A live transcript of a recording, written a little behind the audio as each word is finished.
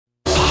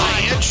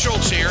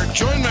Schultz here.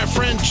 Join my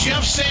friend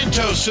Jeff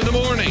Santos in the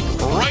morning,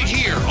 right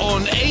here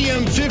on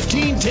AM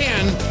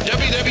 1510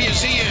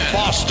 WWZN,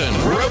 Boston,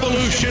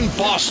 Revolution,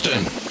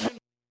 Boston.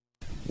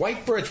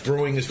 White Birch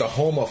Brewing is the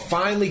home of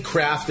finely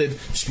crafted,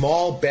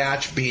 small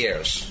batch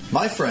beers.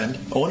 My friend,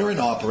 owner and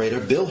operator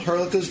Bill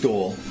Herlica's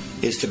goal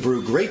is to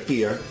brew great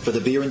beer for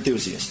the beer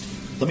enthusiast.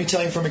 Let me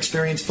tell you from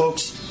experience,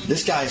 folks,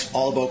 this guy's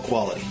all about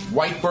quality.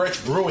 White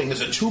Birch Brewing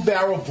is a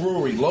 2-barrel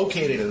brewery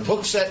located in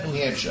Hooksett, New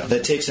Hampshire,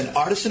 that takes an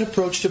artisan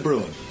approach to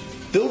brewing.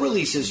 Bill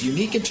releases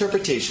unique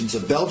interpretations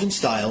of Belgian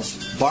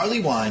styles,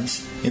 barley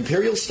wines,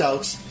 imperial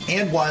stouts,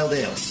 and wild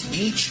ales.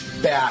 Each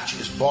batch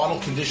is bottle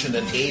conditioned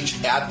and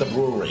aged at the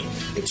brewery.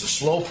 It's a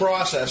slow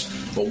process,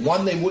 but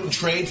one they wouldn't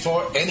trade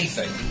for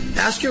anything.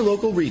 Ask your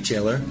local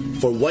retailer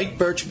for White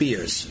Birch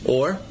beers,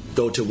 or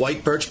go to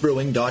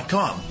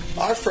whitebirchbrewing.com.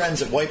 Our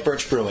friends at White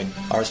Birch Brewing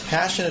are as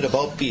passionate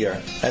about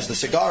beer as the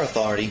Cigar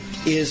Authority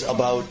is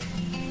about...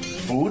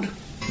 Food?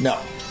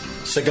 No.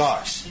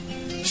 Cigars.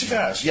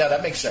 Cigars, yeah,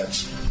 that makes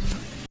sense.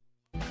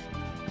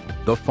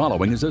 The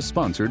following is a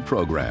sponsored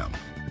program.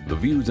 The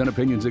views and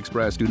opinions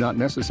expressed do not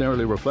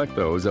necessarily reflect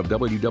those of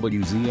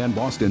WWZN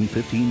Boston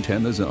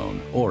 1510 The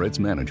Zone or its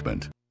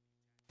management.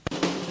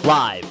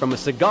 Live from a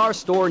cigar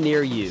store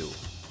near you,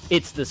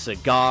 it's the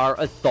Cigar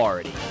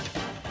Authority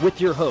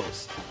with your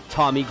host,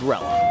 Tommy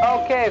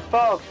Grella. Okay,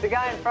 folks, the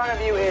guy in front of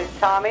you is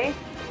Tommy.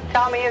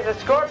 Tommy is a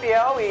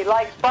Scorpio, he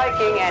likes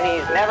biking, and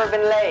he's never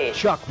been laid.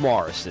 Chuck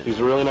Morrison. He's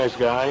a really nice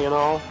guy, you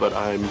know, but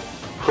I'm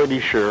pretty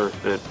sure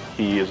that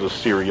he is a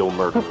serial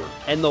murderer.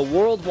 And the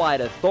worldwide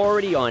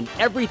authority on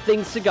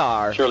everything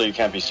cigar. Surely you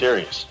can't be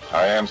serious.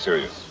 I am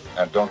serious,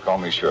 and don't call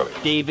me Shirley.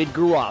 David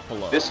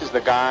Garofalo. This is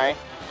the guy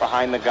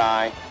behind the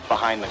guy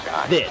behind the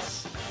guy.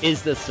 This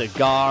is the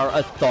Cigar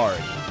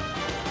Authority.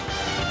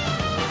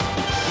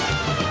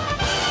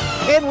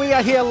 And we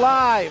are here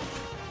live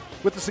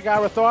with the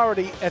Cigar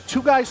Authority at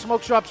Two Guys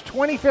Smoke Shop's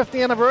 25th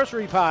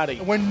anniversary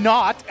party. We're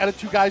not at a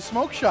Two Guys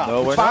Smoke Shop.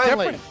 No, we're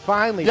not.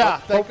 Finally.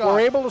 Yeah, but we're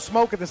able to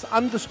smoke at this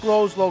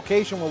undisclosed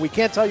location where we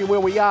can't tell you where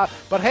we are.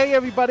 But hey,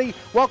 everybody,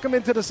 welcome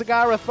into the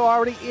Cigar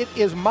Authority. It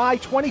is my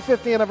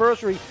 25th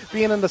anniversary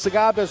being in the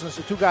cigar business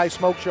at Two Guys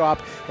Smoke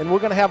Shop, and we're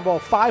going to have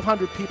about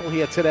 500 people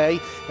here today,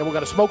 and we're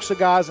going to smoke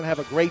cigars and have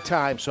a great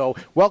time. So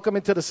welcome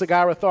into the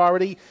Cigar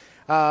Authority.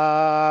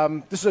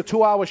 This is a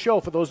 2-hour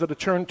show for those that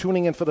are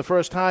tuning in for the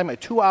first time, a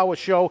 2-hour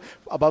show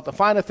about the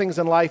finer things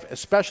in life,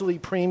 especially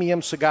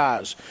premium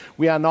cigars.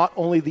 We are not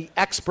only the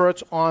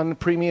experts on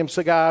premium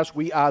cigars,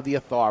 we are the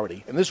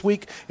authority. And this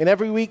week and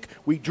every week,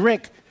 we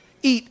drink,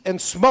 eat, and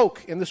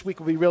smoke. And this week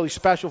will be really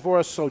special for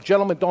us. So,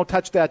 gentlemen, don't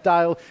touch that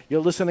dial.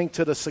 You're listening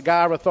to the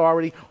Cigar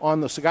Authority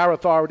on the Cigar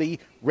Authority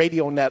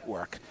Radio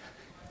Network.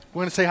 We're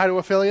going to say hi to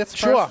affiliates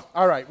Sure. first?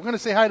 All right. We're going to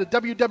say hi to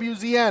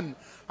WWZN,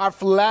 our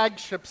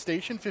flagship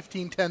station,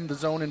 1510 The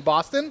Zone in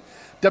Boston,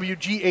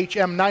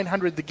 WGHM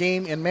 900 The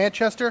Game in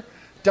Manchester,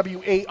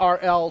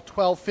 WARL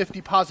 1250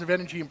 Positive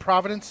Energy in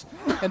Providence,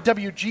 and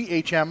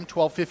WGHM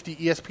 1250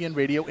 ESPN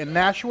Radio in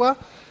Nashua.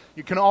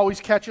 You can always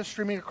catch us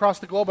streaming across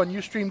the globe on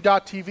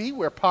Ustream.tv.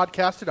 We're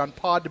podcasted on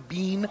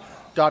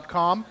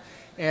podbean.com.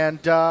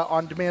 And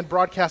on-demand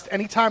broadcast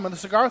anytime on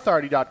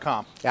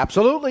thecigarauthority.com.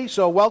 Absolutely.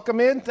 So welcome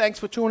in. Thanks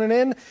for tuning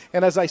in.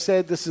 And as I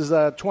said, this is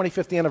a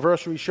 25th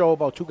anniversary show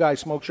about Two Guys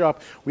Smoke Shop.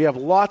 We have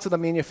lots of the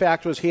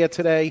manufacturers here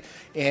today.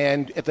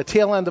 And at the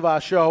tail end of our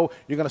show,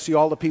 you're going to see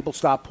all the people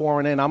start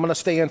pouring in. I'm going to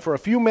stay in for a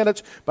few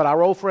minutes, but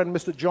our old friend,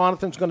 Mr.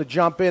 Jonathan's going to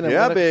jump in.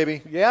 And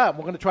baby. Yeah,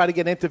 we're going to try to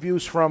get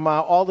interviews from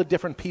all the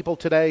different people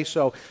today.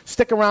 So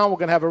stick around. We're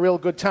going to have a real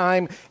good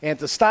time. And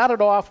to start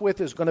it off with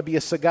is going to be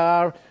a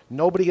cigar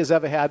nobody has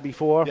ever had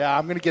before. Yeah,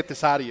 I'm going to get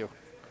this out of you.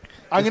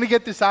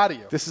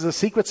 This is a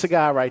secret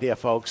cigar right here,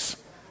 folks.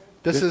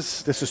 This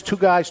is Two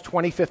Guys'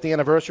 25th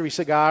anniversary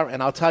cigar,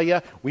 and I'll tell you,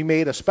 we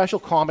made a special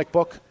comic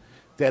book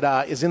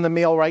that is in the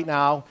mail right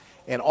now,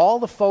 and all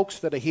the folks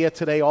that are here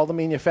today, all the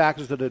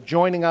manufacturers that are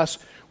joining us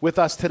with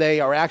us today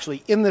are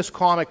actually in this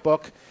comic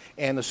book,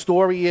 and the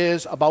story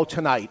is about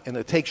tonight, and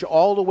it takes you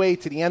all the way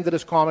to the end of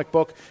this comic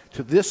book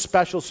to this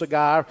special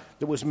cigar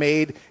that was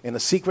made and the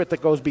secret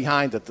that goes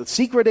behind it. The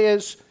secret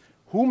is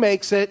who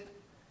makes it.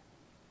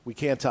 We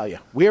can't tell you.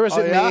 Where is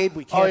it made?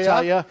 We can't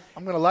tell you.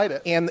 I'm going to light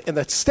it. And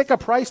the sticker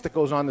price that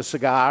goes on the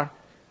cigar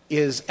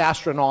is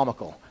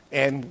astronomical.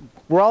 And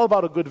we're all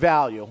about a good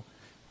value.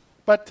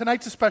 But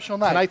tonight's a special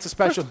night.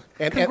 First,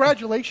 and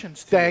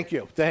congratulations to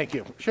you. Thank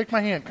you. Shake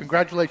my hand.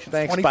 Congratulations.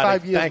 Thanks,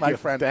 25 buddy. years, my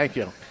friend. Thank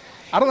you.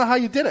 I don't know how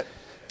you did it.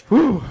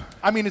 Whew.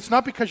 I mean, it's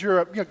not because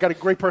you've got a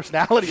great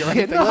personality or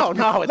anything.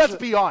 No. Let's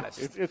be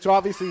honest. It's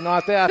obviously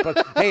not that.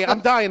 But, hey, I'm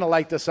dying to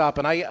light this up.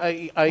 And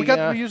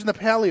we're using the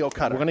Palio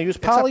cutter. We're going to use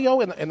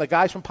Palio, and the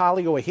guys from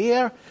Palio are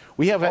here.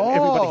 We have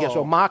everybody here.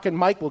 So Mark and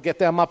Mike, we'll get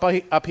them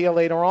up here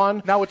later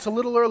on. Now, it's a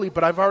little early,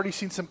 but I've already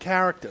seen some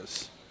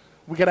characters.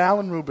 We got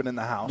Alan Rubin in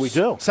the house. We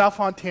do. Sal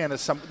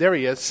Fontana's there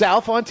he is. Sal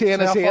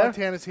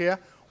Fontana's here.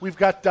 We've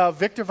got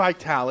Victor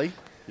Vitale.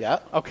 Yeah.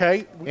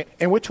 Okay.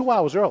 And we're 2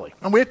 hours early.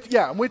 And we're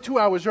 2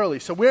 hours early.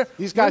 So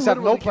these guys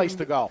have no place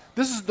to go.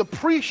 This is the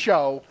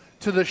pre-show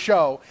to the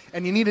show,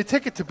 and you need a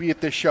ticket to be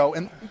at this show,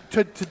 and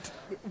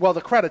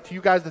the credit to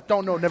you guys that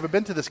don't know, never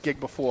been to this gig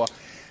before,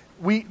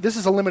 this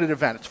is a limited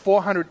event. It's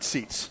 400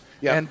 seats.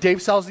 Yep. And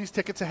Dave sells these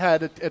tickets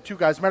ahead at Two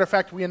Guys. Matter of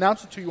fact, we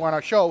announced it to you on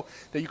our show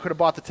that you could have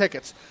bought the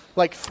tickets.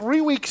 Like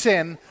 3 weeks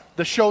in,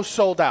 the show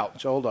sold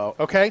out. Sold out.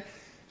 Okay?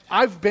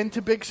 I've been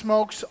to Big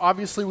Smokes.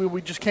 Obviously,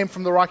 we just came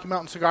from the Rocky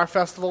Mountain Cigar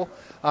Festival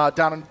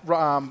down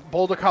in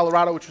Boulder,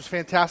 Colorado, which was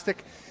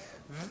fantastic.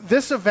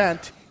 This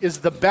event is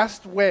the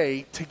best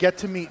way to get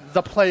to meet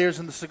the players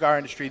in the cigar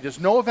industry. There's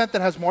no event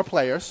that has more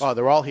players. Oh,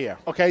 they're all here.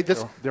 Okay,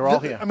 they're all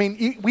here. I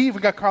mean, we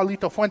even got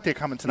Carlito Fuente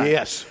coming tonight.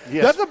 Yes.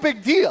 That's a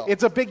big deal.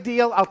 It's a big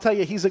deal. I'll tell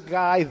you, he's a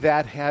guy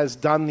that has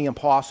done the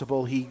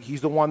impossible.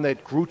 He's the one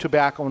that grew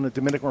tobacco in the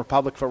Dominican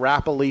Republic for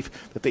wrapper leaf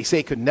that they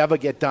say could never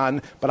get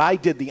done, but I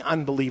did the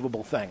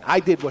unbelievable thing. I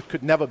did what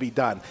could never be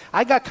done.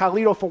 I got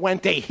Carlito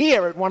Fuente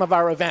here at one of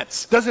our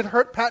events. Does it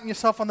hurt patting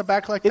yourself on the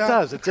back like that? It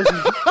does. It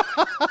doesn't.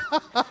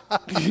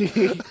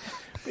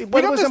 We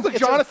got Mr.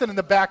 Jonathan in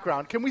the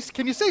background. Can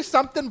you say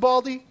something,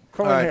 Baldy?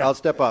 All right, I'll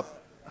step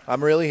up.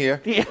 I'm really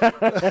here. Yeah.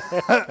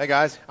 Hey,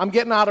 guys. I'm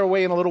getting out of the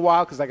way in a little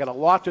while because I got a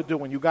lot to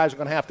do, and you guys are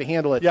going to have to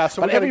handle it. Yeah,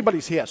 so but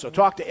everybody's here, so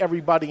talk to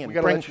everybody and we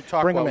bring let you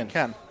talk them while in. we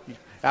can.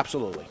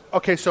 Absolutely.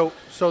 Okay, so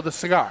the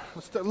cigar.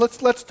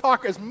 Let's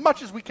talk as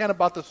much as we can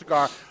about the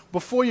cigar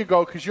before you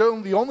go, because you're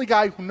the only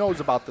guy who knows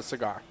about the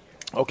cigar.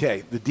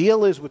 Okay, the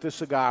deal is with this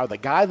cigar, the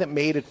guy that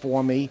made it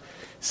for me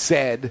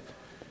said,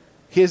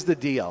 here's the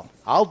deal.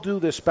 I'll do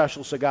this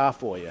special cigar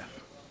for you,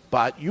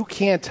 but you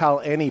can't tell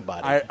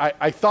anybody.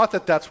 I thought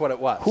that's what it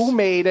was. Who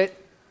made it,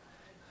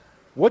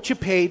 what you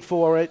paid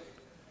for it,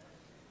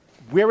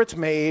 where it's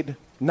made,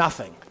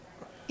 nothing.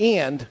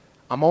 And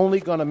I'm only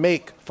going to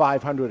make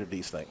 500 of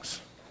these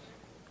things.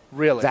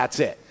 Really? That's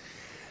it.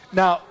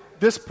 Now,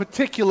 this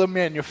particular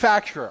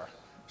manufacturer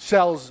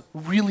sells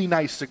really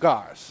nice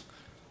cigars.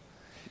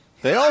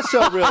 They all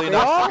sell really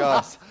nice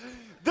cigars.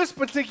 This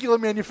particular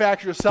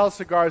manufacturer sells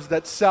cigars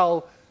that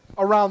sell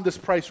around this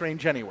price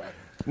range anyway.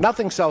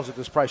 Nothing sells at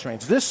this price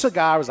range. This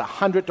cigar is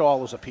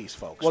 $100 a piece,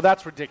 folks. Well,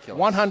 that's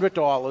ridiculous.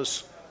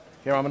 $100.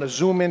 Here, I'm going to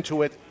zoom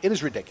into it. It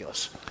is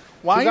ridiculous.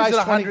 Why is it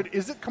 $100?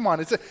 Is it? Come on.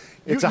 It's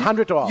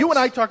 $100. You and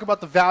I talk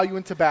about the value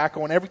in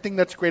tobacco and everything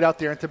that's great out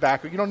there in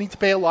tobacco. You don't need to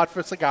pay a lot for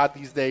a cigar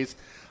these days.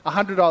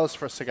 $100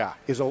 for a cigar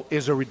is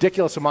a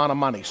ridiculous amount of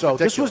money. So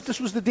this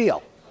was the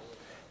deal.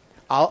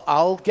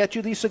 I'll get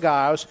you these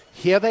cigars.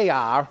 Here they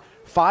are,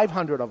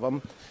 500 of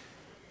them.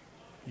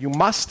 You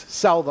must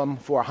sell them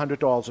for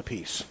 $100 a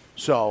piece.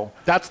 So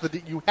that's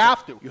you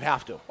have to. You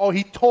have to. Oh,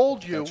 he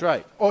told you. That's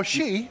right. Or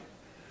she.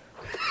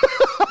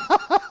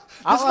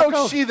 There's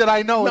no she that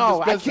I know.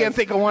 No, in this business. I can't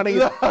think of one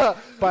either.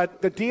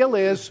 But the deal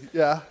is,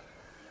 yeah,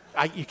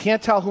 you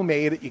can't tell who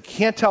made it. You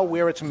can't tell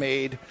where it's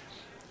made,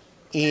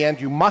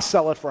 and you must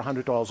sell it for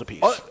 $100 a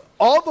piece.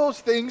 All those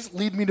things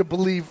lead me to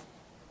believe.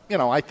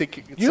 I think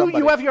it's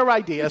you have your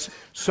ideas.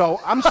 So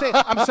I'm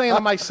saying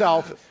to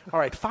myself, all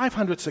right,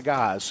 500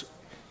 cigars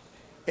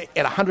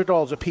at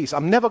 $100 a piece.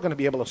 I'm never going to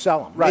be able to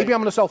sell them. Right. Maybe I'm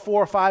going to sell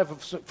 4 or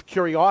 5 of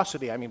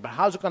curiosity. I mean, but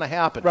how's it going to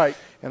happen? Right.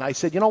 And I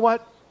said, you know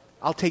what?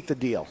 I'll take the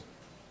deal.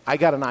 I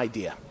got an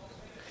idea.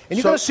 And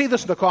you're going to see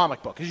this in the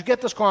comic book. Because you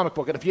get this comic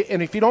book.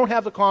 And if you don't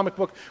have the comic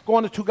book, go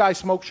on to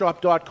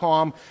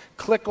twoguysmokeshop.com.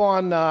 Click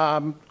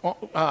on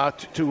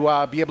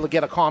to be able to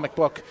get a comic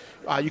book.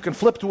 You can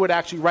flip to it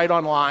actually right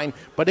online.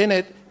 But in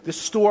it, this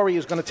story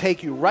is going to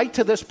take you right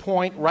to this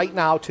point right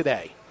now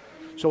today.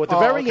 So at the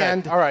very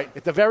end, all right.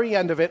 At the very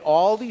end of it,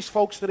 all these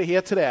folks that are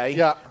here today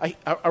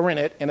are in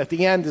it. And at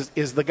the end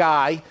is the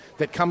guy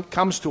that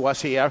comes to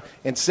us here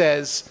and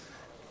says,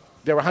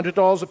 they're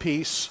 $100 a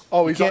piece.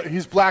 Oh,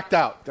 he's blacked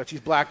out. He's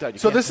blacked out.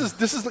 So this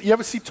is. You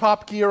ever see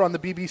Top Gear on the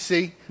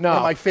BBC? No. One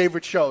of my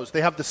favorite shows.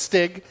 They have the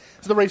Stig.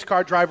 He's the race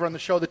car driver on the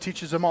show that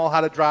teaches them all how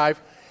to drive.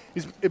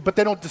 But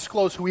they don't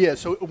disclose who he is.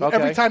 So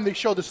every time they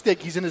show the Stig,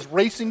 he's in his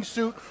racing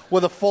suit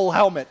with a full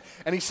helmet,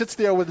 and he sits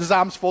there with his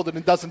arms folded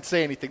and doesn't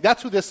say anything.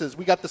 That's who this is.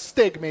 We got the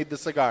Stig made the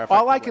cigar.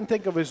 All I can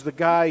think of is the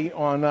guy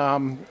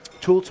on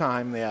Tool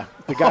Time there.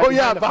 The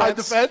guy behind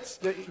the fence.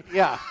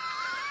 Yeah.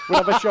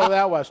 Whatever show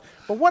that was.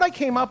 But what I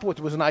came up with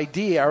was an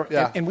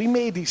idea, and we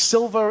made these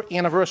silver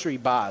anniversary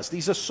bars.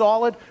 These are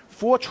solid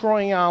 4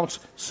 troy-ounce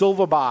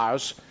silver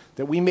bars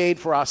that we made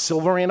for our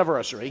silver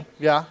anniversary.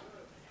 Yeah.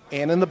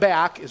 And in the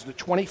back is the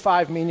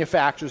 25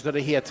 manufacturers that are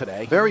here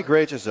today. Very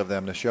gracious of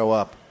them to show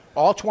up.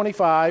 All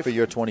 25. For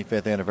your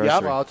 25th anniversary. Yeah,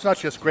 well, it's not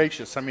just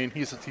gracious. I mean,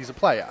 he's a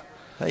player.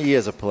 He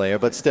is a player,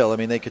 but still, I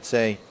mean, they could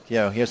say,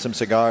 here's some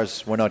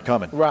cigars, we're not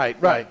coming.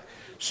 Right.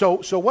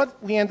 So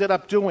what we ended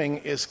up doing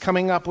is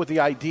coming up with the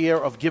idea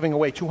of giving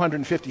away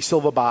 250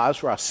 silver bars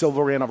for our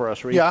silver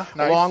anniversary. Yeah,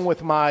 nice. Along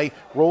with my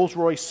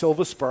Rolls-Royce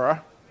Silver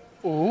Spur.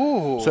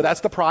 Ooh. So that's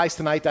the prize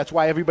tonight. That's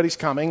why everybody's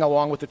coming,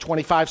 along with the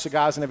 25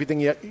 cigars and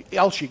everything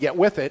else you get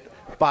with it.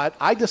 But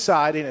I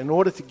decided in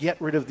order to get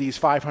rid of these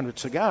 500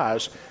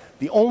 cigars,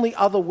 the only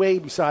other way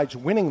besides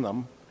winning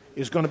them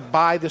is going to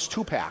buy this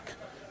 2-pack.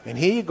 And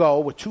here you go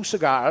with 2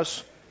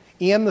 cigars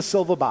and the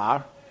silver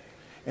bar.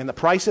 And the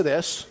price of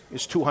this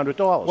is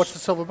 $200. What's the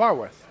silver bar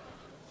worth?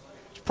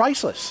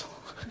 priceless.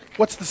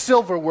 What's the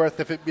silver worth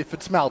if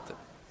it's melted?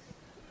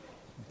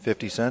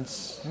 50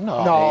 cents?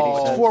 No, 80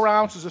 it's cents? 4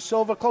 ounces of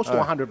silver, close to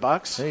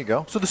 $100. There you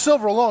go. So the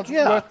silver alone's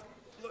worth.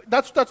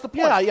 That's the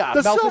point. Yeah.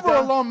 The Melted silver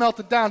down. alone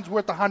melted down is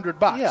worth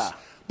 $100. Yeah.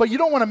 But you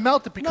don't want to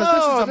melt it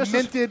because this is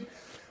minted.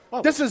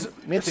 This is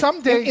minted.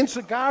 someday In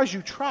cigars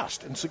you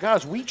trust. In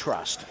cigars we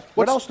trust.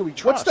 What else do we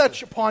trust? What's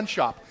that pawn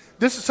shop?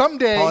 This is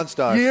someday, Pawn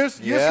Stars. years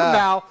from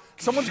now,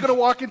 someone's going to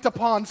walk into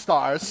Pawn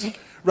Stars,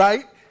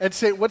 right, and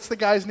say, "What's the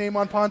guy's name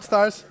on Pawn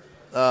Stars?"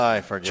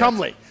 I forget.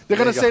 Chumley. They're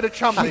going to say to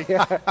Chumley,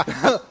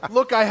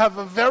 "Look, I have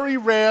a very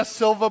rare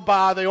silver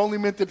bar. They only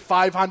minted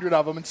 500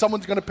 of them, and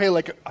someone's going to pay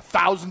like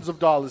thousands of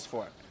dollars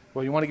for it."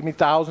 Well, you want to give me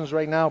thousands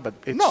right now, but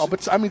it's, No,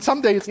 but I mean,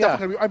 someday it's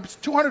definitely going to be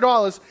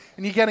 $200,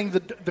 and you're getting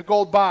the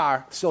gold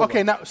bar. Silver.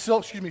 Okay, now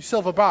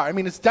silver bar. I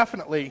mean, it's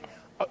definitely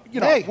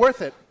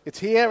worth it. It's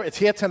here. It's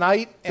here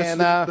tonight, and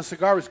the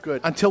cigar is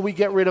good. until we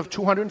get rid of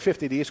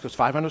 250 of these, because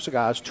 500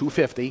 cigars,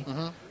 250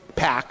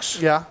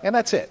 packs, and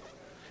that's it.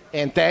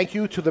 And thank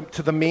you to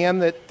the man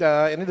that,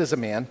 and it is a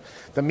man,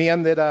 the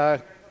man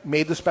that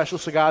made the special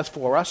cigars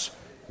for us.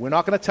 We're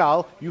not going to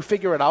tell. You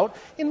figure it out,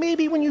 and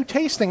maybe when you're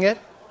tasting it,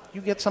 you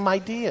get some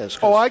ideas.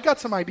 Oh, I got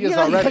some ideas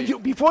already.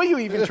 Before you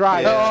even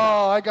try it.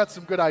 Oh, I got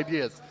some good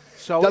ideas.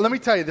 So now, let me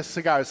tell you, this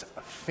cigar is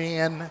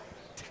fantastic.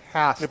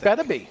 It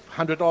better be.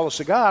 $100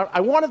 cigar.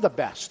 I wanted the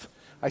best.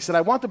 I said,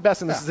 I want the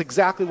best, and this is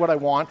exactly what I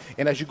want.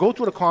 And as you go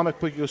through the comic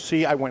book, you'll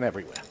see I went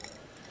everywhere.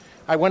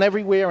 I went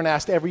everywhere and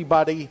asked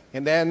everybody,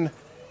 and then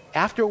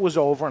after it was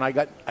over and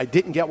I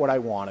didn't get what I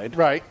wanted,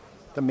 right,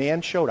 the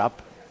man showed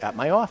up at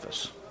my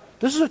office.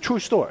 This is a true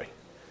story.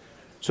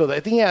 So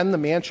at the end, the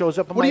man shows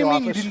up at my office. What do you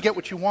mean you didn't get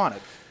what you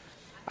wanted?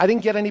 I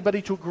didn't get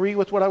anybody to agree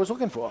with what I was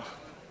looking for.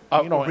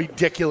 A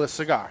ridiculous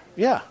cigar.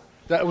 Yeah.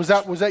 Was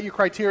that your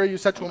criteria? You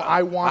said to him,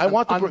 I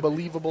want an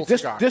unbelievable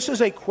cigar. This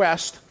is a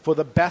quest for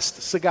the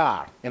best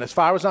cigar. And as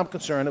far as I'm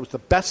concerned, it was the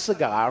best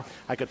cigar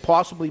I could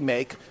possibly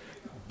make,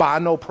 bar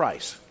no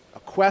price. A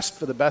quest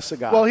for the best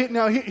cigar. Well,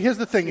 here's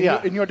the thing.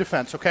 In your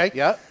defense, okay?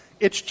 Yeah.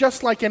 It's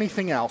just like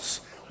anything else.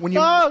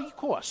 Of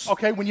course.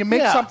 Okay, when you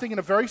make something in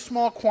a very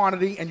small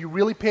quantity and you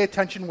really pay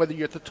attention, whether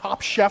you're the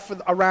top chef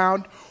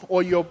around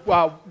or you're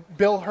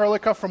Bill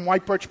Herlicker from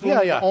White Birch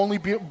Brewing, only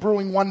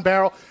brewing one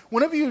barrel,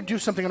 whenever you do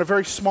something on a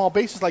very small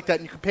basis like that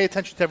and you can pay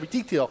attention to every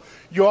detail,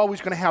 you're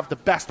always going to have the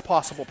best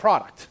possible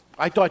product.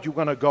 I thought you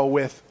were going to go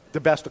with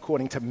the best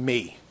according to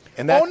me.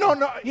 And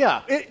no.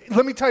 Yeah.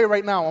 Let me tell you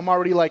right now, I'm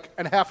already like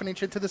a half an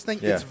inch into this thing.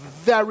 Yeah.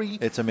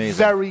 It's amazing.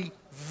 Very,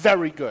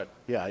 very good.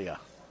 Yeah.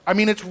 I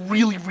mean, it's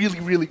really, really,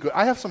 really good.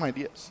 I have some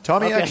ideas.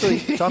 Tommy actually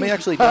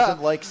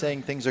doesn't like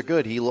saying things are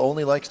good. He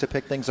only likes to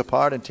pick things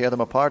apart and tear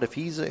them apart. If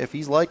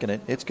he's liking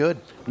it, it's good.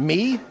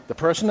 Me, the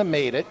person that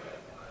made it,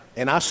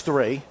 and us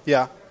three,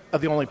 are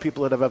the only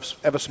people that have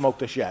ever smoked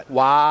this yet.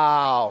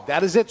 Wow,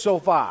 that is it so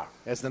far.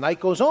 As the night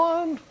goes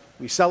on,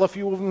 we sell a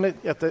few of them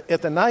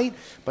at the night,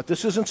 but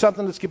this isn't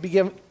something that's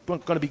going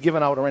to be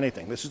given out or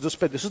anything. This is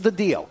the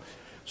deal.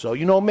 So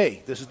you know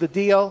me. This is the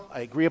deal.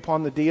 I agree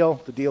upon the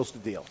deal. The deal's the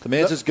deal. The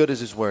man's as good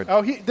as his word.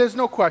 Oh, there's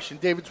no question.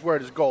 David's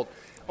word is gold.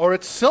 Or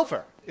it's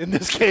silver in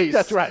this case.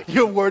 That's right.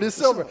 Your word is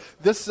silver.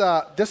 This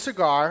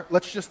cigar,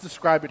 let's just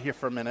describe it here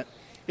for a minute.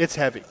 It's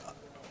heavy.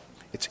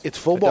 It's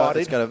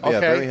full-bodied. It's got a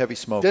very heavy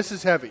smoke. This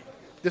is heavy.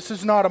 This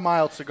is not a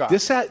mild cigar.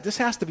 This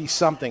has to be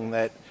something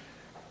that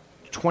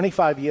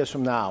 25 years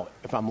from now,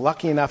 if I'm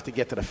lucky enough to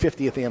get to the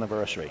 50th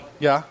anniversary,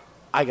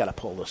 I got to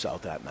pull this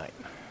out that night.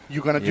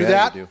 You going to do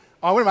that? You do.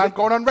 Oh, wait a minute. I'm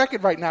going on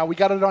record right now. We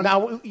got it on.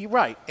 Now, you're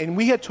right. And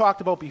we had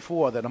talked about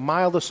before that a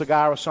milder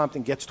cigar or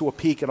something gets to a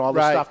peak and all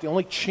this stuff. The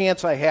only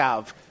chance I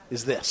have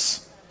is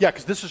this. Yeah,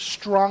 because this is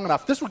strong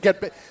enough. This would get...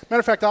 Matter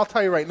of fact, I'll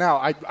tell you right now,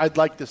 I'd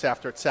like this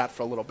after it sat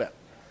for a little bit.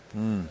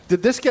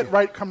 Did this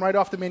come right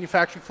off the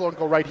manufacturing floor and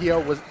go right here,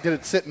 or did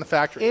it sit in the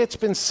factory? It's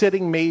been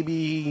sitting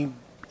maybe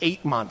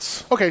 8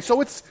 months. Okay,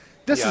 so this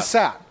is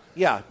sat.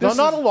 Yeah,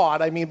 not a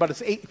lot. I mean, but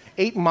it's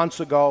eight months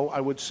ago,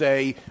 I would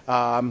say,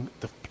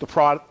 the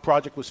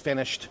project was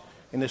finished,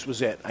 and this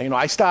was it.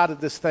 I started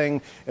this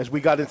thing as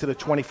we got into the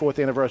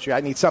 24th anniversary.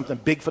 I need something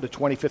big for the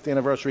 25th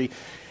anniversary,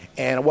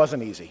 and it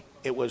wasn't easy.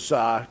 It was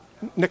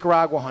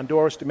Nicaragua,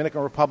 Honduras,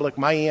 Dominican Republic,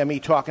 Miami,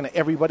 talking to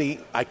everybody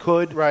I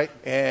could. Right.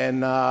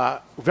 And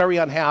very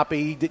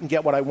unhappy, didn't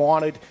get what I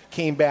wanted,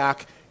 came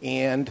back,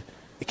 and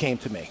it came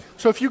to me.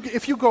 So if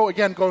you go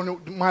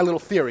into my little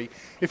theory,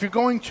 if you're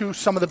going to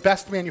some of the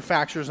best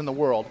manufacturers in the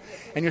world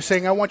and you're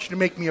saying, I want you to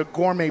make me a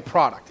gourmet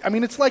product. I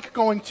mean, it's like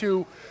going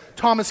to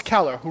Thomas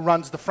Keller, who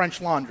runs the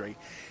French Laundry,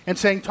 and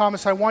saying,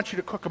 Thomas, I want you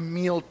to cook a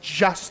meal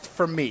just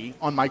for me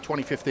on my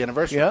 25th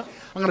anniversary. Yeah.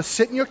 I'm going to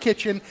sit in your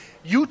kitchen.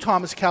 You,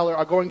 Thomas Keller,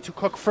 are going to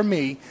cook for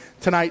me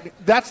tonight.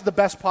 That's the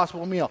best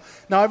possible meal.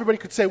 Now, everybody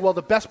could say, well,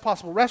 the best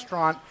possible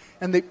restaurant,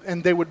 and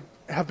they would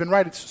have been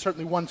right. It's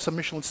certainly won some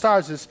Michelin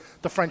stars, is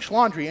the French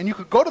Laundry. And you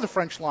could go to the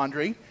French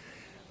Laundry,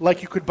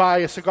 like you could buy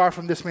a cigar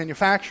from this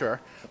manufacturer,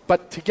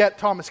 but to get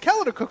Thomas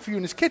Keller to cook for you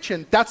in his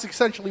kitchen, that's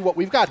essentially what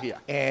we've got here.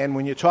 And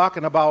when you're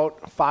talking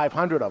about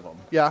 500 of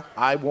them,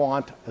 I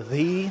want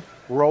the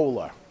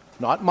roller.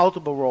 not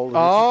multiple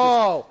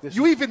roller.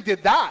 You even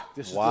did that.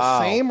 This is the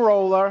same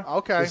roller.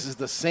 Okay. This is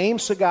the same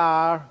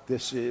cigar.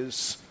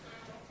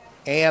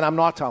 And I'm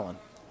not telling.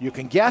 You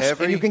can guess,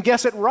 and you can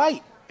guess it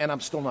right, and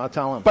I'm still not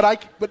telling.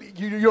 But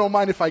you don't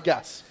mind if I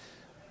guess?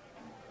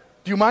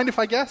 Do you mind if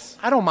I guess?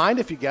 I don't mind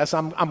if you guess.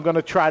 I'm going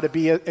to try to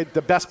be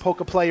the best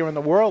poker player in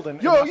the world.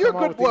 And you're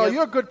good. Well,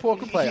 you're a good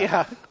poker player.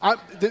 Yeah.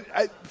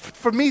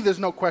 For me, there's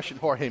no question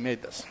Jorge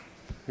made this.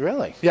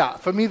 Really? Yeah.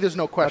 For me, there's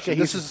no question.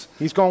 Okay,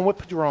 he's going with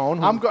Padron.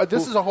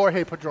 This is a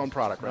Jorge Padron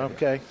product, right?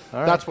 Okay. All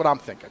right. That's what I'm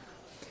thinking.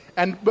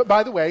 But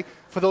by the way,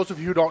 for those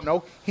of you who don't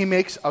know, he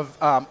makes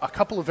a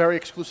couple of very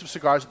exclusive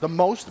cigars. The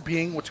most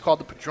being what's called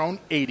the Padron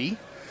 80.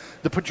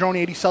 The Padron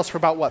 80 sells for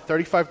about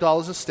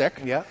 $35 a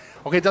stick. Yeah.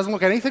 Okay, it doesn't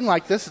look anything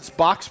like this. It's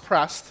box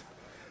pressed,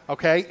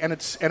 okay, and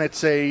it's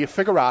a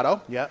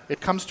figurado. Yeah. It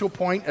comes to a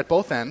point at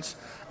both ends,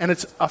 and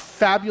it's a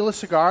fabulous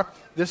cigar.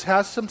 This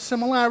has some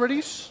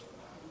similarities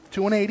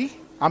to an 80.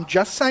 I'm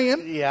just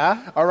saying.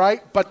 Yeah. All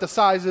right, but the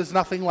size is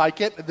nothing like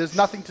it. There's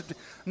nothing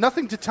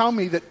to tell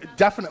me that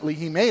definitely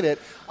he made it,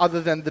 other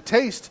than the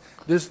taste.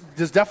 There's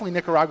definitely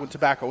Nicaraguan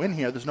tobacco in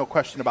here. There's no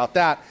question about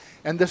that.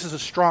 And this is a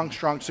strong,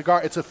 strong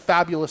cigar. It's a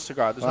fabulous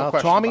cigar. There's no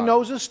question Tommy about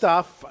knows his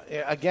stuff.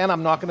 Again,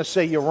 I'm not going to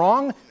say you're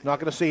wrong. I'm not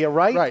going to say you're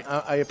right. Right.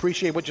 I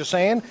appreciate what you're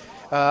saying.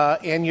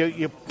 And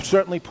you're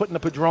certainly putting the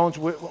Padrones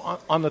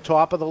on the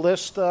top of the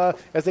list,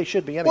 as they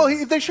should be. Anyway.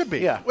 Well, they should be.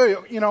 Yeah.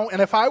 Well,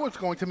 and if I was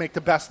going to make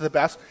the best of the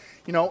best,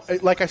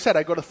 like I said,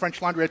 I'd go to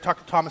French Laundry, I'd talk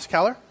to Thomas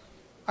Keller.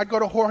 I'd go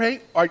to Jorge,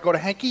 or I'd go to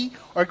Henke,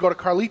 or I'd go to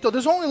Carlito.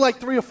 There's only like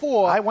 3 or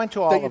 4 I went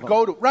to all that of you'd them.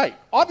 go to. Right.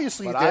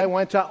 Obviously But you did. I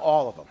went to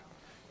all of them.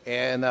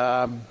 And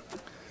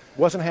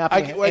wasn't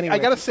happy. I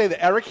got to say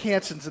that Eric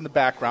Hanson's in the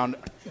background,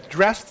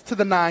 dressed to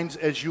the nines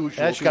as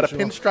usual. As He's got a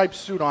usual. pinstripe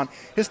suit on.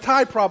 His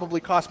tie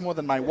probably cost more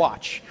than my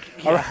watch.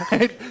 All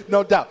right,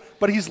 no doubt.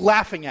 But he's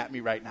laughing at me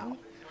right now,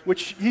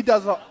 which he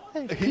does.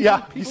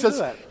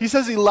 He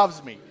says he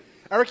loves me.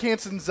 Eric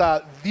Hanson's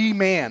the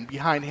man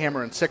behind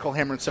Hammer and Sickle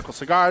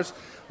Cigars,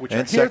 which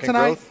And are here Second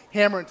tonight. Growth.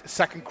 Hammer and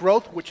Second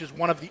Growth, which is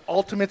one of the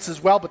ultimates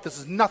as well, but this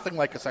is nothing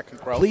like a Second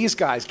Growth. Please,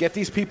 guys, get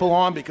these people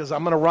on because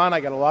I'm going to run.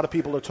 I got a lot of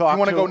people to talk to. You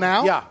want to go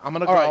now? Yeah, I'm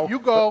going to All go. right, you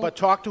go. But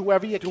talk to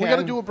whoever you can. Do we got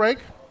to do a break?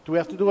 Do we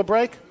have to do a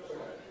break?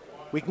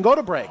 We can go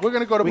to break. We're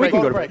going to go to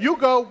break. You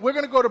go. We're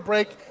going to go to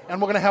break,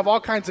 and we're going to have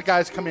all kinds of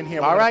guys come in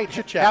here. All right.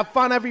 Chit-chat. Have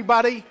fun,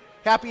 everybody.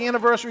 Happy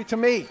anniversary to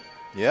me.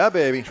 Yeah,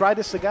 baby. Try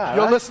this cigar.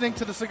 You're right? listening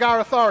to the Cigar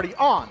Authority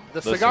on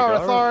the Cigar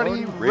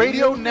Authority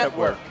Radio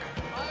Network.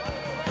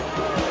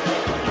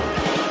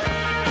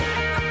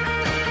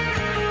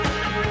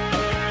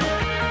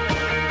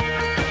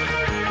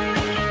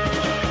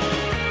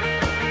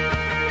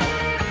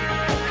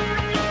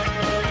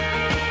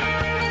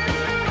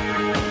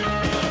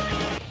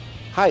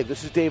 Hi,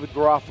 this is David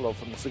Garofalo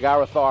from the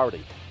Cigar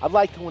Authority. I'd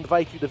like to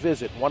invite you to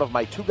visit one of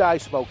my Two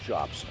Guys Smoke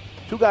Shops.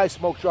 Two Guys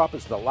Smoke Shop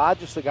is the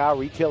largest cigar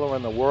retailer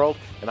in the world,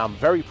 and I'm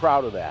very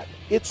proud of that.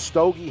 It's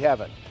Stogie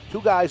Heaven.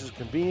 Two Guys is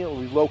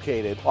conveniently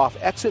located off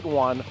Exit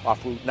 1,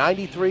 off Route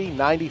 93,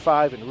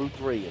 95, and Route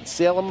 3 in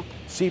Salem,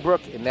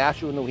 Seabrook, and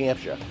Nashua, New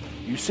Hampshire.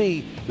 You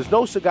see, there's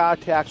no cigar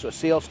tax or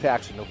sales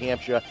tax in New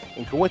Hampshire,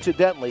 and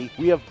coincidentally,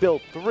 we have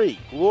built 3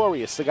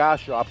 glorious cigar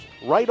shops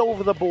right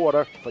over the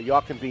border for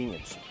your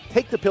convenience.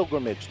 Take the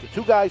pilgrimage to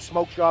Two Guys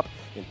Smoke Shop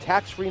in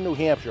tax-free New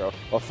Hampshire,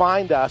 or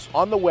find us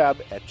on the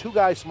web at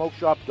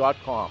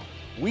twoguysmokeshop.com.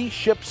 We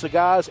ship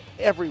cigars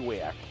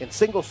everywhere, and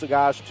single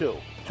cigars too.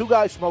 Two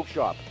Guys Smoke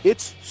Shop.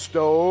 It's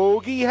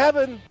Stogie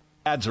Heaven.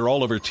 Ads are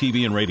all over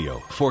TV and radio.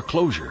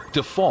 Foreclosure,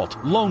 default,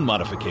 loan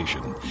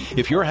modification.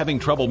 If you're having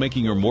trouble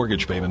making your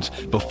mortgage payments,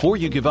 before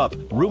you give up,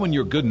 ruin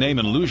your good name,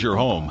 and lose your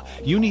home,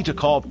 you need to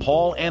call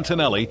Paul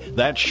Antonelli,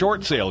 that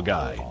short sale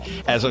guy.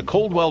 As a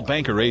Coldwell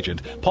Banker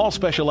agent, Paul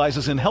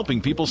specializes in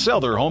helping people sell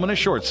their home in a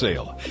short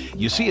sale.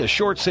 You see, a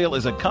short sale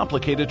is a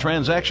complicated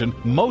transaction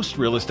most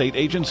real estate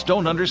agents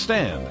don't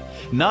understand.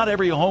 Not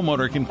every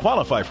homeowner can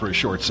qualify for a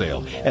short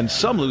sale, and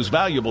some lose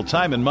valuable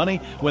time and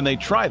money when they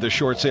try the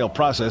short sale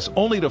process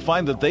only to find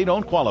that they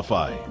don't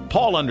qualify.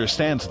 Paul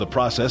understands the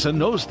process and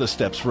knows the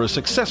steps for a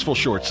successful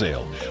short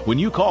sale. When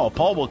you call,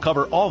 Paul will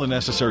cover all the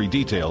necessary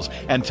details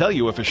and tell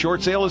you if a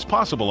short sale is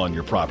possible on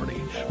your property.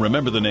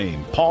 Remember the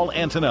name, Paul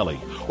Antonelli,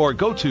 or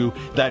go to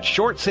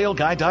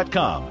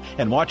thatshortsaleguy.com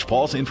and watch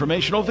Paul's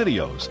informational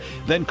videos.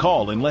 Then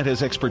call and let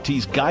his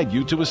expertise guide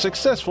you to a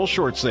successful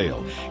short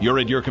sale. You're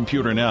at your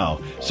computer now,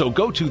 so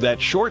go to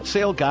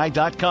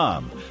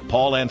thatshortsaleguy.com.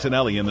 Paul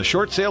Antonelli and the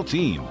short sale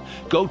team.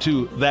 Go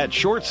to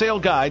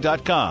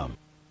thatshortsaleguy.com.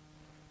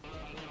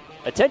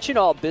 Attention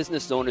all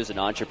business owners and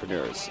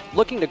entrepreneurs.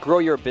 Looking to grow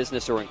your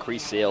business or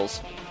increase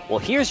sales? Well,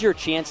 here's your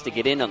chance to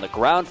get in on the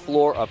ground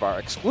floor of our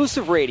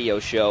exclusive radio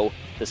show,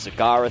 The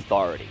Cigar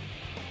Authority.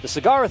 The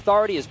Cigar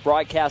Authority is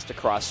broadcast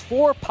across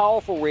 4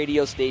 powerful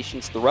radio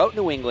stations throughout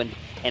New England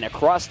and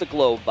across the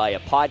globe via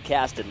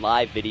podcast and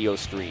live video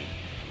stream.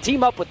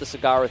 Team up with the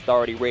Cigar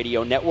Authority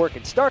Radio Network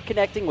and start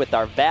connecting with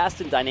our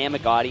vast and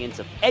dynamic audience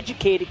of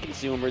educated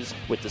consumers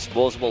with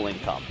disposable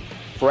income.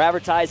 For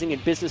advertising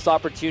and business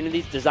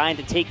opportunities designed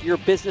to take your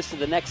business to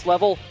the next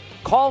level,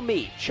 Call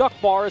me, Chuck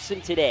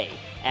Morrison, today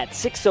at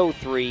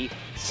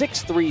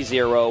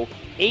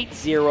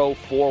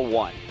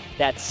 603-630-8041.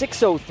 That's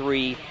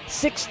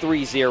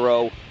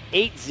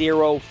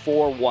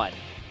 603-630-8041.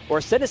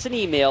 Or send us an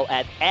email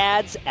at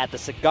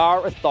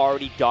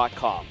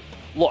ads@thecigarauthority.com.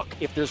 Look,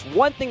 if there's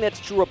one thing that's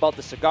true about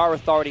the Cigar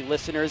Authority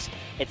listeners,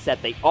 it's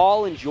that they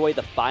all enjoy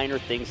the finer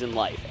things in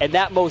life. And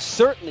that most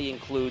certainly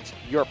includes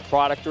your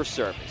product or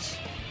service.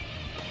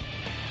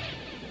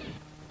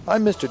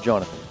 I'm Mr.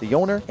 Jonathan, the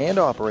owner and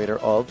operator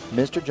of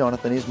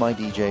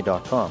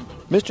MrJonathanIsMyDJ.com.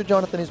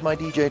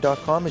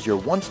 MrJonathanIsMyDJ.com is your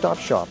one-stop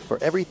shop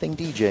for everything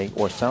DJ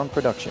or sound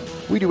production.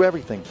 We do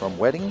everything from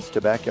weddings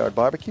to backyard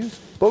barbecues,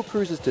 boat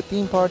cruises to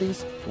theme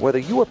parties. Whether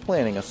you are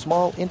planning a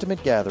small,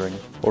 intimate gathering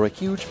or a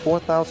huge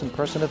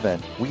 4,000-person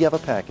event, we have a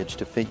package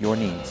to fit your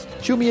needs.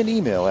 Shoot me an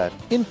email at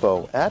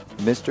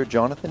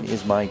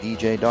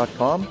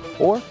info@MrJonathanIsMyDJ.com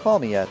or call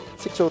me at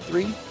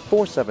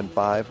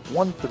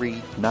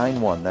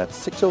 603-475-1391. That's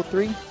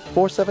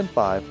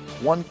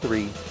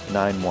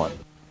 603-475-1391.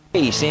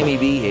 Hey, Sammy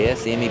B here,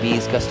 Sammy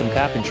B's Custom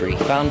Carpentry,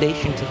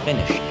 foundation to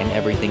finish, and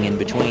everything in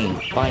between.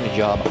 Find a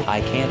job I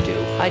can't do.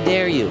 I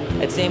dare you.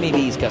 At Sammy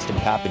B's Custom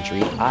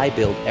Carpentry, I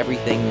build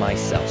everything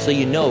myself, so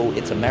you know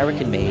it's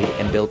American-made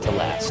and built to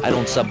last. I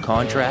don't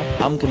subcontract.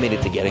 I'm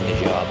committed to getting the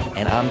job,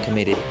 and I'm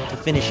committed to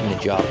finishing the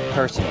job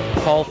personally.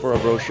 Call for a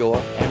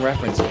brochure and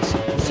references.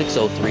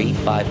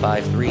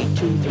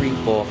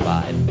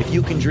 603-553-2345. If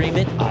you can dream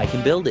it, I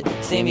can build it.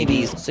 Sammy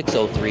B's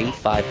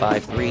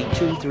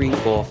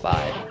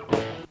 603-553-2345.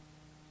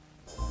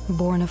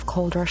 Born of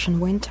cold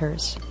Russian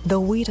winters, the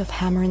wheat of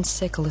Hammer and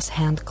Sickle is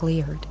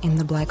hand-cleared in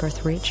the Black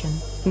Earth region,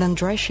 then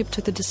dry-shipped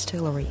to the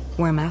distillery,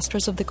 where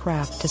masters of the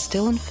craft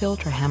distill and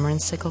filter Hammer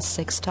and Sickle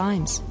 6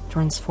 times,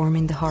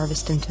 transforming the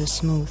harvest into a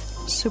smooth,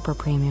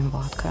 super-premium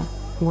vodka,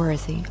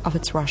 worthy of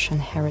its Russian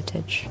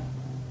heritage.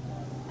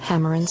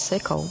 Hammer and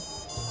Sickle,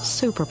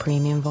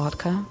 super-premium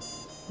vodka,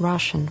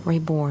 Russian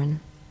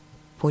reborn.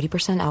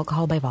 40%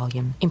 alcohol by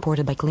volume,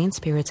 imported by Clean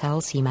Spirits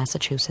LLC,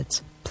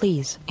 Massachusetts.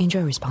 Please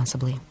enjoy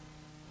responsibly.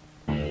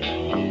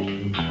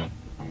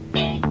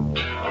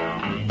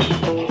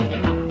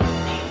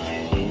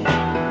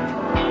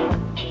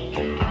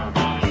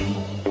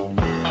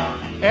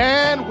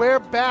 And we're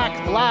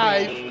back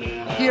live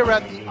here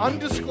at the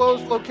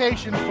undisclosed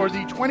location for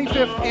the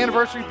 25th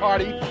anniversary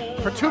party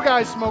for Two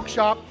Guys Smoke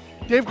Shop.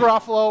 Dave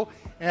Garofalo,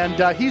 and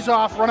he's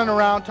off running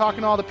around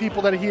talking to all the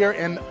people that are here.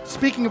 And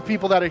speaking of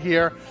people that are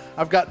here,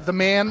 I've got the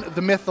man,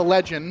 the myth, the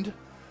legend,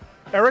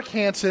 Eric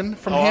Hanson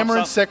from Hammer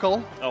and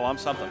Sickle. Oh, I'm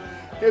something.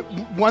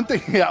 One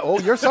thing, yeah. Oh,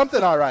 you're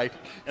something, all right.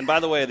 And by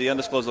the way, the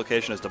undisclosed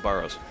location is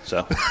DeBarros.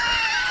 So,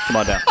 come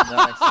on down.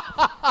 Nice.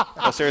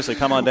 Oh, seriously,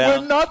 come on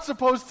down. We're not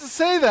supposed to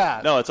say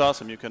that. No, it's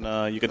awesome. You can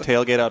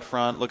tailgate out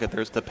front. Look at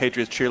there's the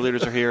Patriots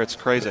cheerleaders are here. It's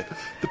crazy.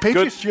 The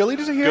Patriots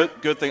cheerleaders are here.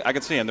 Good thing. I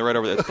can see them. They're right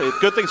over there.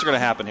 Good things are going to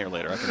happen here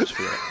later. I can just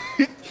feel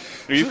it.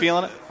 Are you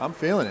feeling it? I'm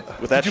feeling it.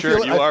 With that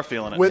shirt, you are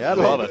feeling it. I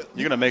love it.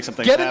 You're going to make some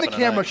things happen. happen. Get in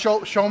the camera.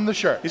 Show him the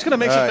shirt. He's going to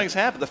make some things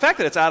happen. The fact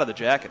that it's out of the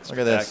jacket is Look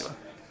at this.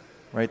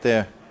 Right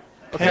there.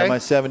 Okay. Got my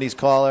 70s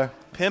collar.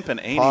 Pimpin'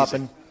 ain't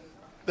popping. easy.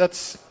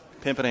 That's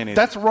pimpin' ain't easy.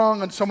 That's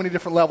wrong on so many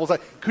different levels.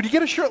 Could you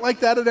get a shirt like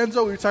that at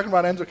Enzo? We were talking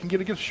about Enzo. Can you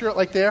get a shirt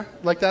like that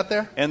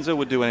there? Enzo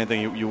would do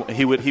anything.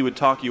 He would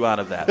talk you out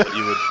of that. But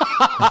he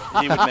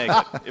would make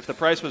it. If the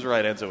price was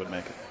right, Enzo would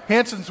make it.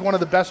 Hanson's one of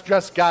the best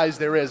dressed guys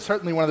there is.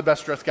 Certainly one of the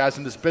best dressed guys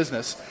in this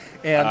business.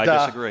 And I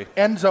disagree.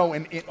 Enzo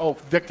and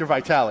Victor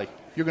Vitale.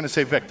 You're going to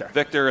say Victor.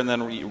 Victor, and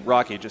then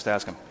Rocky. Just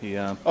ask him.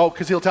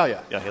 Because he'll tell you.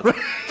 Yeah, he'll tell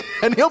you.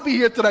 And he'll be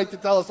here tonight to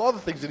tell us all the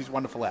things that he's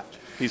wonderful at.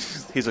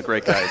 He's a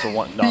great guy.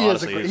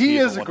 He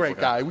is a great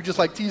guy. We just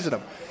like teasing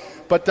him.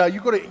 But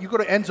you go to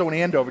Enzo and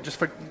Andover, just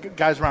for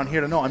guys around here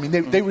to know. I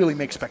mean, they really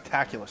make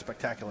spectacular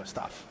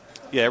stuff.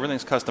 Yeah,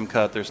 everything's custom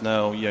cut. There's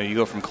no, you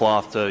go from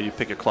cloth to, you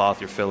pick your cloth,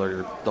 your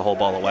filler, the whole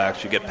ball of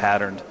wax. You get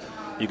patterned.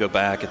 You go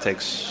back. It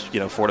takes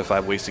 4 to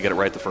 5 weeks to get it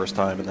right the first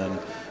time, and then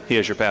he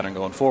has your pattern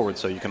going forward.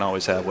 So you can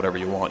always have whatever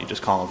you want. You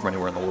just call him from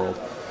anywhere in the world.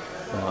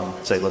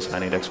 Say, listen, I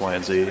need X, Y,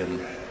 and Z,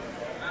 and.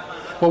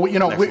 Well,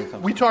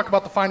 we talk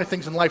about the finer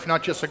things in life,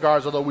 not just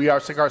cigars, although we are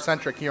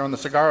cigar-centric here on the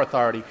Cigar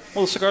Authority.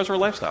 Well, the cigars are a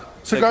lifestyle.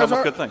 Cigars come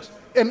with good things.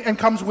 And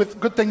comes with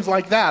good things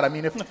like that. I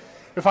mean,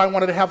 if I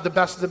wanted to have the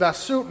best of the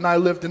best suit and I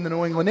lived in the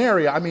New England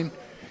area, I mean,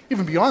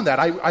 even beyond that,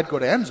 I'd go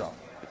to Enzo.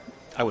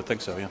 I would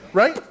think so, yeah.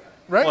 Right?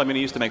 Well, I mean,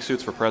 he used to make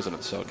suits for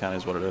presidents, so it kind of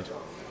is what it is.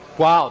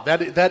 Wow,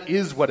 that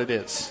is what it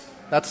is.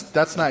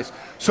 That's nice.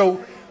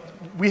 So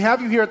we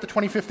have you here at the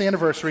 25th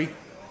anniversary.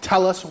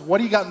 Tell us, what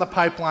do you got in the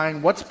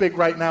pipeline? What's big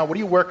right now? What are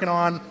you working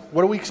on?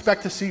 What do we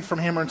expect to see from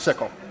Hammer and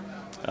Sickle?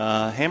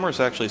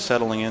 Hammer's actually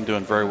settling in,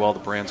 doing very well. The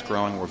brand's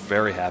growing. We're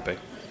very happy.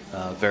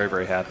 Very,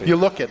 very happy. You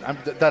look it.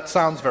 That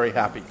sounds very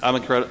happy. I'm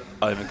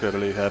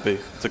incredibly happy.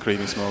 It's a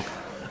creamy smoke.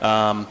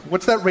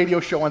 What's that radio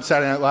show on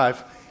Saturday Night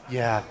Live?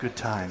 Yeah, good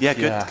times. Yeah,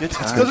 good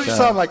times. That's what you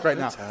sound like right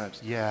now.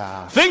 Times.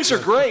 Yeah. Things are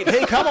great.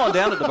 Hey, come on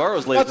down to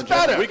DeBarros, ladies and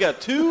gentlemen. Better. We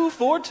got 2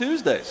 for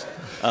Tuesdays.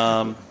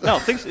 No,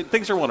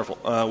 things are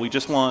wonderful. We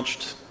just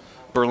launched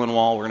Berlin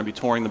Wall. We're going to be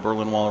touring the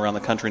Berlin Wall around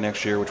the country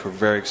next year, which we're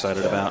very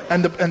excited about.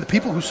 And the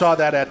people who saw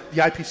that at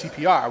the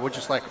IPCPR were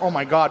just like, oh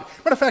my God.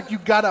 Matter of fact, you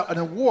got an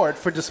award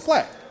for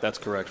display. That's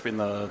correct, in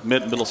the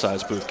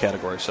middle-sized booth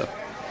category. So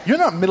you're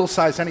not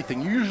middle-sized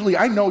anything.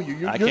 I know you.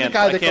 You're the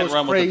guy that goes crazy. I can't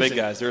run with the big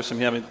guys. There's some.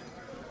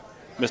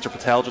 Mr.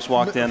 Patel just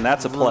walked in.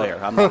 That's a player.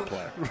 I'm not a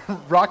player.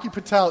 Rocky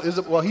Patel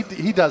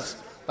he does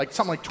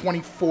something like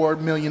 24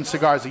 million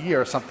cigars a year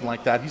or something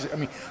like that.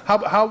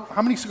 How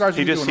many cigars are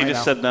you doing right now? He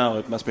just said no.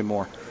 It must be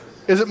more.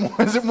 Is it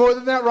more? Is it more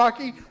than that,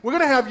 Rocky? We're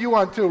going to have you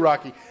on too,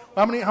 Rocky.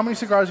 How many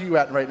cigars are you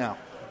at right now?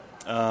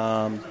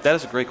 That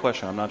is a great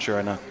question. I'm not sure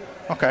I know.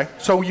 Okay,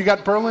 so you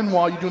got Berlin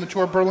Wall. You're doing the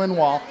tour of Berlin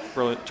Wall.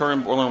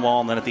 Touring Berlin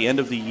Wall, and then at the end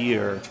of the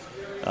year,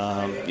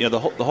 the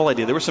whole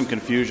idea. There was some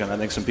confusion. I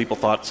think some people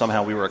thought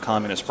somehow we were a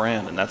communist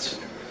brand, and that's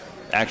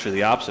actually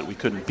the opposite. We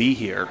couldn't be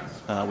here.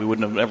 We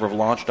wouldn't have ever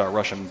launched our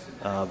Russian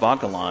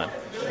vodka line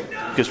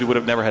because we would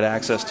have never had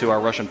access to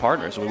our Russian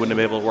partners. We wouldn't have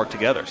been able to work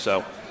together.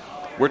 So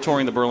we're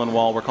touring the Berlin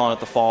Wall. We're calling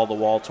it the Fall of the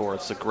Wall Tour.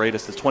 It's the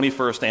greatest. It's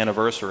 21st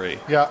anniversary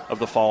of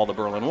the Fall of the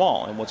Berlin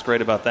Wall. And what's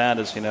great about that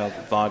is,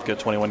 vodka,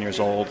 21 years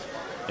old,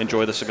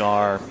 enjoy the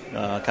cigar,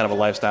 kind of a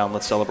lifestyle, and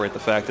let's celebrate the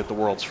fact that the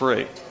world's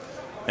free.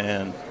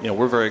 And,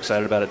 we're very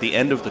excited about it. At the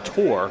end of the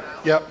tour,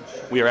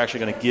 we are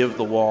actually going to give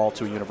the wall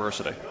to a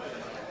university.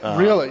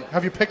 Really?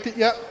 Have you picked it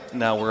yet?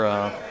 No,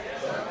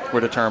 we're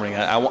determining.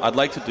 I'd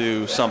like to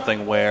do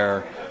something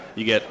where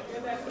you get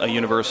a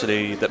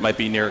university that might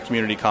be near a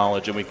community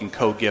college and we can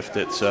co-gift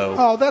it.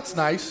 So, that's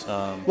nice.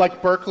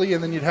 Like Berkeley,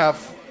 and then you'd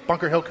have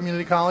Bunker Hill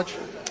Community College?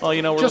 Well,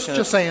 we're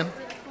just saying.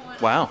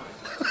 Wow.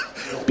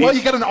 Well,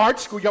 you got an art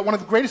school. You got one of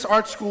the greatest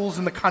art schools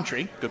in the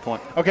country. Good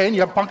point. Okay, and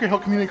you have Bunker Hill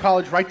Community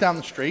College right down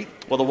the street.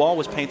 Well, the wall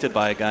was painted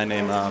by a guy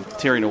named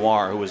Thierry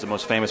Noir, who was the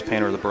most famous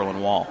painter of the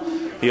Berlin Wall.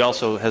 He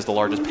also has the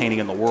largest painting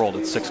in the world.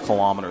 It's 6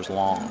 kilometers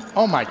long.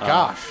 Oh, my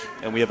gosh.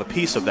 And we have a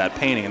piece of that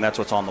painting, and that's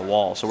what's on the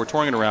wall. So we're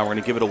touring it around. We're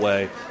going to give it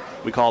away.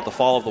 We call it the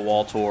Fall of the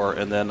Wall Tour,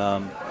 and then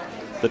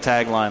the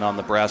tagline on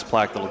the brass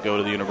plaque that will go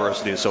to the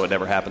university is so it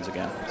never happens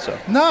again. So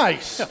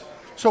nice. Yeah.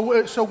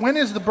 So when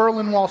is the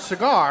Berlin Wall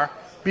cigar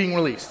being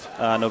released?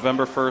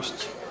 November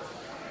 1st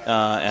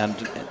and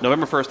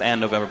November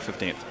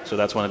 15th. So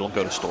that's when it'll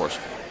go to stores.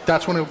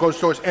 That's when it'll go to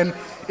stores. And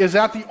is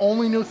that the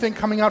only new thing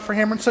coming out for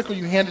Hammer and Sickle?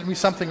 You handed me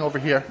something over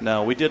here.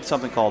 No, we did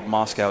something called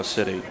Moscow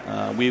City.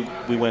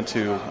 We went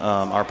to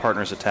our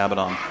partners at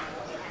Tabadon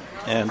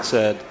and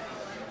said,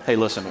 hey,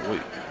 listen,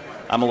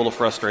 I'm a little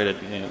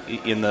frustrated.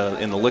 In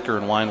the liquor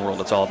and wine world,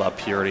 it's all about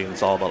purity and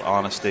it's all about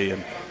honesty.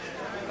 And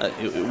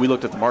we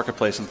looked at the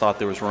marketplace and thought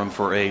there was room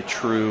for a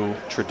true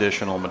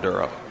traditional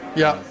Maduro.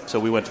 Yeah. So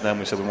we went to them.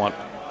 We said we want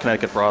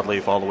Connecticut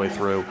broadleaf all the way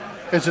through.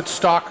 Is it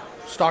stock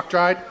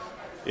dried?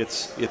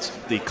 It's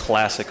the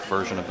classic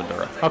version of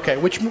Maduro. Okay,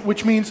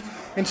 which means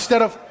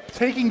instead of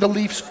taking the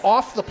leaves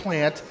off the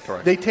plant,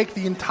 correct, they take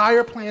the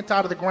entire plant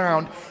out of the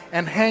ground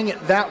and hang it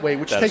that way,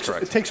 which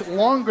takes it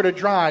longer to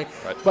dry,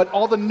 right, but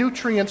all the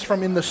nutrients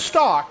from in the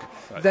stalk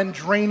then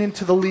drain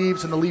into the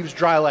leaves, and the leaves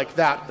dry like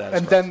that,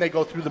 and then they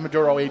go through the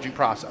Maduro aging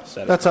process.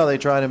 That's how they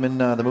dried them in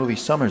the movie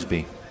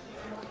Summersby.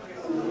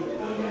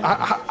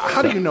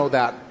 How do you know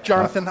that,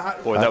 Jonathan?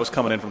 Boy, that was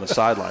coming in from the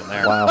sideline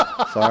there.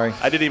 Wow, sorry.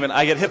 I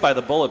get hit by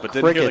the bullet, but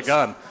didn't hear the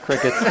gun.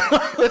 Crickets.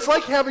 It's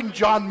like having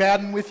John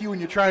Madden with you when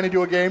you're trying to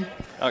do a game.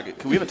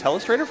 Can we have a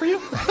telestrator for you?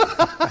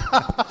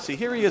 See,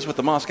 here he is with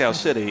the Moscow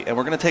City, and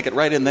we're going to take it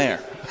right in there.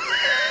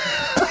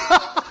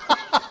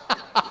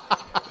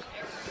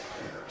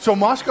 So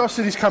Moscow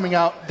City's coming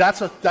out.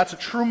 That's a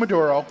true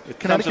Maduro.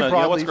 Connecticut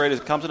broadleaf. What's great is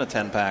it comes in a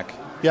 10-pack.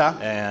 Yeah.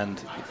 And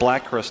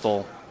black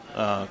crystal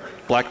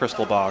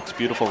box,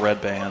 beautiful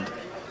red band,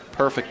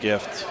 perfect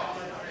gift,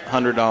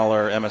 $100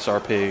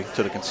 MSRP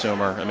to the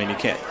consumer. I mean, you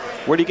can't.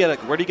 Where do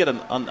you get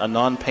a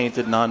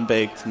non-painted,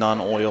 non-baked,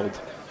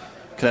 non-oiled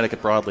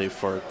Connecticut broadleaf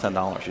for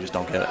 $10? You just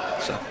don't get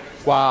it. So.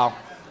 Wow,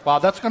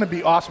 that's going to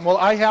be awesome. Well,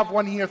 I have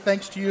one here,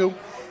 thanks to you,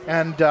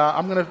 and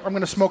I'm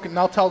gonna smoke it, and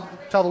I'll tell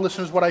the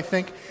listeners what I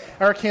think.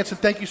 Eric Hanson,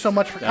 thank you so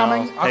much for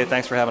coming. Hey,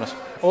 thanks for having us.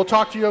 We'll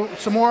talk to you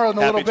some more in a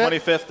little bit. Happy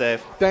 25th,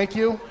 Dave. Thank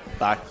you.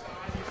 Bye.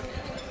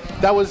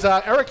 That was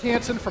Eric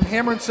Hanson from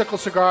Hammer and Sickle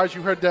Cigars.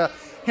 You heard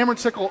Hammer and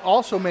Sickle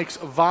also makes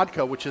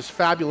vodka, which is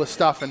fabulous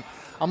stuff. And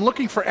I'm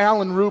looking for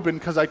Alan Rubin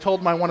because I told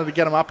him I wanted to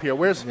get him up here.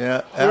 Where's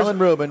Alan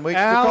Rubin? We're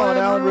calling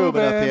Alan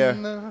Rubin up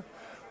here.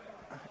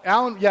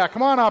 Alan, yeah,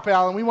 come on up,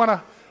 Alan. We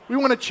want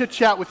to chit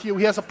chat with you.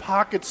 He has a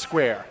pocket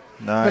square.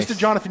 Nice. Mr.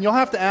 Jonathan, you'll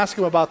have to ask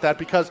him about that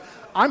because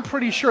I'm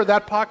pretty sure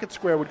that pocket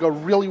square would go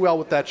really well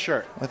with that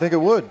shirt. I think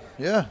it would.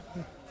 Yeah.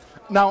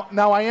 Now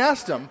I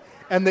asked him,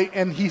 and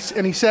he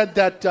said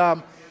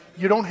that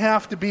you don't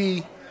have to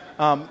be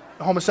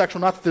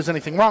homosexual. Not that there's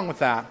anything wrong with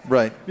that.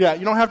 Right. Yeah,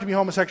 you don't have to be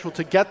homosexual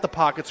to get the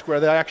pocket square.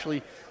 They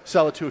actually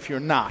sell it to if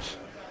you're not.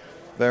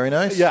 Very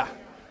nice. Yeah.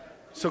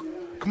 So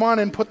come on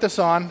in, put this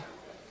on.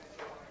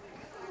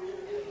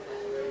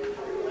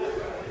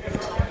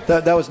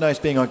 That was nice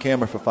being on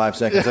camera for 5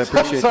 seconds. I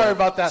appreciate it. Sorry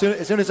about that.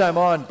 As soon as I'm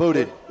on,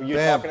 booted. Were you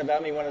Bam. talking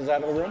about me when I was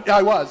out of the room? Yeah,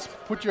 I was.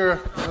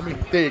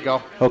 There you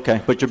go.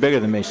 Okay, but you're bigger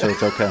than me, so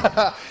it's okay.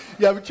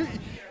 Yeah, but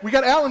we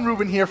got Alan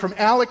Rubin here from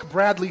Alec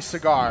Bradley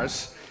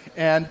Cigars.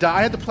 And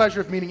I had the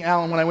pleasure of meeting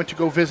Alan when I went to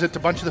go visit a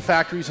bunch of the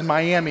factories in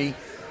Miami.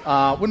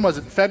 When was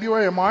it,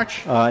 February or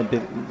March?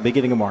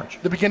 Beginning of March.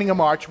 The beginning of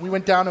March. We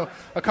went down to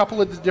a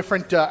couple of the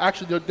different,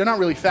 actually, they're not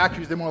really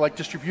factories, they're more like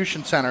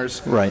distribution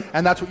centers. Right.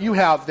 And that's what you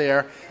have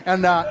there.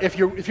 And if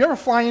you ever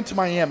fly into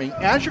Miami,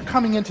 as you're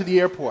coming into the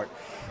airport,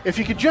 if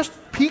you could just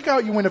peek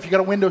out your window, if you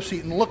got a window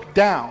seat, and look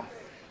down,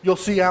 you'll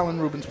see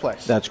Alan Rubin's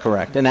place. That's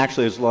correct. And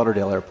actually, it's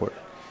Lauderdale Airport.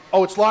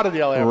 Oh, it's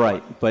Lauderdale Airport.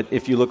 Right. But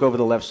if you look over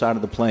the left side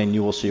of the plane,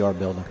 you will see our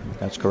building.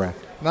 That's correct.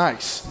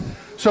 Nice.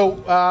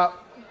 So,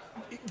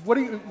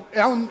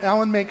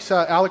 Alan makes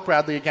Alec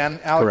Bradley again.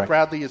 Alec Correct.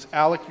 Bradley is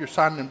Alec, your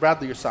son, and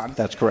Bradley, your son.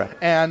 That's correct.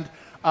 And,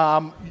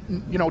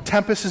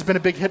 Tempest has been a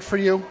big hit for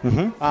you.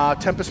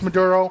 Mm-hmm. Tempest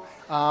Maduro.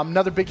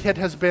 Another big hit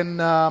has been,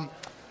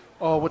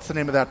 what's the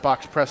name of that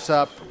box press?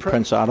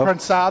 Prensado.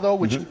 Prensado,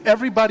 which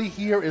everybody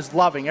here is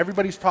loving.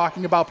 Everybody's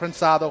talking about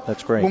Prensado.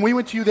 That's great. When we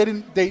went to you,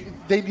 they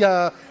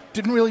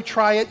didn't really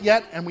try it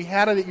yet, and we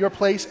had it at your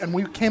place, and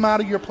we came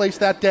out of your place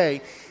that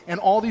day. And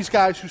all these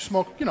guys who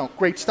smoke,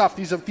 great stuff.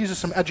 These are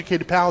some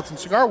educated palates in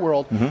cigar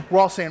world. We're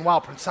all saying, "Wow,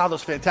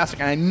 Prensado's fantastic,"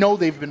 and I know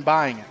they've been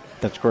buying it.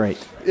 That's great.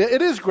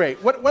 It is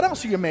great. What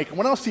else are you making?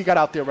 What else do you got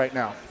out there right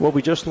now? Well,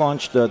 we just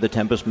launched the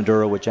Tempest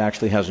Maduro, which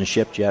actually hasn't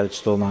shipped yet. It's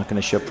still not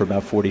going to ship for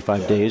about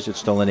 45 days. It's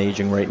still in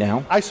aging right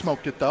now. I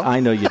smoked it though.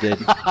 I know you did.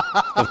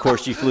 Of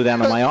course, you flew down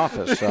to my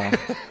office. So.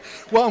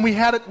 Well, and we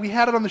had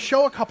it on the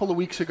show a couple of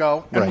weeks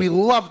ago, and we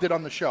loved it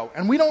on the show.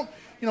 And we don't,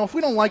 if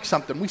we don't like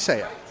something, we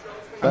say it.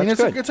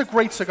 It's a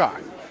great cigar.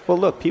 Well,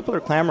 look, people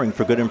are clamoring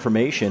for good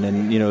information,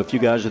 and if you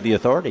guys are the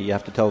authority, you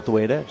have to tell it the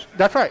way it is.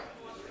 That's right.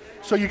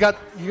 So you got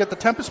the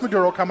Tempest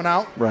Maduro coming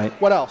out. Right.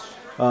 What else?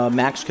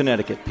 Max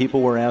Connecticut.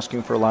 People were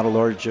asking for a lot of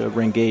large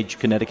ring gauge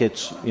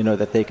Connecticut's,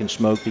 that they can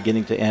smoke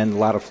beginning to end, a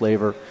lot of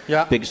flavor,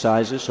 big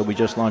sizes. So we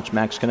just launched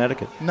Max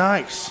Connecticut.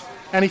 Nice.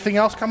 Anything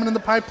else coming in the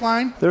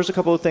pipeline? There's a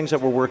couple of things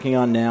that we're working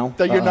on now.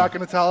 That you're not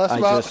going to tell us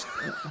about?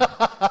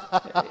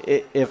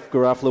 If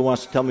Garofalo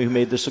wants to tell me who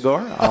made the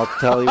cigar, I'll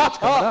tell you what's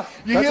coming up.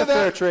 That's a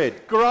fair trade.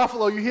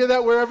 Garofalo, you hear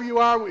that wherever you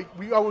are?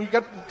 We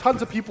got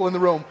tons of people in the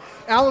room.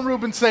 Alan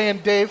Rubin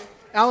saying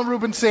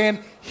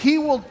he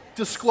will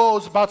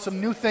disclose about some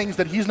new things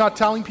that he's not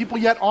telling people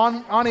yet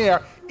on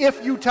air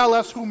if you tell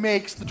us who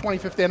makes the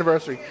 25th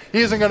anniversary. He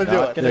isn't going to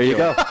do it. There you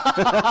go.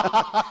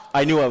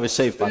 I knew I was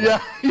safe by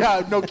that.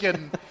 Yeah, no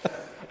kidding.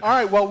 All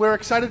right, well, we're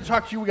excited to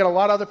talk to you. We got a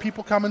lot of other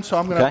people coming, so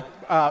I'm going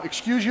to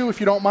excuse you if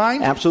you don't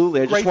mind.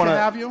 Absolutely. Great to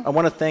have you. I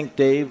want to thank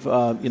Dave.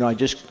 I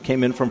just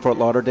came in from Fort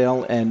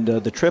Lauderdale, and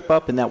the trip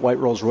up in that white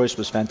Rolls Royce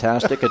was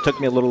fantastic. It took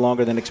me a little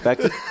longer than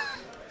expected.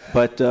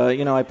 But,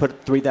 I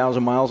put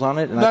 3,000 miles on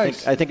it, and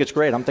nice. I think it's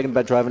great. I'm thinking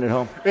about driving it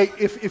home. Hey,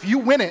 if you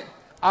win it,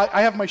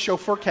 I have my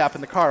chauffeur cap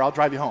in the car. I'll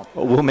drive you home.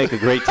 We'll make a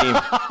great team.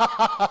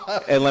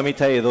 And let me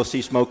tell you, they'll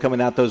see smoke coming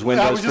out those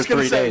windows for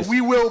 3 days. We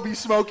will be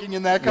smoking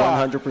in that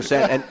car.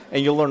 100%.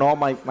 And you'll learn all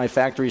my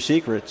factory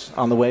secrets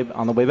on the way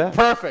back.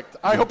 Perfect.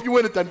 I hope you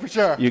win it then for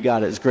sure. You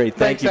got it. It's great.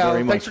 Thank you very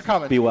Alan. much. Thanks for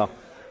coming. Be well.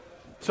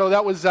 So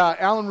that was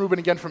Alan Rubin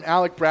again from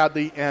Alec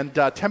Bradley and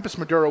Tempest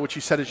Maduro, which he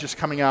said is just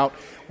coming out.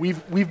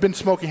 We've been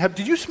smoking.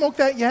 Did you smoke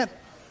that yet?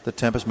 The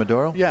Tempest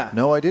Maduro? Yeah.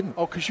 No, I didn't.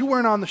 Oh, because you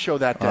weren't on the show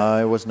that day.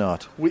 I was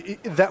not.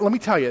 Let me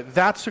tell you,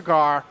 that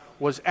cigar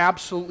was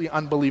absolutely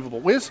unbelievable.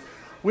 Where's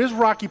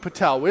Rocky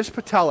Patel? Where's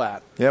Patel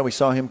at? Yeah, we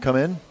saw him come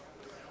in.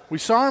 We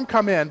saw him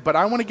come in, but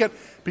I want to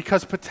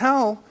because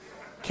Patel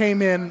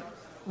came in.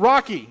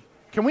 Rocky,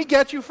 can we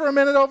get you for a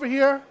minute over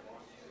here?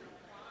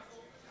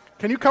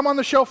 Can you come on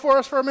the show for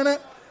us for a minute?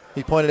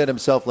 He pointed at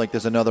himself like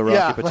there's another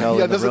Rocky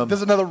Patel in the room.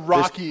 There's another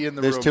Rocky in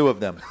the room. There's two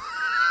of them.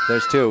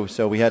 There's two,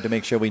 so we had to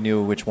make sure we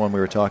knew which one we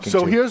were talking to.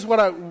 So here's what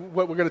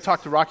we're going to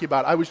talk to Rocky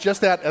about. I was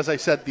just at, as I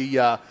said,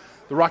 the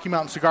Rocky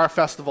Mountain Cigar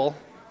Festival.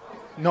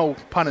 No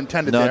pun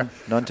intended there.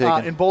 None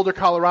taken. In Boulder,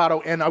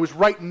 Colorado, and I was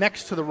right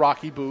next to the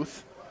Rocky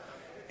booth.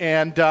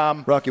 And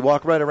Rocky,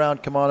 walk right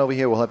around. Come on over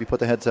here. We'll have you put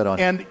the headset on.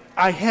 And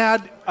I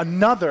had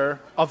another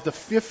of the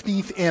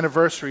 15th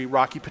anniversary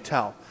Rocky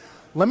Patel.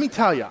 Let me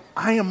tell you,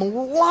 I am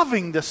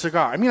loving this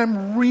cigar.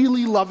 I'm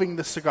really loving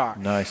this cigar.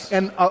 Nice.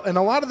 And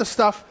a lot of the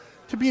stuff,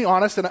 to be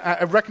honest, and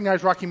I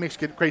recognize Rocky makes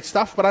great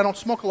stuff, but I don't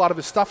smoke a lot of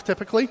his stuff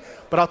typically.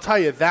 But I'll tell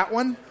you, that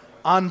one,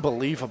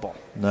 unbelievable.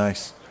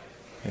 Nice.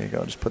 There you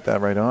go. Just put that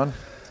right on.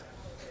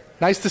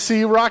 Nice to see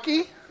you,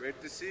 Rocky.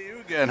 Great to see you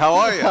again. How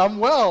are you? I'm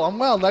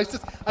well. Nice to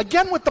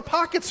again with the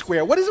pocket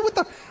square. What is it with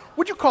the?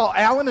 Would you call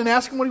Alan and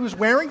ask him what he was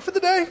wearing for the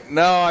day?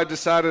 No, I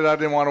decided I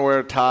didn't want to wear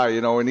a tie.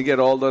 When you get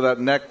older, that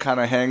neck kind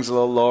of hangs a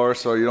little lower,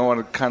 so you don't want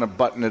to kind of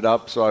button it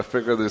up. So I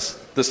figure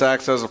this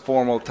acts as a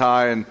formal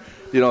tie, and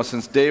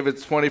since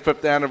David's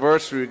 25th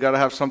anniversary, we got to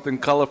have something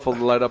colorful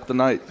to light up the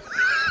night.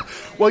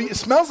 Well, it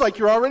smells like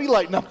you're already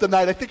lighting up the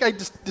night. I think I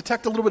just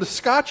detect a little bit of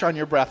scotch on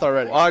your breath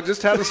already. Well, I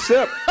just had a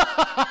sip.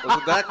 Was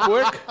it that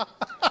quick?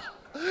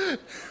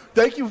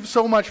 Thank you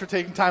so much for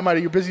taking time out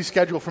of your busy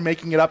schedule for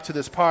making it up to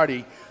this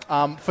party.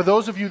 For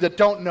those of you that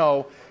don't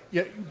know,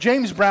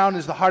 James Brown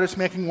is the hardest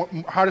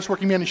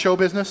working man in show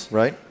business.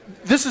 Right.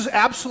 This is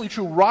absolutely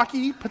true.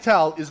 Rocky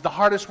Patel is the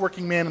hardest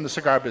working man in the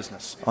cigar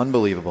business.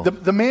 Unbelievable.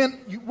 The man,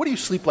 what do you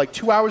sleep, like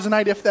 2 hours a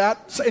night, if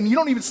that? And you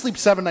don't even sleep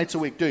 7 nights a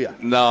week, do you?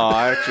 No,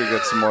 I actually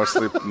get some more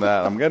sleep than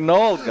that. I'm getting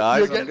old,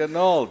 guys. I'm getting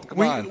old. Come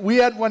on. We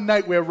had one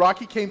night where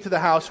Rocky came to the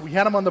house. We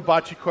had him on the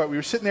bocce court. We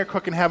were sitting there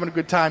cooking, having a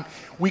good time.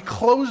 We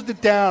closed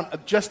it down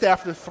just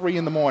after 3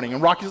 in the morning.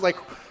 And Rocky's like,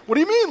 what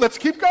do you mean? Let's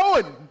keep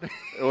going.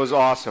 It was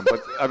awesome.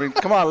 But, I mean,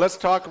 come on, let's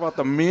talk about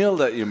the meal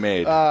that you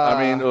made.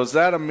 Was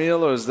that a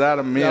meal or was that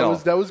a meal?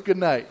 That was a good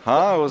night.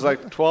 Huh? It was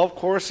like 12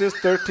 courses,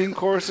 13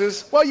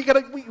 courses? Well,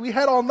 we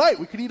had all night.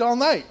 We could eat all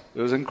night.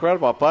 It was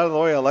incredible. By the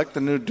way, I like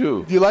the new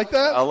do. Do you like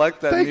that? I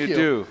like that new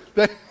do.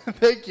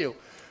 Thank you.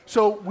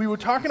 So we were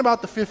talking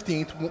about the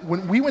 15th.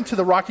 When we went to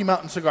the Rocky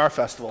Mountain Cigar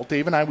Festival,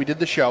 Dave and I, we did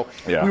the show.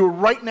 Yeah. We were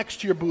right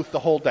next to your booth the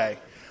whole day.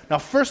 Now,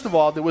 first of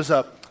all, there was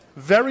a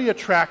very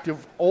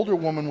attractive older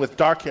woman with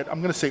dark hair. I'm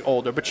going to say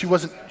older, but she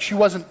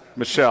wasn't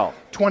Michelle.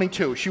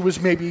 22. She was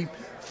maybe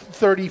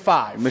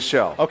 35.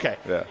 Michelle. Okay.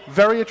 Yeah.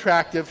 Very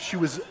attractive. She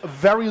was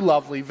very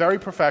lovely, very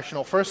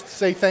professional. First,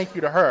 say thank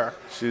you to her.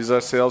 She's our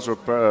sales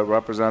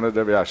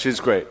representative. Yeah, she's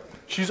great.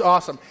 She's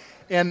awesome.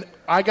 And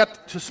I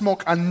got to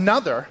smoke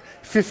another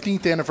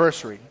 15th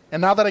anniversary.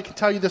 And now that I can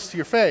tell you this to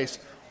your face,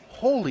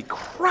 holy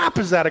crap,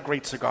 is that a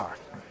great cigar.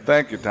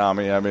 Thank you,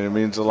 Tommy. I mean, it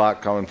means a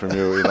lot coming from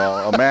you. You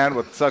know, a man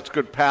with such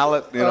good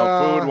palate,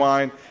 food,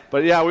 wine.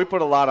 But, yeah, we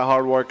put a lot of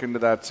hard work into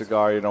that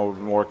cigar. You know, we've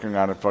been working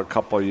on it for a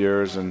couple of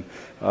years, and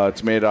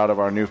it's made out of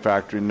our new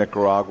factory in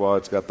Nicaragua.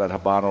 It's got that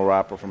Habano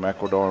wrapper from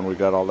Ecuador, and we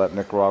got all that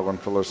Nicaraguan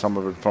filler, some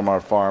of it from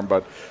our farm.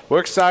 But we're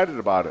excited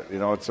about it. You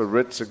know, it's a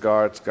rich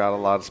cigar. It's got a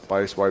lot of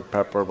spice, white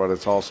pepper, but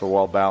it's also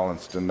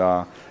well-balanced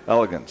and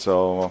elegant.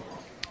 So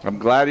I'm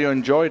glad you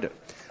enjoyed it.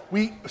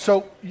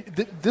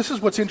 This is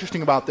what's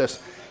interesting about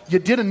this. You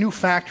did a new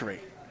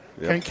factory.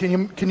 Yep.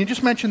 Can you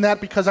just mention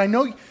that? Because I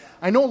know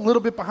a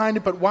little bit behind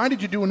it, but why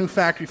did you do a new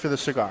factory for the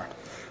cigar?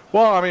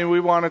 Well, I mean, we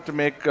wanted to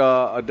make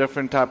a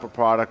different type of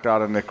product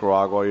out of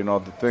Nicaragua. You know,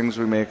 the things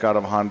we make out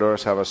of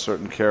Honduras have a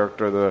certain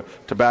character. The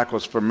tobacco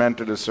is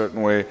fermented a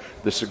certain way.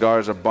 The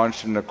cigars are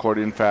bunched in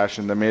accordion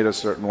fashion. They're made a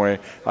certain way.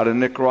 Out of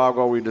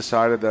Nicaragua, we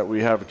decided that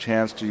we have a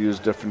chance to use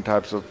different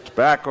types of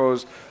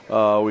tobaccos.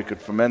 We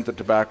could ferment the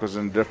tobaccos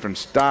in a different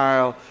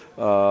style.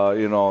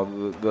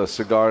 The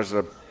cigars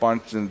are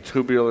bunched in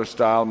tubular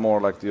style, more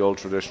like the old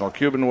traditional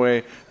Cuban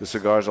way. The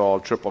cigars are all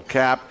triple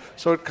cap.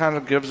 So it kind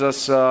of gives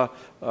us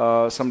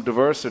some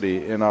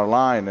diversity in our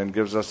line and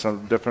gives us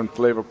some different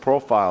flavor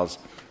profiles.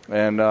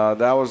 And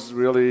that was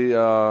really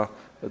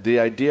the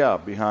idea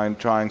behind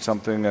trying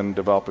something and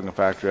developing a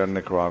factory out in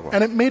Nicaragua.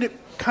 And it made it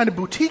kind of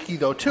boutique-y,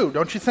 though, too,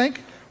 don't you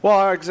think?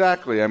 Well,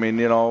 exactly. I mean,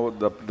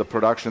 the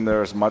production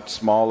there is much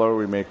smaller.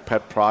 We make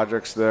pet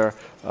projects there.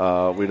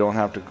 We don't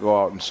have to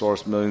go out and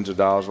source millions of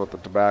dollars worth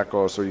of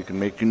tobacco, so you can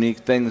make unique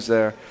things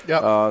there.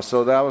 Yep.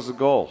 So that was the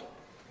goal.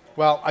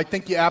 Well, I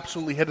think you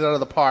absolutely hit it out of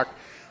the park.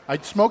 I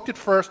smoked it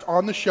first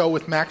on the show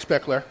with Max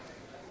Bickler.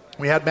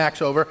 We had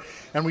Max over,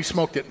 and we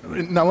smoked it.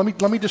 Now,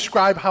 let me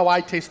describe how I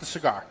taste the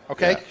cigar,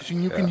 okay? Yeah. So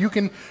you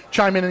can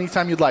chime in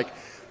anytime you'd like.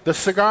 The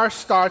cigar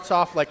starts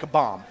off like a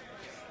bomb.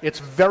 It's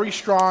very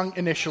strong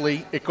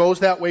initially. It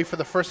goes that way for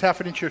the first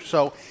half an inch or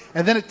so,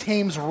 and then it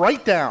tames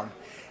right down.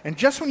 And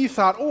just when you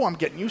thought, oh, I'm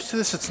getting used to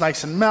this, it's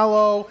nice and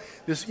mellow,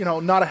 there's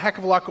not a heck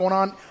of a lot going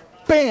on,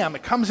 bam,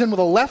 it comes in with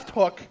a left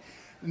hook,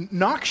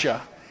 knocks you,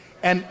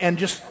 and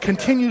just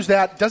continues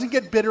that. Doesn't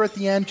get bitter at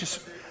the end,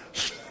 just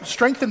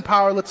strength and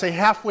power, let's say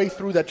halfway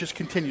through, that just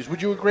continues.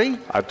 Would you agree?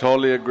 I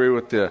totally agree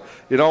with you.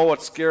 You know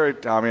what's scary,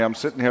 Tommy? I'm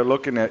sitting here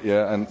looking at you,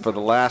 and for the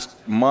last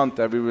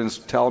month, everyone's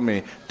telling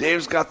me,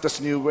 Dave's got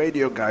this new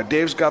radio guy.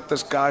 Dave's got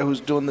this guy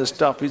who's doing this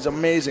stuff. He's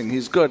amazing.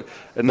 He's good.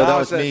 And no, that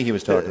was me he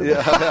was talking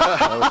about.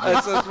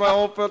 That's my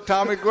old friend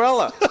Tommy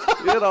Grella.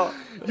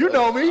 You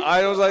know me.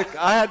 I was like,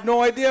 I had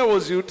no idea it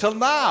was you till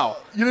now.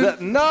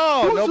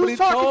 Nobody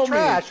told me.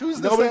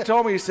 Nobody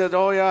told me. He said,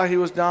 oh, yeah, he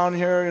was down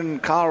here in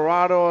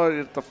Colorado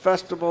at the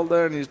festival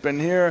there, and he's been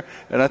here.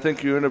 And I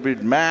think you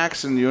interviewed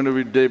Max, and you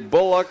interviewed Dave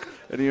Bullock,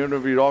 and you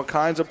interviewed all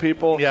kinds of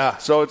people. Yeah.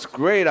 So it's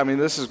great. I mean,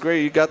 this is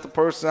great. You got the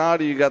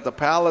personality. You got the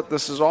palate.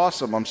 This is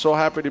awesome. I'm so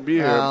happy to be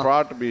here. I'm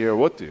proud to be here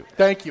with you.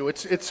 Thank you.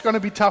 It's going to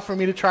be tough for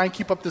me to try and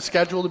keep up the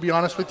schedule, to be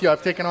honest with you.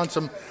 I've taken on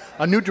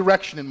a new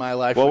direction in my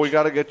life. Well, we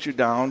got to get you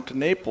down to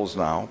Naples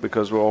now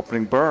because we're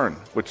opening Burn,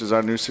 which is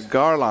our new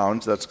cigar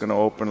lounge that's going to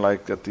open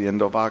like at the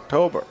end of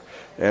October.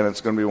 And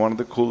it's going to be one of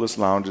the coolest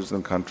lounges in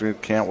the country.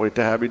 Can't wait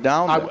to have you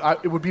down there.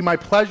 It would be my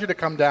pleasure to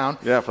come down.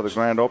 Yeah, for the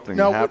grand opening.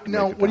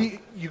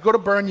 You go to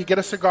Burn, you get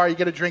a cigar, you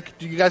get a drink.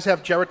 Do you guys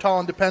have Geritol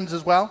and Depends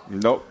as well?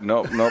 Nope.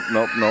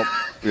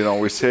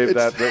 We save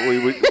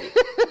that.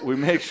 We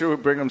make sure we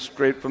bring them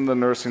straight from the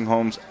nursing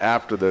homes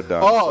after they're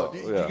done. Oh,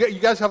 so, yeah. You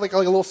guys have like a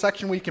little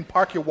section where you can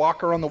park your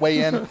walker on the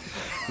way in?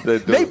 They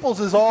do. Naples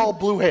is all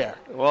blue hair.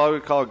 Well, we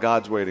call it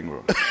God's waiting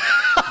room.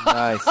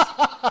 Nice.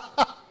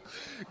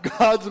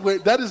 God's way.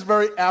 That is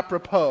very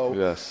apropos.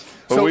 Yes.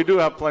 But we do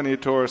have plenty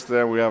of tourists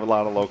there. We have a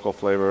lot of local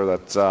flavor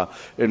that's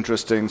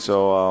interesting.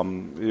 So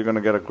you're going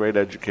to get a great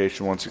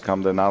education once you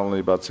come there, not only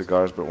about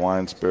cigars, but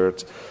wine,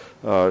 spirits,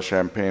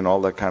 champagne,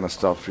 all that kind of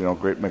stuff.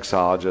 Great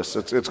mixologists.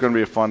 It's going to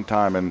be a fun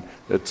time, and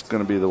it's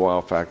going to be the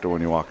wow factor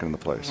when you walk into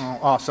the place. Oh,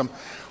 awesome.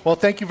 Well,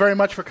 thank you very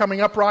much for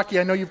coming up, Rocky.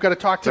 I know you've got to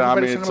talk to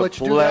everybody, so I'm going to let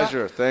you do that. It's a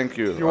pleasure. Thank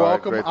you. You're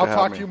welcome. I'll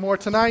talk to you more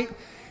tonight.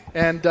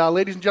 And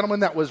ladies and gentlemen,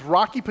 that was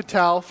Rocky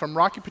Patel from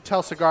Rocky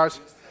Patel Cigars.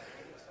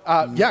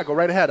 Yeah, go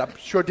right ahead. I'm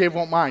sure Dave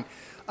won't mind.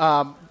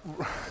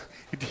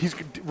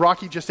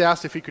 Rocky just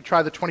asked if he could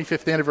try the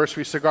 25th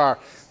anniversary cigar.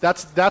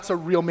 That's a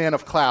real man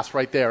of class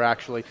right there,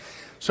 actually.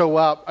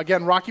 So,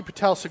 again, Rocky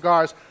Patel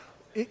Cigars.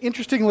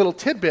 Interesting little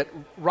tidbit.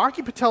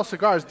 Rocky Patel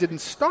Cigars didn't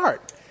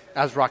start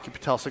as Rocky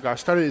Patel Cigars.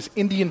 Started as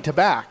Indian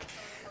Tobacco.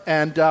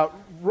 And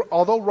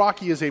although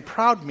Rocky is a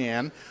proud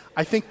man,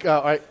 I think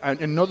I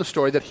know the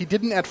story that he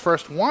didn't at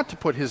first want to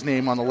put his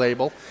name on the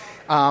label.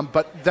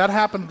 But that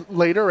happened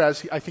later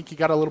as I think he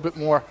got a little bit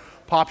more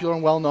popular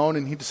and well-known,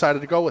 and he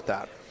decided to go with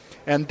that.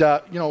 And,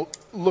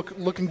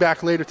 looking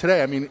back later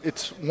today, I mean,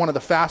 it's one of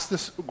the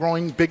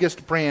fastest-growing,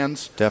 biggest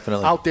brands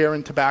out there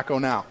in tobacco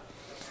now.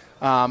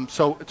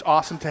 So it's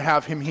awesome to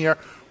have him here.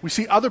 We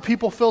see other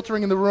people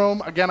filtering in the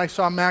room. Again, I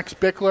saw Max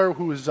Bickler,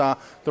 who is the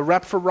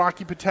rep for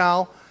Rocky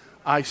Patel.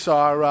 I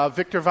saw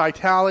Victor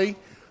Vitale.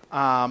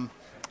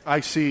 I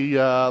see,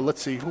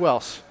 let's see, who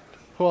else?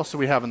 Who else do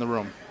we have in the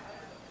room?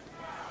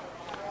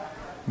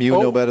 You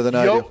know better than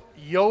I do.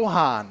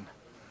 Johan,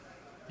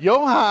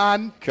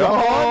 come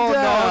on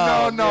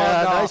down. No.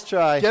 Nice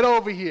try. Get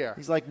over here.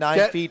 He's like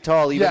 9 feet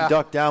tall. Even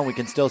ducked down, we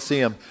can still see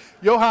him.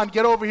 Johan,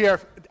 get over here.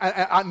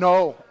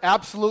 No,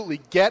 absolutely.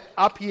 Get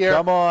up here.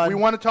 Come on. We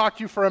want to talk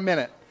to you for a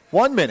minute.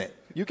 1 minute.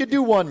 You could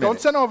do 1 minute. Don't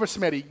send over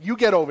Smitty. You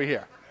get over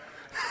here.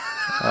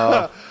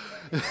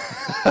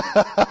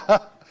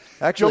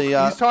 Actually,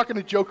 he's talking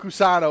to Joe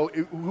Cusano.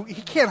 Who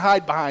he can't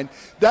hide behind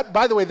that.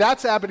 By the way,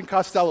 that's Abbott and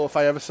Costello if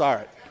I ever saw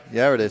it.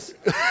 Yeah, it is.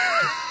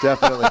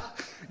 Definitely.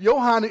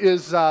 Johan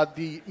is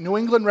the New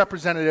England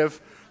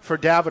representative for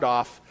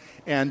Davidoff.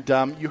 And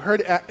you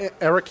heard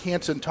Eric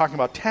Hanson talking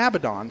about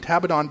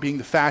Tabadon being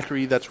the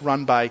factory that's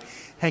run by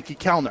Henke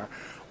Kellner.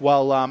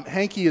 Well,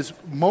 Henke is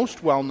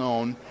most well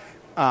known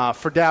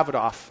for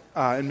Davidoff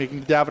and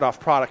making Davidoff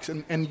products.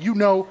 And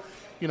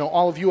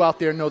all of you out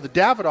there know the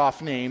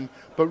Davidoff name,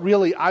 but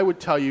really I would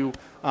tell you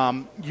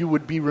you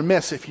would be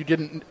remiss if you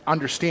didn't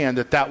understand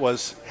that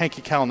was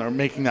Henke Kellner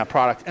making that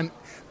product. And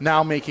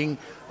now making,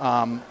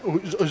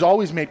 who's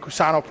always made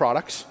Cusano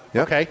products,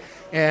 okay,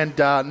 and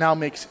now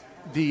makes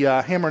the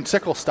Hammer and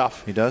Sickle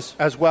stuff. He does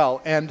as well.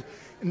 And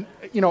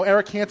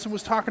Eric Hanson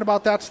was talking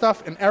about that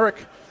stuff, and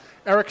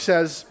Eric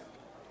says,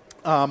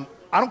 I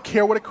don't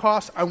care what it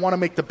costs. I want to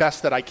make the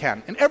best that I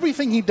can. And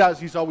everything he does,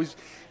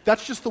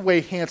 that's just the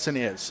way Hanson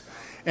is.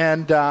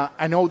 And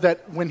I know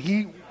that when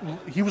he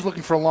was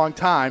looking for a long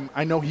time,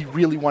 I know he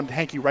really wanted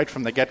Henke right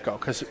from the get-go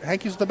because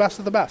Henke's the best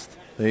of the best.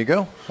 There you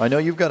go. I know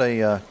you've got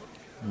a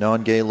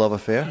non-gay love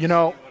affair.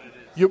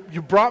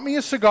 You brought me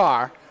a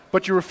cigar,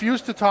 but you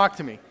refused to talk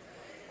to me.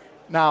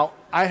 Now,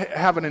 I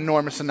have an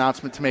enormous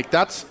announcement to make.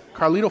 That's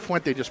Carlito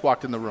Fuente just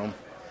walked in the room,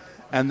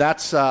 and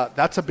that's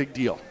a big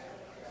deal.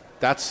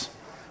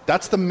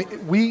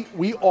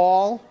 We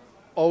all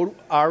owe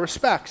our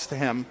respects to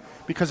him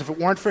because if it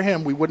weren't for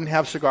him, we wouldn't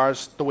have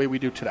cigars the way we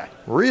do today.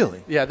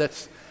 Really? Yeah,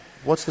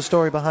 What's the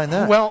story behind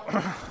that? Well,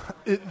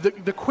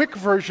 the quick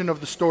version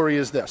of the story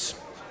is this.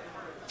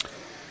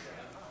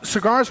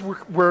 Cigars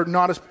were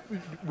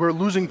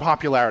losing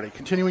popularity,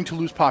 continuing to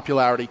lose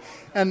popularity,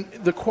 and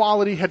the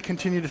quality had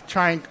continued to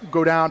try and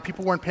go down.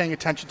 People weren't paying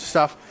attention to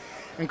stuff,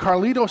 and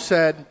Carlito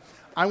said,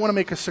 I want to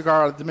make a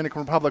cigar out of the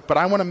Dominican Republic, but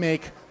I want to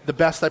make the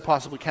best I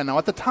possibly can. Now,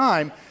 at the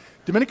time,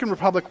 Dominican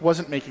Republic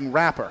wasn't making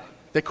wrapper.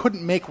 They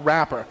couldn't make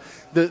wrapper.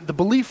 The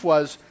belief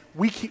was,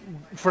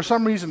 for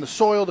some reason, the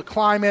soil, the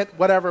climate,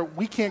 whatever,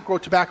 we can't grow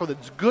tobacco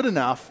that's good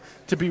enough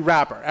to be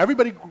wrapper.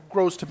 Everybody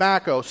grows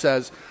tobacco,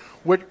 says,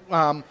 we're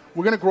going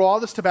to grow all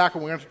this tobacco,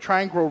 we're going to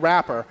try and grow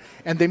wrapper,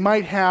 and they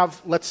might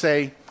have, let's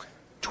say,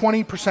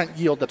 20%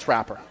 yield that's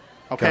wrapper.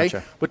 Okay?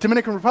 Gotcha. But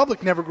Dominican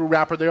Republic never grew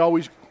wrapper. They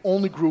always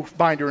only grew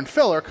binder and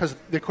filler because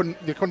they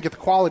couldn't get the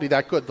quality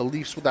that good. The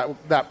leaves were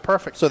that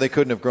perfect. So they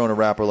couldn't have grown a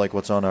wrapper like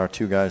what's on our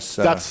two guys'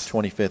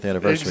 25th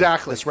anniversary.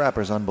 Exactly. This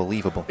wrapper's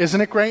unbelievable. Isn't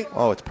it great?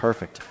 Oh, it's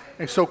perfect.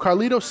 And so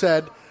Carlito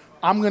said,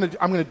 I'm going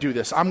to do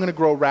this. I'm going to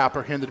grow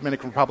wrapper here in the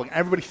Dominican Republic.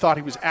 Everybody thought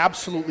he was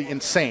absolutely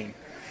insane.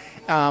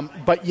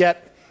 But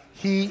yet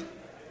he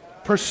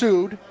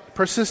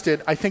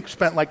persisted, I think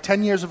spent like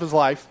 10 years of his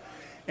life,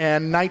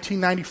 and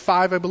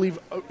 1995, I believe,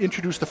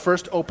 introduced the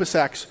first Opus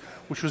X,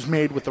 which was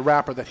made with the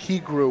wrapper that he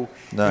grew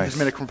in the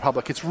Dominican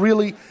Republic. It's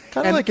really...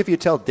 kind of like if you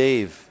tell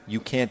Dave you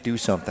can't do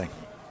something.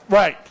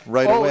 Right.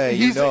 Away,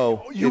 you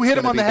hit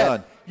him on the head.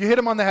 Done. You hit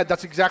him on the head.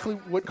 That's exactly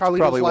what Carlito's like.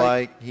 Probably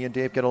why he and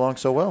Dave get along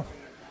so well.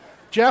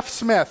 Jeff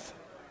Smith.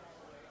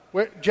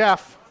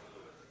 Jeff.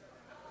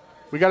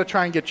 We got to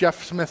try and get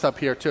Jeff Smith up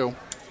here, too.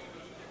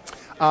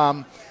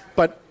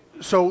 But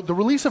So the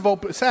release of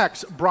Opus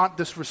X brought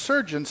this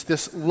resurgence,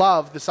 this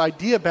love, this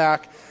idea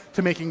back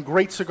to making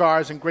great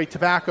cigars and great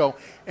tobacco,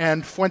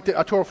 and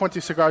Arturo Fuente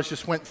cigars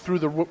just went through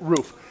the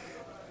roof.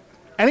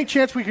 Any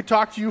chance we could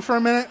talk to you for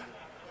a minute?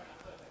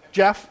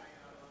 Jeff?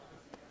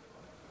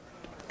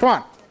 Come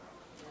on.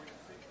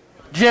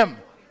 Jim.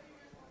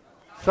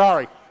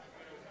 Sorry.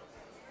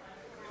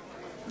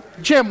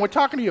 Jim, we're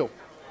talking to you.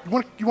 You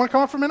want to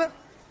come up for a minute?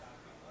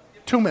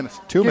 2 minutes.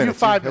 2 Give minutes. You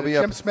 5 He'll minutes. be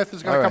up. Jim Smith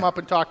is going to All come right. up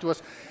and talk to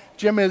us.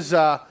 Jim is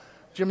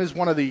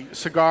one of the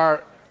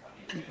cigar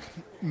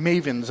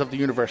mavens of the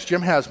universe.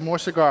 Jim has more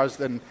cigars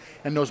and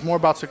knows more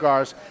about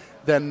cigars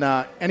than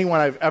anyone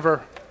I've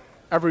ever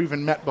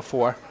even met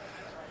before.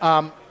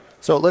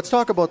 So let's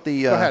talk about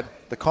Go ahead.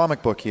 the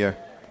comic book here.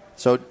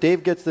 So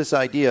Dave gets this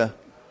idea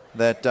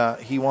that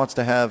he wants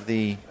to have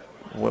the,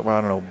 I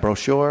don't know,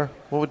 brochure.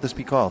 What would this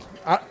be called?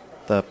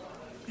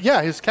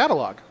 His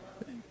catalog.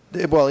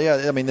 Well,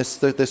 yeah, I mean,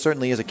 there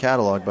certainly is a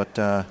catalog, but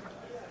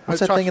what's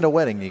that thing at a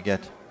wedding you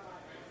get?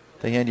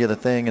 They hand you the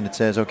thing, and it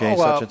says, okay,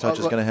 such and such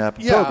is going to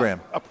happen. Yeah,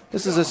 program.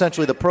 This is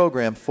essentially the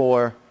program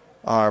for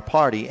our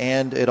party,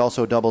 and it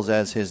also doubles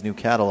as his new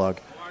catalog.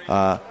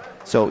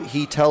 So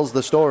he tells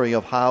the story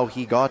of how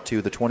he got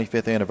to the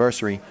 25th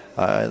anniversary.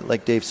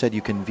 Like Dave said,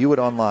 you can view it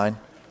online.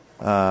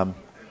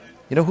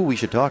 You know who we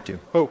should talk to?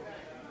 Who?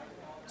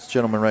 This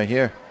gentleman right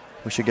here.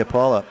 We should get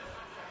Paul up.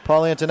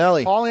 Paul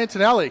Antonelli. Paul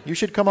Antonelli. You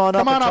should come on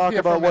up and talk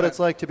about what it's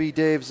like to be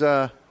Dave's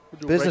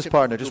business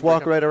partner. Just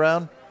walk right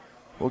around.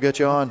 We'll get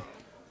you on.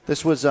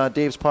 This was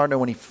Dave's partner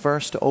when he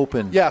first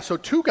opened. Yeah, so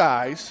Two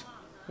Guys,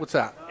 what's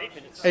that? 8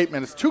 minutes. 8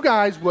 minutes. Two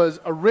Guys was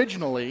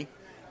originally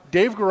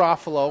Dave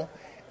Garofalo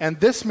and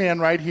this man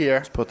right here.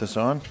 Let's put this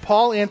on.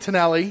 Paul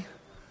Antonelli.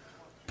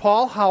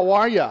 Paul, how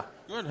are you?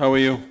 Good. How are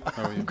you?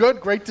 Good.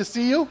 Great to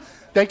see you.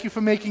 Thank you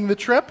for making the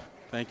trip.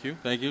 Thank you.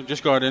 Thank you.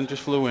 Just got in.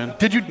 Just flew in.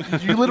 Did you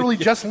literally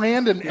just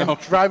land and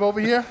drive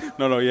over here?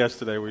 No.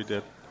 Yesterday we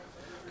did.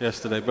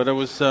 Yesterday, but it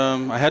was.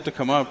 I had to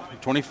come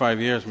up. 25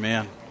 years,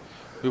 man.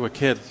 We were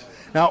kids.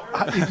 Now,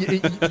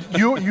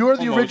 you're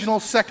the Almost. original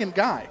second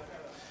guy.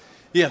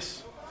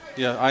 Yes.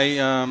 Yeah.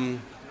 I.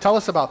 Tell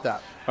us about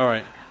that. All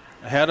right.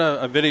 I had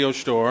a video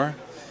store,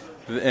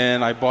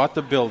 and I bought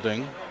the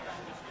building.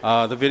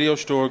 The video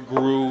store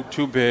grew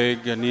too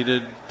big. I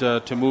needed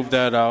to move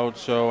that out,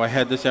 so I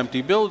had this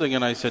empty building,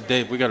 and I said,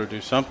 Dave, we got to do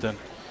something.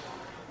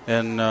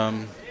 And,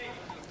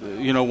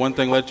 one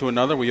thing led to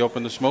another. We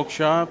opened the smoke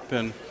shop,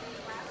 and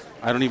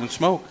I don't even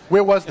smoke.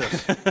 Where was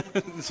this?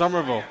 In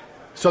Somerville.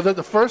 So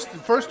the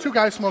first Two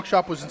Guys smoke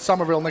shop was in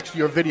Somerville next to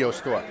your video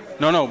store.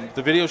 No.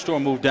 The video store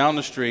moved down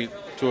the street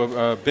to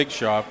a big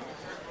shop,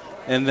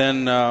 and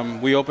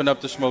then we opened up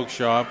the smoke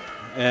shop,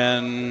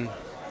 and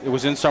it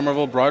was in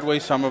Somerville, Broadway,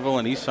 Somerville,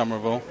 and East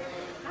Somerville,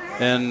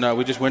 and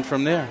we just went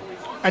from there.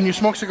 And you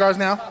smoke cigars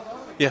now?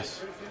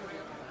 Yes.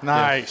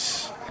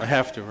 Nice. Yes. I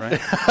have to, right? I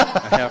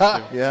have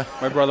to. Yeah.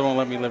 My brother won't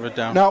let me live it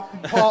down. Now,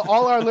 Paul,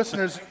 all our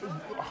listeners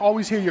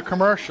always hear your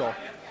commercial.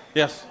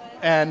 Yes.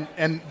 And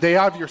they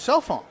have your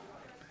cell phone.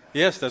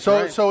 Yes, that's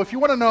so, right. So if you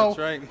want to know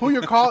who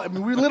you're calling, I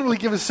mean, we literally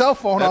give his cell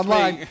phone That's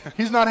online. me.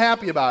 He's not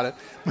happy about it.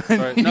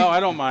 Right. No, I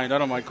don't mind.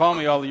 Call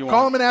me all you want.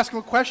 Call him and ask him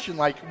a question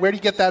like, where do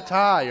you get that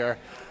tie? Or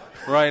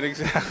right,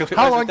 exactly.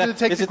 How long did it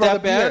take to grow the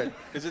beard?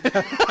 Is it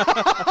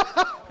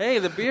that Hey,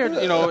 the beard,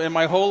 in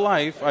my whole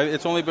life,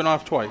 it's only been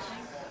off twice.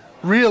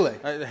 Really?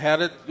 I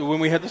had it when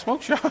we had the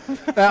smoke shop.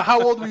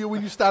 How old were you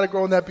when you started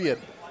growing that beard?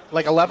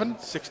 Like 11?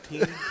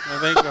 16, I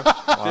think.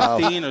 Wow.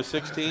 15 or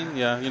 16,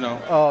 yeah,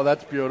 Oh,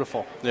 that's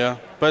beautiful. Yeah,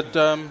 but,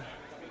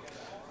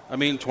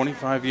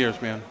 25 years,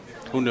 man.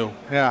 Who knew?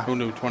 Yeah. Who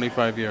knew?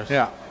 25 years.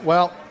 Yeah.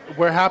 Well,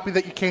 we're happy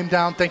that you came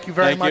down. Thank you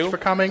very much for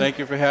coming. Thank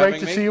you for having me.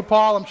 Great to me. see you,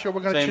 Paul. I'm sure we're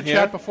going to Same chit-chat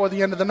here. before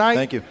the end of the night.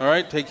 Thank you. All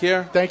right, take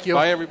care. Thank you.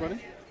 Bye, everybody.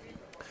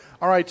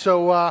 All right,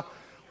 so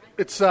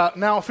it's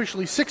now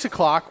officially 6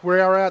 o'clock. We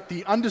are at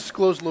the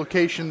undisclosed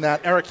location that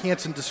Eric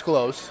Hanson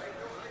disclosed.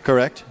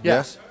 Correct.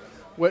 Yes.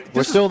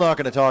 We're still not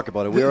going to talk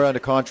about it. We're under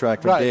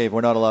contract from Right. Dave.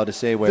 We're not allowed to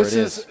say where it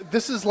is.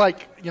 This is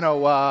like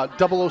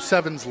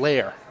 007's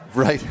lair.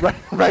 Right.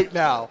 Right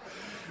now.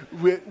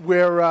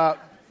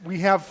 We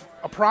have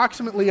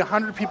approximately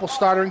 100 people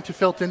starting to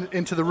filter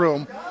into the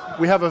room.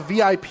 We have a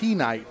VIP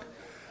night.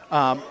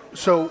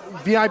 So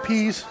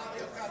VIPs,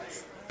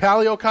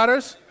 Palo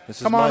Cutters, This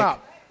is come on Mike.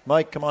 up.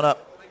 Mike, come on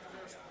up.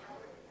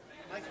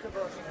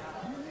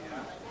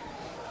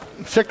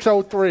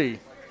 603.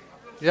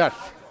 Yes.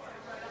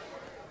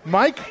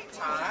 Mike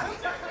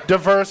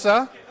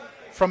Daversa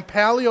from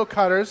Palo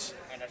Cutters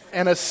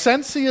and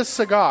Ascensa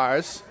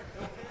Cigars.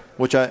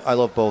 Which I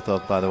love both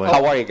of, by the way.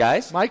 How are you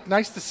guys? Mike,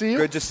 nice to see you.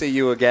 Good to see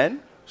you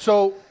again.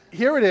 So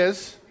here it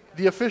is,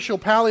 the official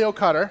Palo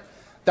cutter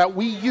that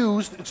we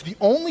used. It's the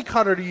only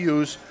cutter to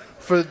use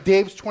for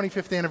Dave's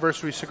 25th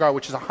anniversary cigar,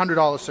 which is a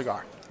 $100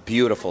 cigar.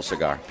 Beautiful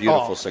cigar.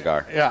 Beautiful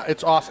cigar. Yeah,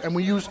 it's awesome. And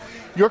we use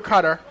your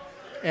cutter,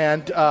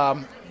 and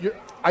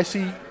I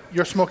see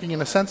you're smoking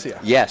an Ascensa.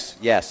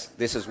 Yes.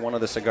 This is one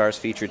of the cigars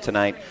featured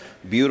tonight.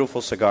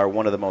 Beautiful cigar.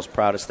 One of the most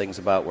proudest things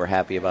we're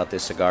happy about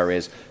this cigar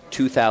is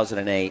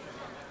 2008.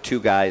 Two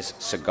Guys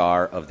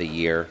Cigar of the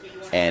Year,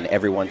 and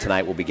everyone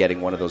tonight will be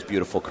getting one of those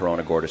beautiful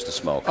Corona Gordas to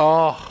smoke.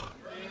 Oh.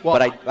 Well,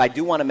 but I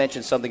do want to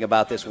mention something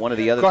about this. One of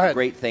the other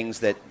great things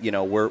that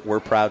we're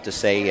proud to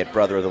say at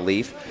Brother of the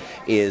Leaf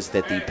is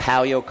that the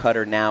Palo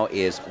Cutter now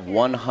is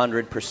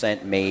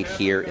 100% made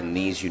here in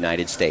these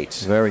United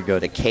States. Very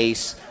good. The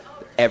case,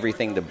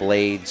 everything, the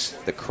blades,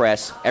 the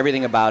crest,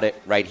 everything about it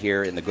right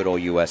here in the good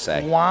old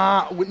USA.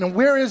 Wow. Now,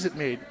 where is it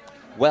made?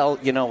 Well,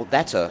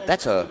 that's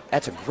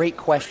a great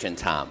question,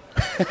 Tom.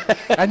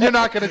 And you're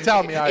not going to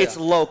tell me, are you? It's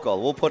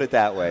local. We'll put it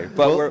that way.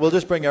 But we'll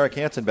just bring Eric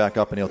Hanson back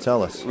up and he'll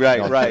tell us.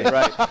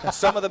 Right.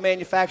 Some of the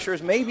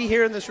manufacturers may be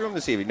here in this room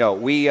this evening. No,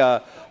 we,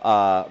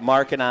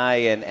 Mark and I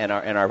and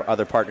our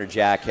other partner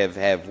Jack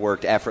have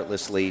worked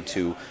effortlessly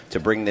to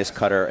bring this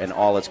cutter and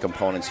all its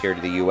components here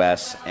to the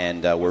U.S.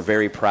 And we're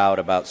very proud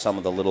about some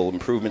of the little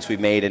improvements we've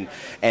made.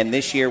 And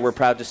this year we're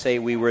proud to say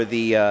we were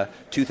the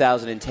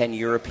 2010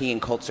 European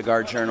Cult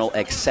Cigar Journal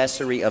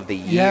Accessory of the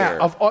Year.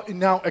 Yeah.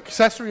 Now,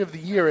 Accessory of the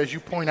Year, as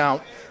you point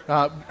out,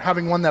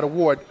 having won that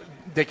award,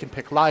 they can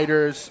pick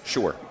lighters,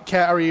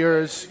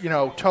 carriers,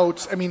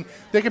 totes. I mean,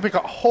 they can pick a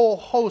whole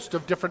host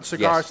of different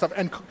cigar stuff.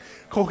 And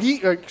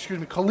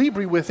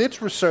Colibri, with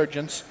its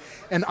resurgence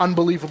and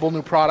unbelievable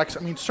new products,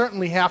 I mean,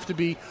 certainly have to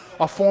be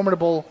a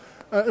formidable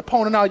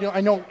opponent. Now,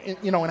 I know,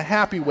 in a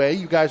happy way,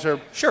 you guys are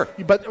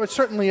but it's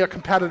certainly a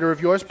competitor of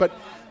yours. But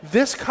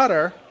this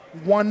cutter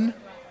won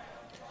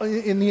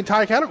in the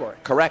entire category.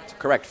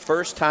 Correct.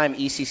 First time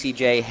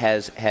ECCJ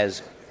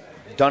has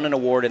done an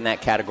award in that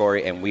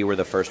category, and we were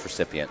the first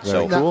recipient.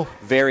 Very cool.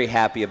 Very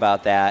happy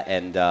about that,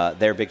 and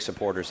they're big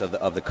supporters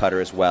of the cutter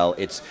as well.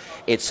 It's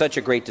such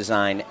a great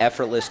design,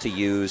 effortless to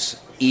use,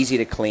 easy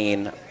to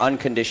clean,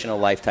 unconditional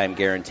lifetime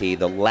guarantee.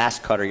 The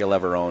last cutter you'll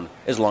ever own,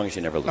 as long as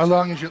you never lose. As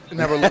long as you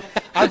never lose.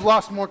 I've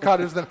lost more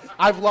cutters than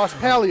I've lost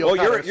Palo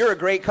cutters. You're a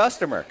great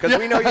customer, because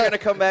we know you're going to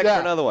come back for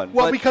another one.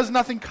 Well, because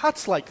nothing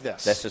cuts like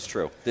this. This is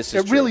true.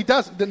 It really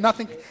does.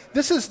 Nothing.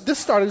 This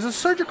started as a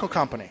surgical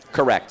company.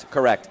 Correct.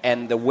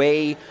 And the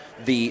way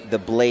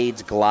the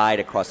blades glide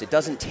across, it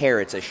doesn't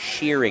tear. It's a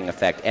shearing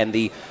effect, and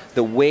the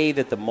way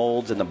that the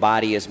molds and the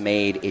body is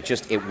made,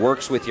 it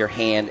works with your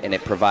hand, and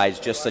it provides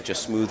just such a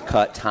smooth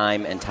cut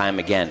time and time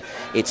again.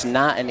 It's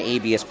not an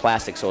ABS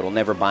plastic, so it'll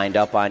never bind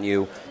up on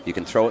you. You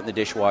can throw it in the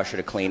dishwasher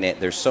to clean it.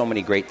 There's so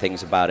many great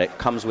things about it.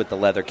 Comes with the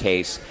leather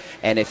case,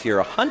 and if you're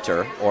a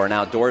hunter or an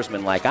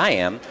outdoorsman like I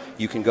am,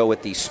 you can go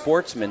with the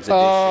Sportsman's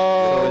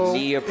Edition. With a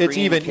neoprene it's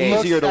even case.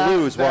 easier to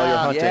lose while you're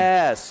hunting.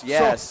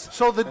 Yes.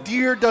 So the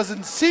deer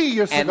doesn't see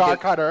your cigar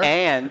cutter.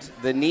 And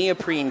the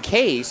neoprene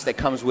case that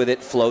comes with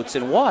it floats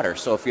in water.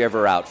 So if you're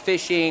ever out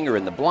fishing or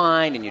in the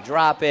blind and you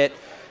drop it,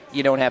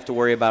 you don't have to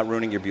worry about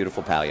ruining your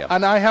beautiful Palo.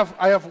 And I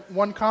have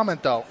one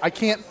comment, though. I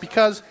can't,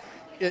 because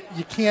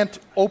you can't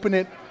open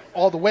it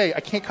all the way. I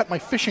can't cut my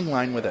fishing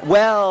line with it.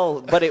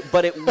 Well, but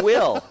it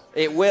will.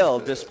 It will.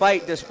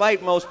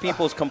 Despite most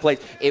people's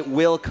complaints, it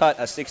will cut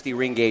a 60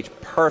 ring gauge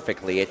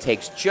perfectly. It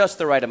takes just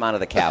the right amount of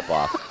the cap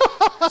off.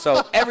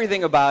 So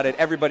everything about it,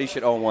 everybody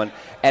should own one.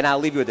 And I'll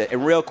leave you with it.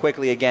 And real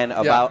quickly again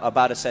about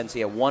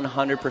Ascensa,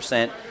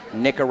 100%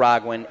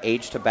 Nicaraguan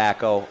aged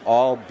tobacco,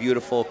 all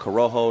beautiful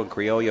Corojo and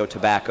Criollo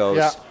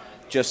tobaccos,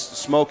 just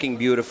smoking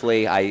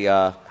beautifully.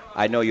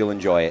 I know you'll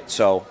enjoy it.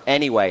 So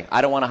anyway, I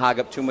don't want to hog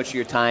up too much of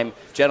your time.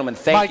 Gentlemen,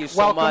 thank you so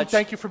welcome. much.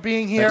 Thank you for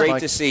being here. Great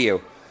to see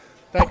you.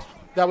 Thanks.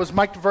 That was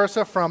Mike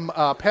Daversa from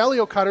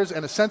Palo Cutters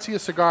and Ascensa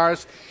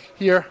Cigars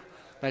here.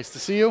 Nice to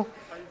see you.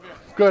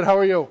 Good, how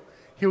are you?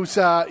 He was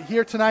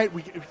here tonight.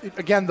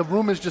 Again, the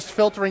room is just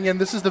filtering in.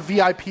 This is the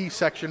VIP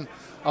section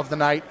of the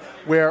night,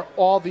 where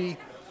all the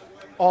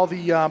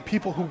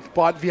people who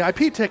bought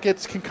VIP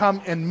tickets can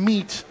come and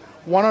meet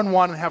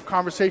one-on-one and have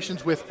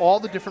conversations with all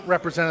the different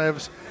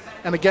representatives.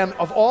 And again,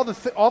 of all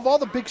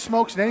the big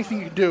smokes and anything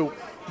you can do,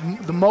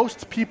 the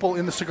most people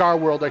in the cigar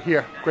world are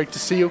here. Great to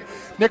see you.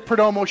 Nick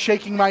Perdomo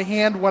shaking my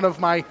hand, one of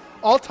my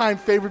all-time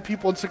favorite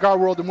people in cigar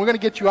world. And we're going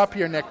to get you up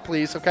here, Nick,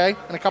 please, okay,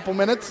 in a couple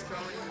minutes.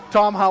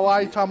 Tom, how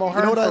are you? Tom O'Hearn.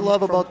 You know what I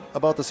love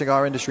about the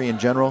cigar industry in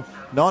general?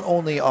 Not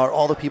only are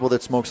all the people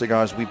that smoke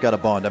cigars, we've got a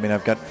bond. I mean,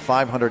 I've got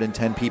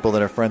 510 people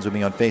that are friends with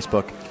me on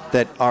Facebook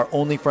that are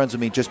only friends with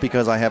me just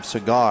because I have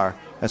cigar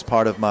as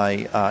part of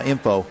my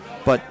info.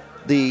 But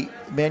the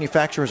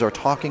manufacturers are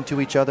talking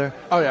to each other.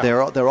 Oh,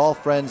 yeah. They're all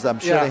friends. I'm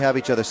sure they have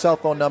each other's cell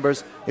phone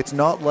numbers. It's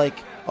not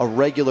like a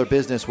regular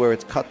business where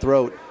it's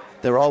cutthroat.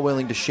 They're all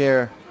willing to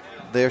share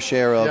their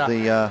share of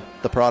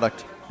the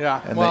product.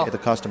 Yeah, and the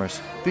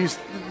customers.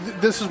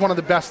 This is one of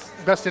the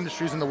best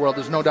industries in the world.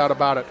 There's no doubt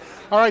about it.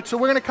 All right, so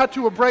we're going to cut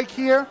to a break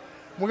here.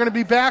 We're going to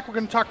be back. We're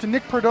going to talk to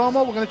Nick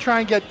Perdomo. We're going to try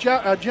and get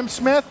Jim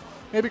Smith,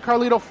 maybe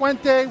Carlito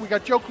Fuente. We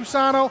got Joe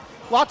Cusano.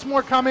 Lots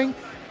more coming.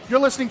 You're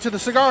listening to the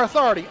Cigar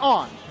Authority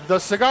on the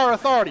Cigar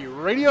Authority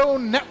Radio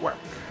Network.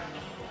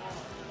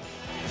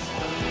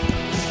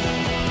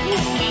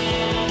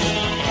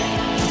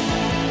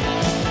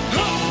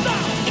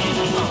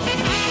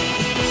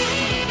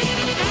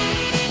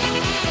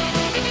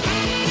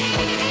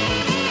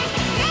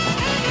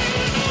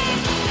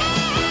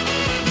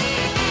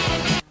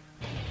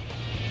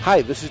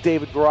 Hi, this is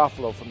David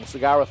Garofalo from the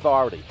Cigar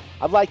Authority.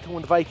 I'd like to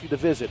invite you to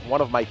visit one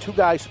of my Two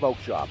Guys Smoke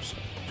Shops.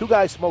 Two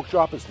Guys Smoke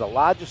Shop is the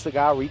largest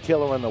cigar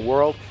retailer in the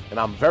world, and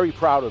I'm very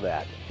proud of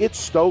that. It's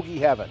Stogie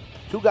Heaven.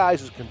 Two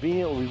Guys is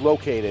conveniently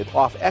located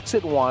off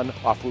Exit 1,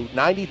 off Route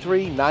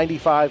 93,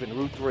 95, and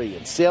Route 3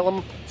 in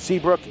Salem,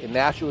 Seabrook, and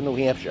Nashua, New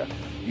Hampshire.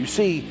 You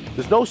see,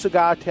 there's no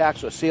cigar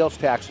tax or sales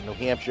tax in New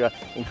Hampshire,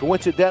 and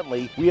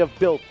coincidentally, we have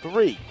built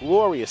 3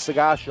 glorious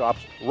cigar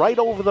shops right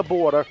over the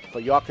border for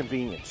your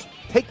convenience.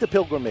 Take the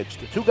pilgrimage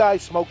to Two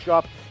Guys Smoke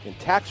Shop in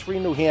tax-free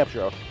New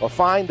Hampshire, or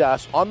find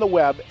us on the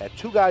web at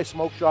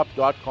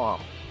twoguysmokeshop.com.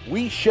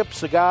 We ship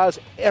cigars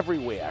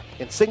everywhere,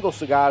 and single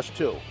cigars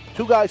too.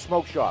 Two Guys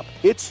Smoke Shop.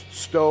 It's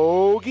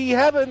Stogie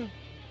Heaven.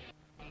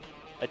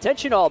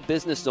 Attention all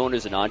business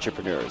owners and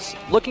entrepreneurs.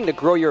 Looking to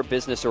grow your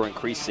business or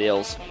increase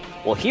sales?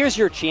 Well, here's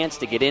your chance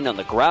to get in on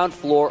the ground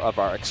floor of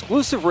our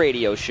exclusive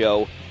radio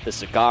show, The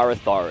Cigar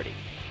Authority.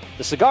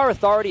 The Cigar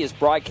Authority is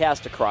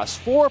broadcast across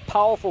 4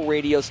 powerful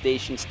radio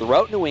stations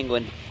throughout New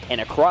England and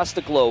across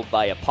the globe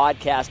via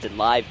podcast and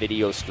live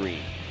video stream.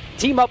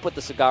 Team up with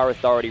the Cigar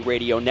Authority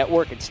Radio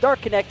Network and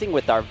start connecting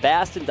with our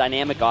vast and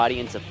dynamic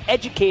audience of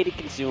educated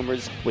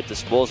consumers with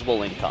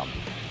disposable income.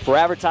 For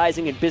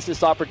advertising and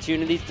business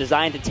opportunities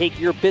designed to take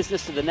your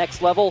business to the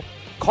next level,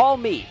 call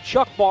me,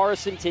 Chuck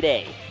Morrison,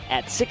 today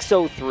at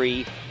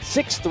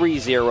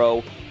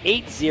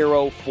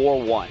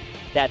 603-630-8041.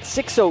 That's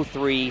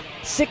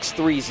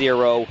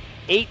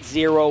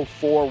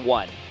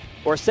 603-630-8041.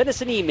 Or send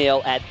us an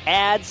email at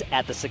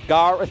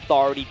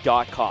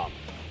ads@thecigarauthority.com.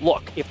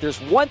 Look, if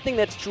there's one thing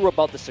that's true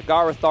about the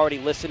Cigar Authority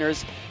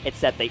listeners, it's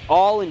that they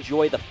all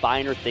enjoy the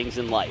finer things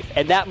in life.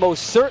 And that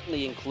most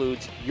certainly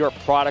includes your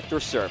product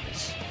or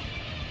service.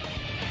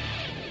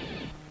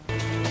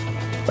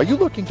 Are you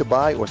looking to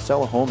buy or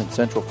sell a home in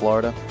Central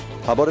Florida?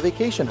 How about a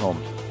vacation home?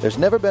 There's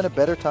never been a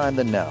better time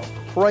than now.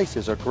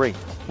 Prices are great.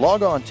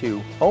 Log on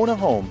to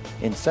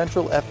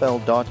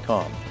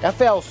ownahomeInCentralFL.com.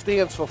 FL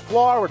stands for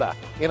Florida,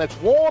 and it's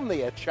warm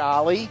there,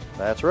 Charlie.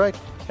 That's right.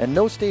 And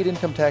no state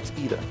income tax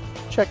either.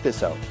 Check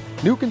this out.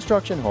 New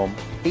construction home,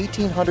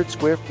 1,800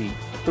 square feet,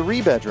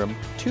 3-bedroom,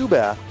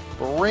 2-bath,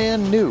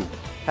 brand new.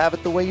 Have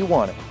it the way you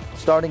want it.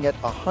 Starting at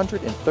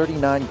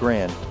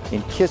 $139,000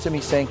 in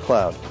Kissimmee, St.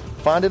 Cloud.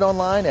 Find it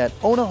online at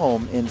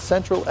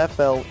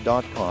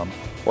ownahomeInCentralFL.com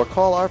or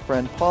call our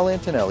friend Paul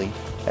Antonelli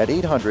at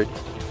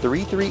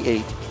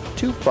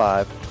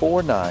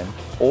 800-338-2549,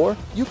 or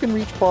you can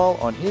reach Paul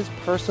on his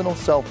personal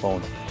cell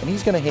phone, and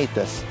he's going to hate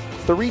this,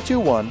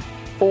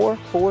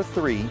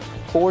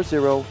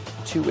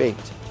 321-443-4028.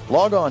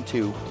 Log on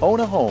to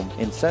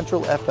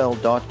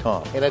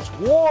ownahomeInCentralFL.com. And it's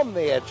warm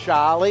there,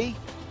 Charlie.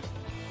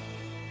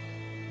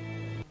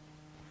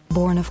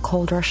 Born of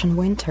cold Russian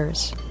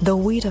winters, the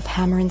wheat of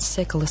Hammer and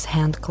Sickle is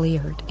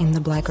hand-cleared in the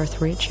Black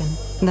Earth region,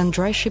 then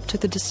dry shipped to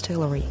the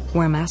distillery,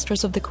 where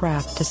masters of the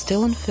craft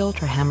distill and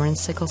filter Hammer and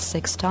Sickle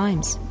 6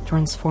 times,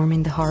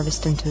 transforming the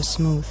harvest into a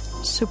smooth,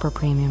 super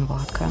premium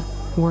vodka,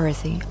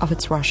 worthy of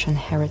its Russian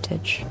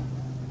heritage.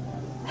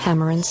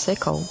 Hammer and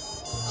Sickle,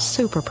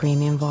 super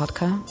premium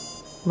vodka,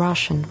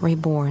 Russian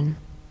reborn.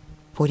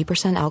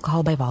 40%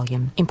 alcohol by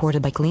volume,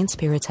 imported by Clean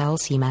Spirits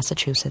LLC,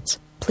 Massachusetts.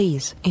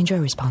 Please enjoy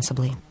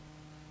responsibly.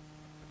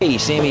 Hey,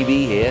 Sammy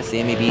B here,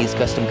 Sammy B's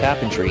Custom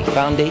Carpentry,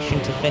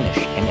 foundation to finish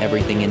and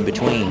everything in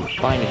between.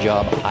 Find a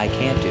job I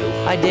can't do.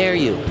 I dare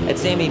you. At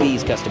Sammy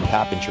B's Custom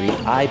Carpentry,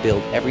 I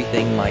build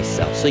everything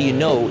myself, so you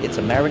know it's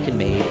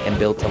American-made and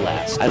built to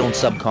last. I don't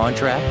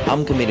subcontract.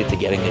 I'm committed to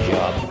getting the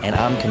job, and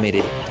I'm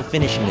committed to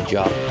finishing the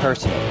job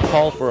personally.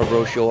 Call for a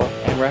brochure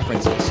and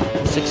references.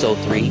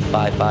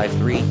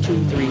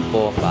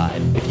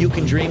 603-553-2345. If you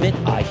can dream it,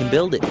 I can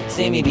build it.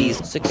 Sammy B's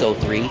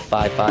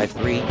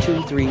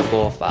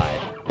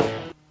 603-553-2345.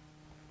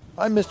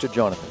 I'm Mr.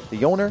 Jonathan,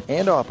 the owner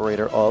and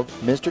operator of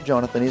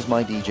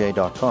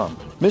MrJonathanIsMyDJ.com.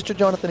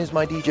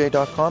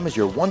 MrJonathanIsMyDJ.com is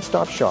your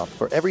one-stop shop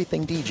for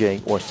everything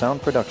DJ or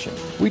sound production.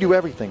 We do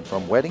everything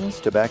from weddings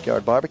to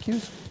backyard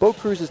barbecues, boat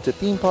cruises to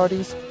theme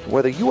parties.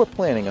 Whether you are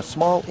planning a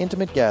small,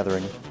 intimate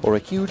gathering or a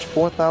huge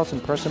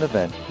 4,000-person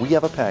event, we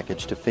have a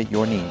package to fit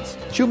your needs.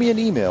 Shoot me an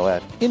email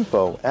at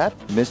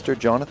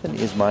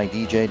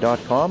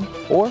info@MrJonathanIsMyDJ.com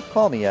or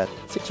call me at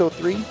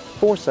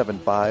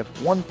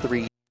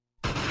 603-475-13.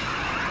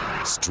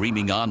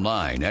 Streaming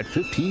online at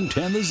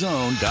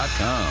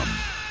 1510thezone.com.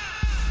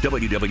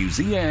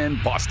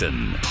 WWZN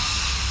Boston.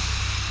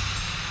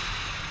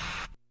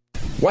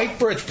 White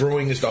Birch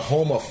Brewing is the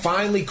home of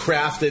finely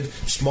crafted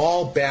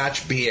small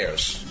batch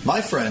beers.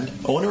 My friend,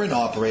 owner and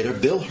operator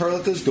Bill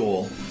Herlica's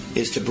goal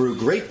is to brew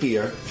great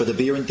beer for the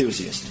beer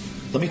enthusiast.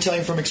 Let me tell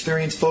you from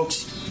experience,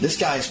 folks, this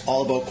guy is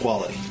all about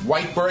quality.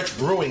 White Birch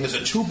Brewing is a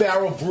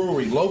 2-barrel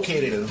brewery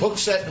located in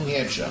Hooksett, New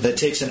Hampshire, that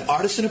takes an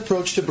artisan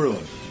approach to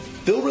brewing.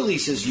 Bill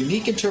releases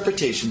unique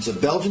interpretations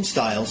of Belgian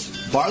styles,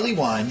 barley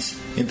wines,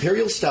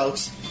 imperial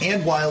stouts,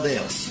 and wild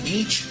ales.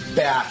 Each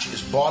batch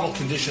is bottle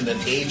conditioned and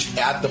aged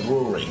at the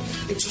brewery.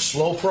 It's a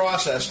slow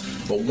process,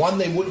 but one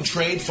they wouldn't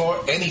trade for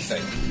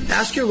anything.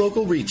 Ask your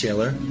local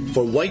retailer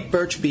for White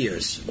Birch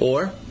beers,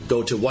 or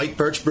go to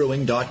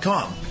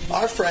whitebirchbrewing.com.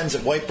 Our friends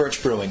at White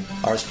Birch Brewing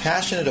are as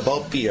passionate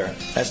about beer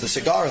as the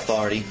Cigar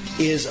Authority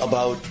is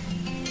about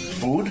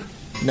food?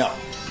 No,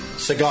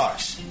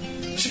 cigars.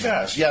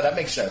 Cigars, yeah, that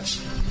makes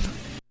sense.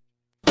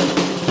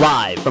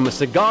 Live from a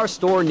cigar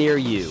store near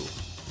you,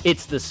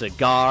 it's the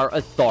Cigar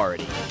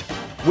Authority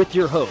with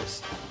your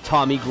host,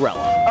 Tommy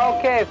Grella.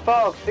 Okay,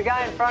 folks, the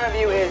guy in front of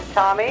you is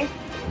Tommy.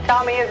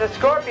 Tommy is a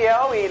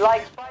Scorpio. He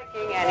likes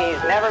biking, and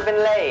he's never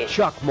been laid.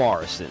 Chuck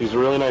Morrison. He's a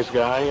really nice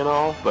guy and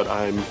all, but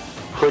I'm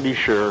pretty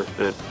sure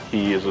that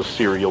he is a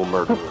serial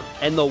murderer.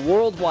 And the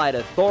worldwide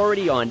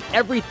authority on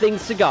everything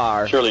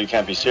cigar. Surely you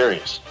can't be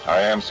serious.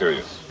 I am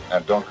serious.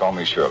 And don't call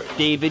me Shirley.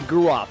 David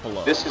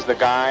Garofalo. This is the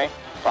guy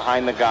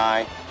behind the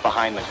guy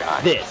behind the guy.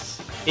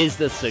 This is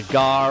the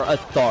Cigar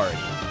Authority.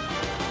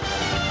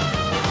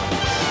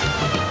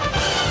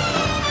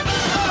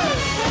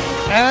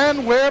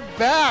 And we're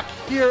back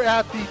here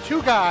at the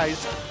Two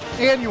Guys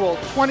annual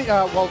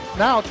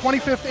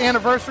 25th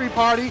anniversary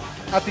party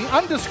at the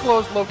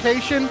undisclosed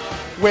location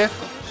with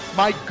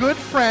my good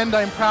friend,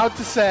 I'm proud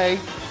to say,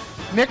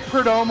 Nick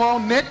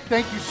Perdomo. Nick,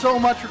 thank you so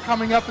much for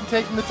coming up and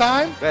taking the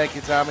time. Thank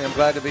you, Tommy. I'm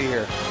glad to be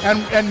here.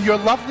 And your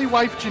lovely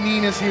wife,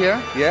 Janine, is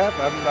here. Yeah,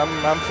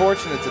 I'm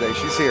fortunate today.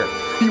 She's here.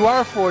 You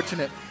are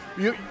fortunate.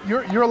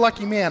 You're a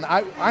lucky man.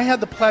 I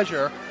had the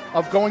pleasure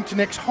of going to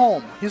Nick's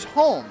home, his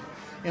home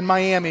in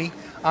Miami,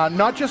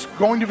 not just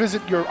going to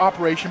visit your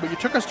operation, but you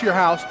took us to your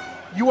house.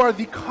 You are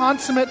the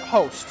consummate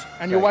host,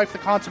 and your wife the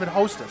consummate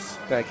hostess.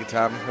 Thank you,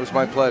 Tom. It was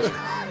my pleasure.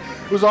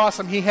 It was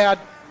awesome. He had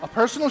a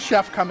personal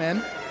chef come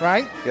in,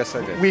 right? Yes,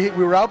 I did. We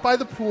were out by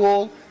the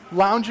pool,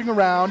 lounging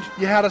around.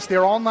 You had us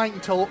there all night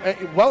until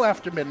well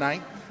after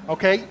midnight,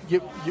 okay?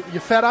 You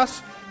fed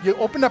us. You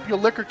opened up your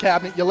liquor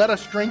cabinet. You let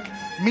us drink,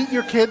 meet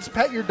your kids,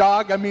 pet your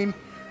dog. I mean,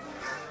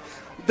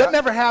 that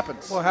never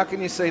happens. Well, how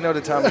can you say no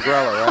to Tommy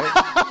Grella,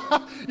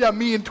 right? Yeah,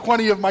 me and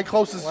 20 of my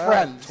closest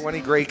friends.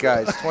 20 great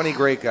guys. 20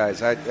 great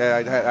guys. I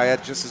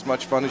had just as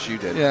much fun as you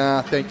did.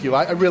 Yeah, thank you.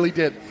 I really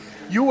did.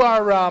 You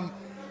are,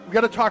 we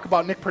got to talk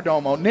about Nick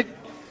Perdomo. Nick,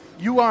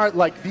 you are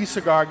like the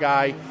cigar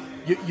guy.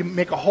 You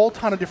make a whole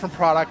ton of different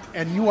product,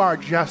 and you are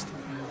just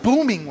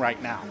booming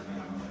right now,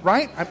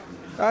 right?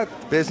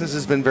 Business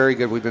has been very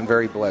good. We've been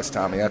very blessed,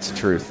 Tommy. That's the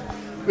truth.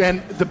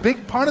 And the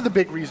big part of the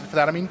big reason for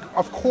that, I mean,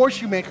 of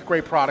course you make a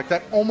great product.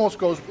 That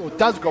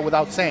does go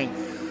without saying.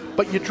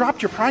 But you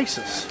dropped your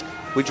prices.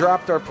 We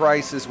dropped our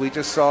prices. We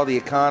just saw the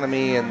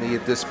economy and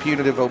this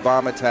punitive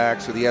Obama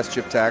tax or the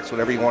S-chip tax,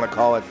 whatever you want to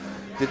call it,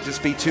 to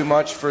just be too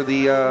much for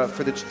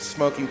the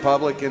smoking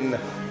public. And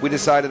we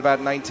decided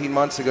about 19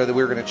 months ago that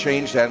we were going to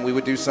change that and we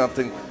would do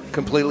something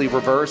completely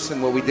reverse.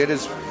 And what we did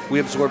is we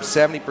absorbed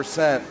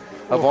 70%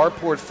 of our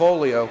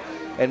portfolio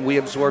and we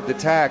absorbed the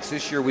tax.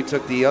 This year we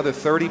took the other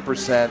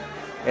 30%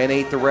 and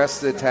ate the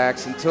rest of the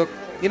tax and took,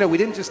 we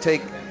didn't just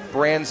take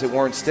brands that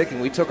weren't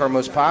sticking. We took our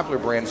most popular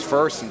brands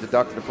first and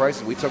deducted the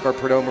prices. We took our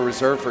Perdomo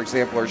Reserve, for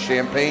example, our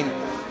Champagne,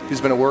 who's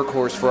been a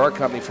workhorse for our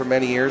company for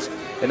many years.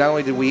 And not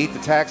only did we eat the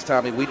tax,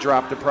 Tommy, we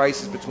dropped the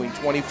prices between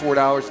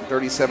 $24 and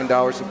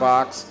 $37 a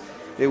box.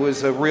 It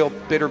was a real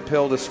bitter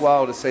pill to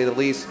swallow, to say the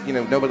least.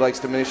 Nobody likes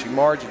diminishing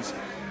margins.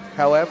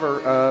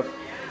 However,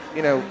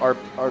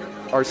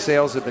 our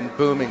sales have been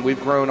booming.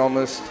 We've grown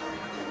almost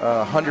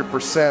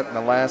 100% in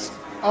the last.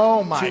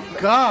 Oh my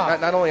God!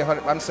 Not only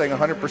 100, I'm saying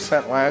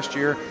 100% last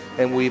year,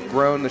 and we've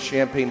grown the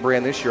Champagne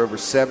brand this year over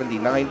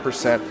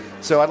 79%.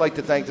 So I'd like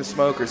to thank the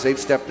smokers. They've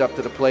stepped up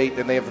to the plate,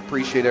 and they have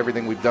appreciated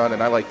everything we've done,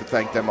 and I'd like to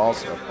thank them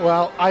also.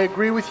 Well, I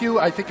agree with you.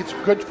 I think it's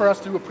good for us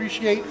to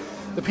appreciate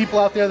the people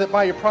out there that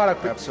buy your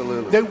product. But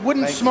absolutely. They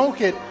wouldn't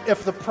smoke it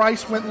if the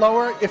price went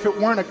lower, if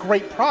it weren't a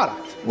great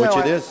product. Which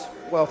it is.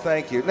 Well,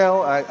 thank you.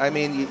 No, I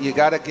mean, you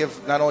got to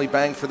give not only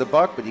bang for the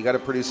buck, but you got to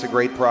produce a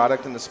great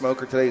product, and the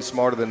smoker today is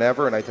smarter than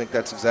ever, and I think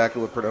that's exactly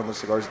what Perdomo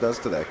Cigars does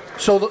today.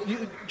 So,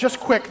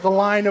 just quick, the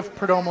line of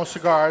Perdomo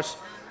cigars,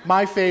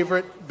 my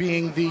favorite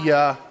being the,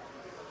 now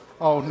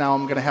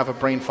I'm going to have a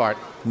brain fart.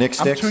 Nick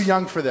Sticks? I'm too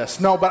young for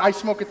this. No, but I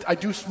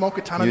do smoke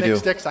a ton of Nick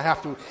Sticks. I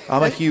have to.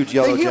 I'm a huge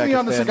Yellow Jacket fan myself. They hear me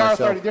on the Cigar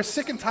Authority. They're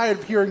sick and tired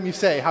of hearing me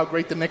say how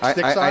great the Nick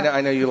Sticks are.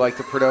 I know you like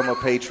the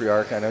Perdomo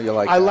Patriarch. I know you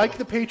like that. I like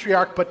the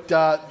Patriarch, but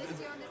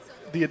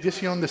the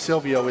Edición de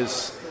Silvio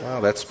is...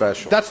 Wow, that's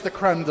special. That's the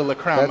creme de la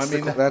creme.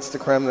 That's the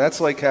creme. That's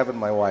like having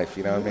my wife,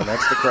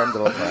 That's the creme de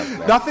la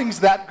creme.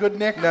 Nothing's that good,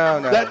 Nick. No,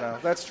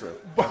 that's true.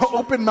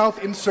 Open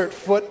mouth, insert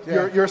foot.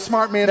 Yeah. You're a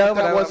smart man. No,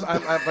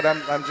 but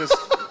I'm just...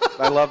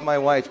 I love my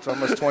wife. It's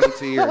almost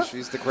 22 years.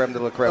 She's the creme de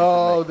la creme.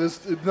 Oh,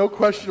 there's no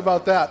question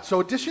about that.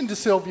 So Edición de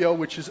Silvio,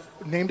 which is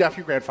named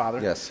after your grandfather.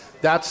 Yes.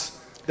 That's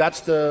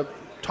the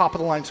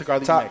top-of-the-line cigar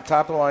that you make.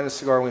 Top-of-the-line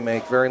cigar we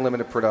make. Very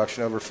limited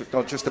production.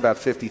 Just about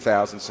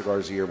 50,000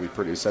 cigars a year we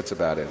produce. That's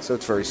about it. So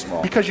it's very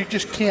small. Because you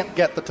just can't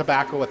get the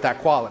tobacco at that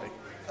quality.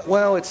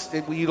 Well,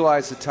 we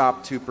utilize the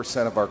top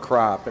 2% of our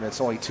crop, and it's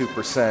only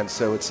 2%.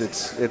 So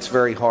it's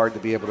very hard to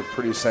be able to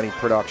produce any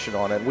production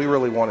on it. We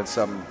really wanted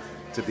something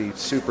to be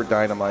super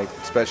dynamite,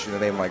 especially in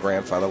the name of my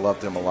grandfather. I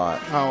loved him a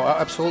lot. Oh,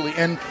 absolutely.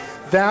 And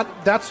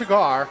that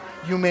cigar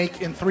you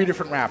make in 3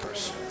 different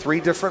wrappers. 3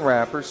 different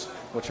wrappers.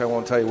 which I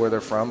won't tell you where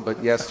they're from,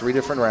 but yes, 3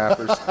 different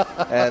wrappers.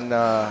 And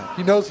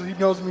he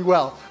knows me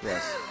well.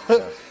 Yes.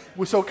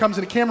 So it comes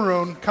in a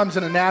Cameroon, comes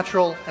in a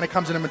natural, and it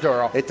comes in a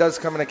Maduro. It does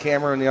come in a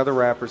Cameroon. The other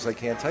wrappers, I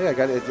can't tell you.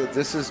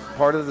 This is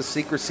part of the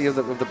secrecy of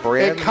the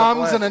brand. It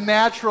comes in a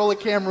natural, a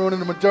Cameroon,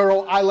 and a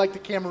Maduro. I like the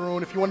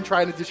Cameroon. If you want to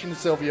try an addition to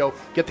Silvio,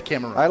 get the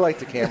Cameroon. I like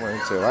the Cameroon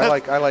too. I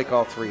like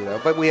all 3 though.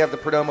 But we have the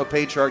Perdomo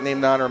Patriarch, named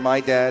in honor of my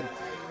dad,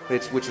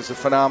 which is a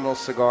phenomenal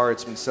cigar.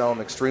 It's been selling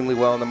extremely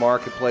well in the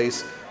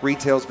marketplace.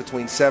 Retails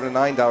between $7 and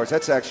 $9.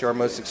 That's actually our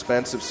most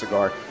expensive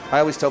cigar. I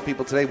always tell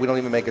people today we don't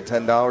even make a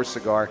 $10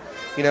 cigar.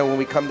 You know, when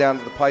we come down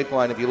to the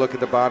pipeline, if you look at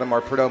the bottom,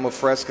 our Perdomo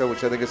Fresco,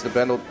 which I think is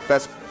the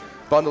best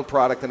bundled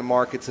product in the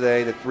market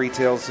today, that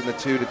retails in the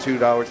 $2 to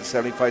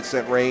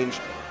 $2.75 range.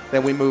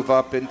 Then we move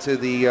up into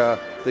the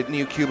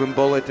new Cuban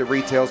Bullet that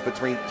retails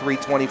between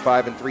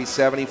 $3.25 and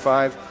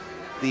 $3.75.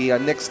 The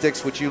Nick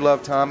Sticks, which you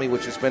love, Tommy,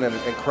 which has been an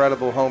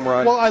incredible home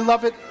run. Well, I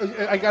love it.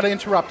 I got to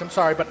interrupt. I'm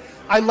sorry, but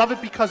I love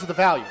it because of the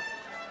value.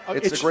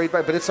 It's a great,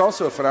 but it's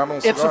also a phenomenal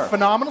cigar. It's a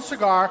phenomenal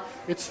cigar.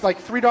 It's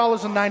like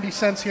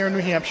 $3.90 here in New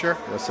Hampshire.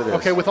 Yes, it is.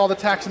 Okay, with all the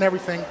tax and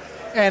everything.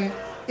 And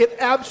it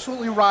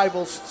absolutely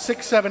rivals $6,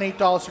 $7,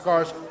 $8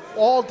 cigars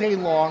all day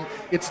long.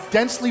 It's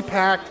densely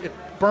packed. It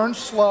burns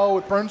slow.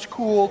 It burns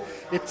cool.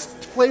 Its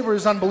flavor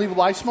is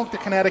unbelievable. I smoked the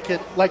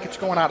Connecticut like it's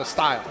going out of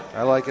style.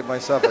 I like it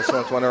myself. I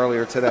smoked one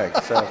earlier today.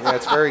 So, yeah,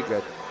 it's very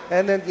good.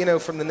 And then, you know,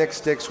 from the Nick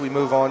Sticks, we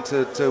move on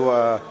to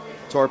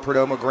our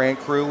Perdomo Grand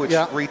Cru, which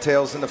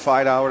retails in the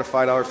 $5 to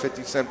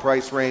 $5.50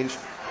 price range.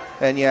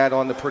 And you add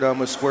on the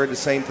Perdomo Squared, the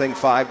same thing,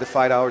 $5 to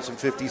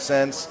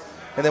 $5.50.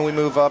 And then we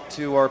move up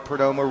to our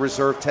Perdomo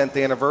Reserve 10th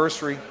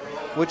Anniversary,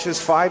 which is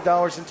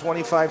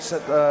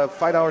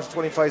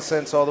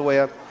 $5.25 all the way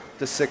up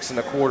to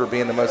 $6.25,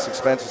 being the most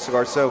expensive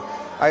cigar. So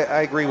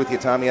I agree with you,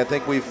 Tommy. I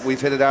think we've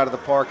hit it out of the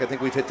park. I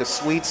think we've hit the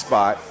sweet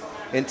spot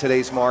in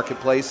today's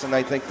marketplace, and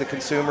I think the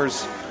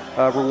consumers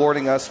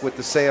rewarding us with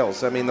the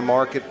sales. I mean, the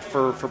market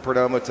for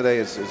Perdomo today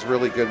is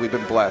really good. We've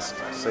been blessed,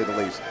 to say the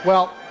least.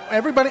 Well,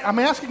 I'm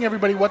asking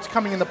everybody what's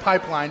coming in the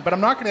pipeline, but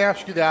I'm not going to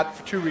ask you that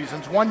for 2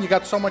 reasons. One, you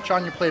got so much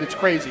on your plate, it's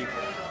crazy.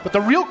 But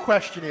the real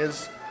question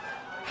is,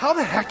 how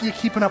the heck are you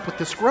keeping up with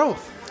this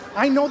growth?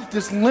 I know that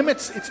there's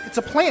limits. It's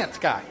a plant,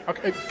 guys.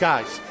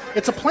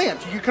 It's a plant.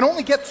 You can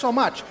only get so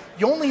much.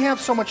 You only have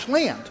so much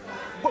land.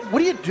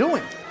 What are you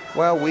doing?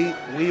 Well,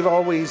 we've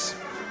always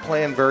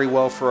planned very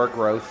well for our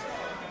growth.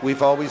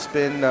 We've always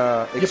been...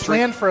 You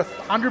planned for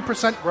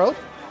 100% growth?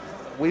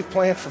 We've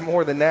planned for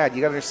more than that.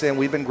 You got to understand,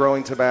 we've been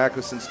growing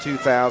tobacco since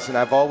 2000.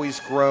 I've always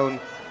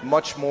grown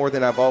much more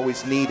than I've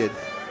always needed.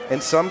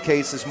 In some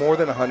cases, more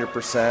than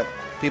 100%.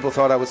 People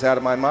thought I was out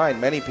of my mind.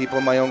 Many people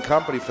in my own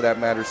company, for that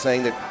matter,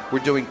 saying that we're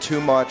doing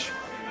too much.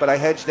 But I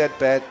hedged that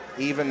bet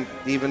even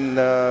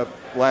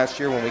last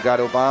year when we got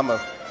Obama,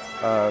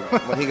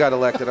 when he got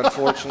elected.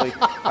 Unfortunately,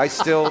 I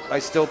still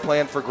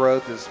planned for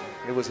growth.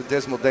 It was a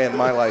dismal day in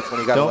my life when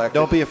he got elected.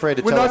 Don't be afraid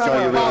to tell us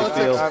how you really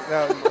feel.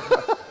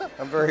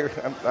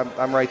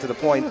 I'm right to the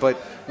point. But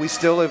we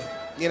still have,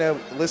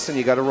 listen,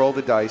 you got to roll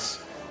the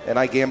dice. And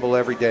I gamble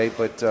every day,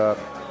 but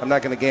I'm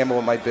not going to gamble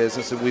in my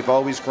business. And we've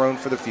always grown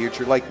for the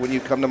future. Like when you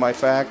come to my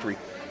factory,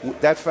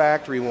 that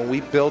factory, when we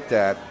built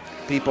that,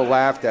 people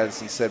laughed at us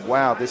and said,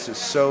 wow, this is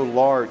so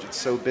large. It's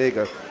so big,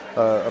 a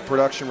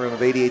production room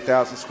of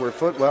 88,000 square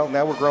foot. Well,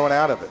 now we're growing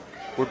out of it.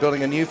 We're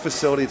building a new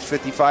facility that's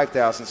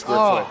 55,000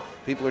 square foot.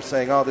 People are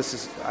saying,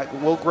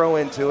 we'll grow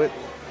into it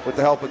with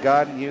the help of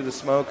God and you, the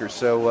smokers.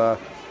 So,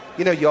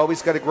 you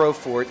always got to grow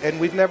for it. And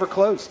we've never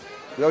closed.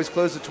 We always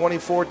close the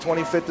 24th,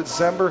 25th of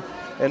December.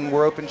 And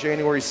we're open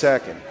January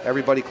 2nd.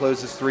 Everybody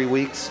closes 3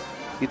 weeks.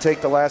 You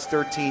take the last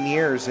 13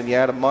 years and you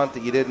add a month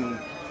that you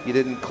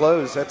didn't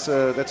close. That's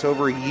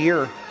over a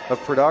year of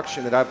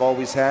production that I've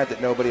always had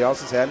that nobody else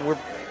has had. And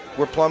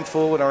we're plumb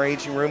full in our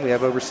aging room. We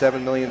have over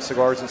 7 million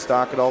cigars in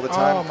stock at all the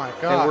time. Oh my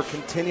gosh! And we're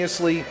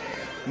continuously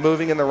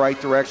moving in the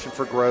right direction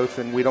for growth.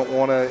 And we don't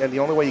want to. And the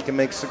only way you can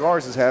make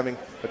cigars is having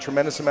a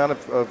tremendous amount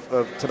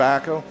of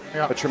tobacco,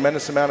 a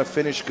tremendous amount of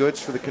finished goods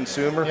for the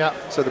consumer,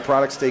 so the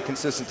products stay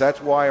consistent.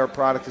 That's why our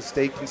product has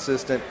stayed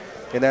consistent,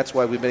 and that's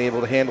why we've been able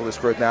to handle this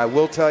growth. Now, I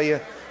will tell you,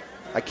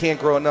 I can't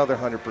grow another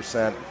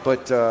 100%,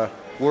 but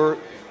we're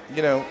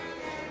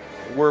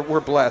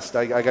blessed.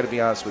 I got to be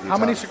honest with you. How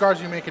many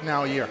cigars are you making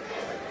now a year?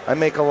 I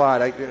make a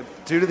lot.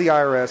 Due to the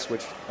IRS,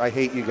 which I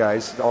hate you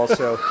guys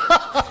also,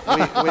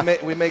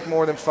 we make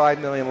more than $5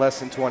 million,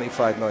 less than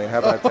 $25 million. How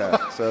about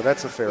that? So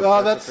that's a fair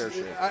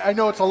share. I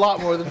know it's a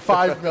lot more than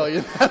 $5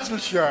 million, that's for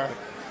sure.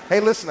 Hey,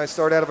 listen, I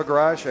started out of a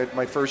garage.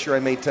 My first year I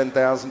made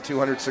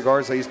 10,200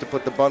 cigars. I used to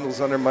put the bundles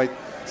under my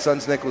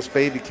son's Nicholas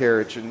baby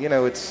carriage. And,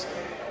 it's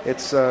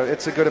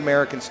a good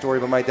American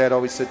story, but my dad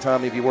always said,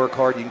 Tommy, if you work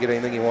hard, you can get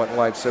anything you want in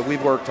life. So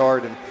we've worked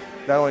hard, and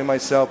not only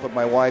myself, but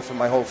my wife and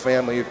my whole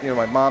family.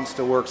 My mom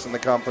still works in the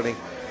company.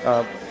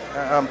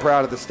 I'm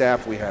proud of the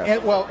staff we have.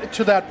 And, well,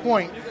 to that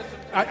point,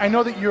 I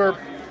know that you're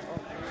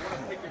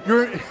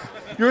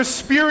a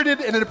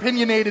spirited and an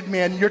opinionated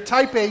man. You're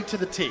type A to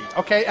the T,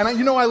 okay? And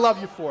I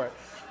love you for it.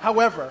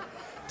 However,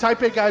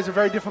 type A guys are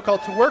very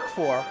difficult to work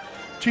for.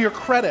 To your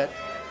credit,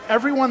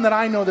 everyone that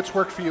I know that's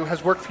worked for you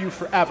has worked for you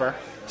forever,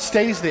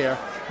 stays there,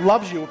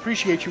 loves you,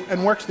 appreciates you,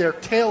 and works their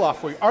tail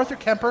off for you. Arthur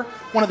Kemper,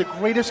 one of the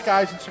greatest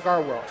guys in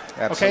cigar world.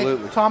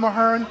 Absolutely. Okay? Tom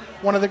Ahern,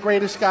 one of the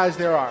greatest guys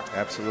there are.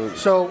 Absolutely.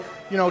 So,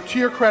 to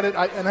your credit,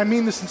 and I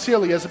mean this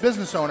sincerely, as a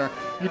business owner,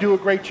 you do a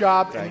great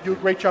job, and you do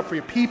a great job for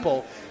your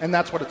people, and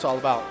that's what it's all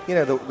about.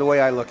 The way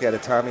I look at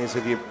it, Tommy, is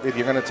if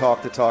you're going to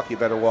talk the talk, you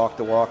better walk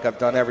the walk. I've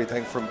done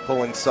everything from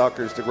pulling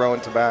suckers to growing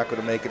tobacco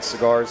to making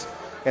cigars,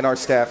 and our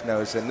staff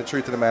knows. And the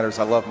truth of the matter is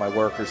I love my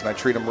workers, and I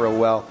treat them real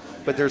well.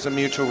 But there's a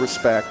mutual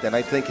respect, and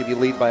I think if you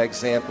lead by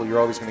example, you're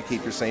always going to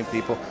keep your same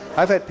people.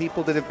 I've had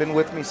people that have been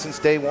with me since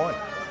day one.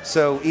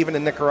 So even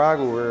in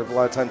Nicaragua, where a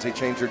lot of times they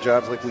change their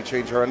jobs like we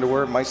change our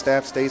underwear, my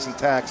staff stays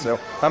intact. So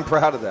I'm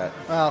proud of that.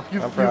 Well,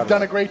 you've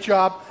done a great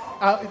job.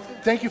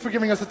 Thank you for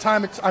giving us the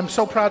time. I'm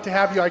so proud to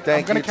have you. I'm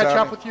going to catch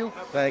up with you.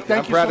 Thank you.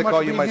 I'm proud to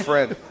call you my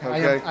friend.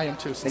 Okay? I am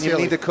too, sincerely. And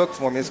you need to cook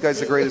for me. This guy's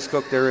the greatest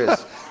cook there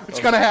is. It's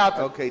going to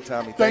happen. Okay,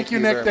 Tommy. Thank you,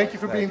 Nick. Thank you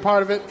for being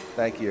part of it.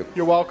 Thank you.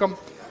 You're welcome.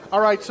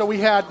 All right, so we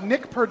had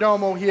Nick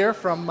Perdomo here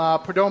from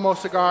Perdomo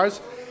Cigars,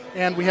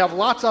 and we have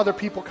lots of other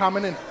people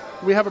coming. And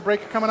we have a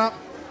break coming up?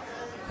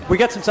 We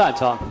got some time,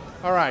 Tom.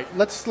 All right,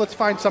 let's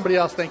find somebody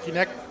else. Thank you,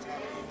 Nick.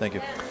 Thank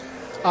you.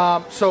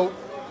 So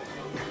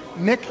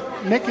Nick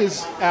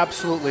is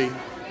absolutely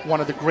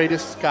one of the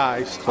greatest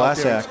guys.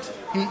 Class act.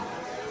 He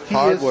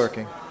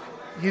hardworking.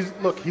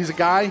 He's a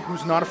guy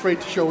who's not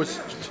afraid to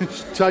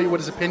tell you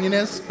what his opinion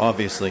is.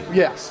 Obviously.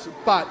 Yes,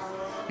 but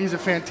he's a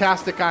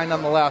fantastic guy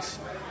nonetheless,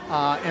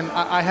 and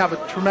I have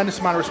a tremendous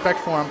amount of respect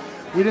for him.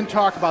 We didn't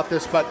talk about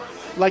this, but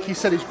like he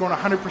said, he's grown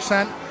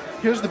 100%.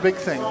 Here's the big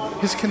thing: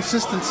 his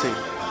consistency.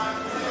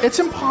 It's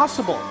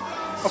impossible.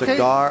 Okay?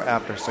 Cigar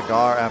after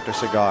cigar after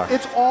cigar.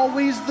 It's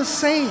always the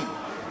same.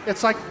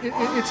 It's like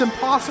it's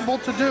impossible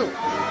to do.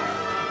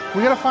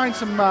 We got to find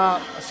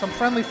some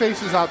friendly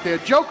faces out there.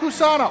 Joe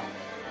Cusano.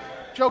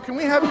 Joe, can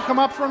we have you come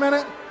up for a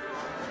minute?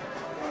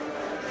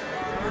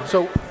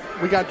 So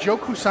we got Joe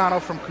Cusano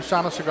from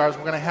Cusano Cigars.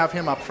 We're going to have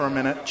him up for a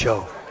minute.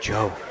 Joe.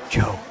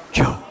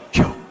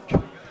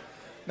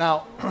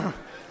 Now,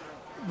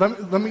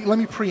 let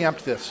me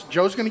preempt this.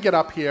 Joe's going to get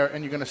up here,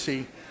 and you're going to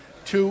see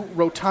two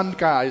rotund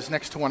guys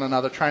next to one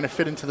another trying to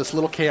fit into this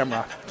little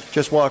camera.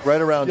 Just walk right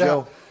around, yeah.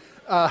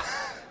 Joe.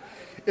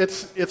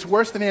 It's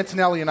worse than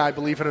Antonelli and I,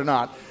 believe it or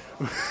not.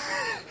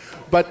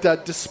 But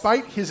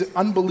despite his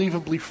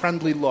unbelievably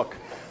friendly look,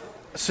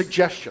 a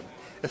suggestion: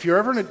 if you're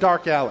ever in a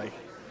dark alley,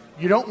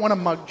 you don't want to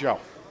mug Joe.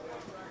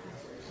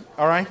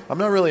 All right? I'm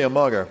not really a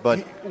mugger,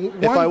 but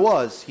if I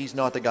was, he's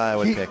not the guy I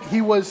would pick.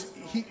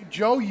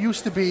 Joe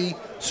used to be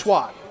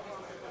SWAT.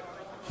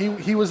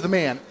 He was the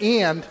man,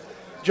 and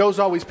Joe's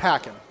always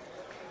packing.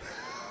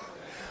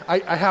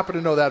 I happen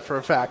to know that for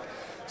a fact.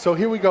 So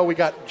here we go. We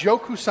got Joe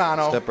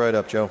Cusano. Step right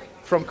up, Joe.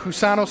 From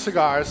Cusano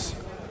Cigars.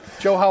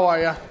 Joe, how are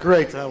you?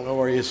 Great. How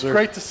are you, sir?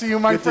 Great to see you,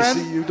 my friend.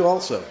 Good to see you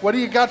also. What do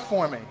you got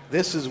for me?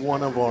 This is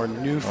one of our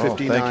new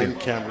 59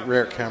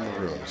 rare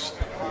Cameroons.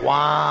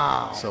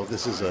 Wow. So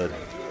this is a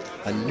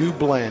new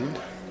blend.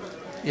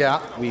 Yeah.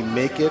 We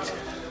make it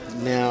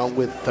now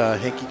with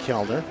Henke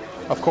Kellner.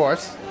 Of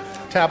course.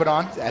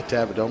 Tabadon. At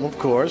Tabadon, of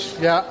course.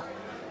 Yeah.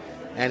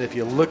 And if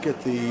you look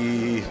at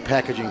the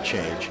packaging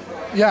change.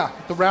 Yeah,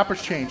 the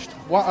wrapper's changed.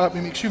 Well,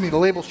 the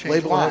label's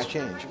changed. Label has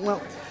changed.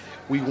 Well,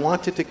 we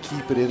wanted to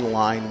keep it in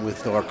line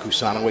with our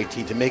Cusano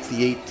 18 to make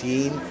the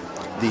 18,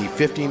 the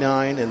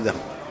 59, and the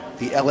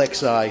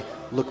LXI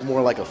look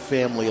more like a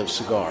family of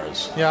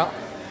cigars. Yeah.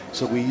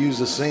 So we use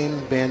the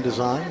same band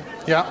design.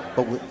 Yeah.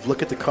 But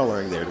look at the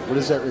coloring there. What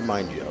does that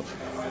remind you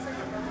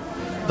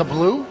of? The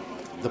blue?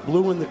 The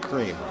blue and the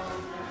cream.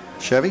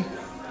 Chevy?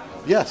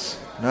 Yes.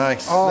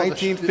 Nice.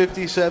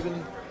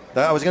 1957.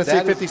 I was going to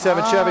say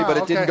 57 Chevy, but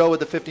it didn't go with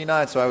the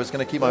 59, so I was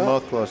going to keep my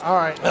mouth closed. All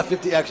right.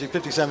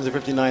 57 to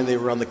 59, they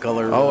were on the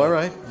color. Oh, all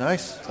right.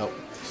 Nice. So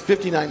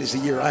 59 is the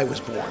year I was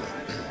born.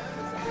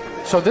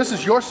 So this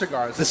is your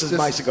cigars. This is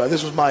my cigar.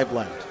 This was my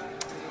blend.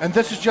 And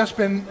this has just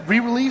been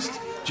re-released?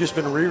 Just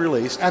been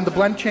re-released. And the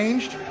blend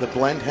changed? The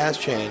blend has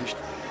changed.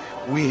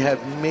 We have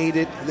made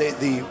it,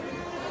 the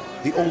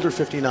older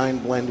 59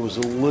 blend was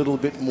a little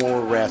bit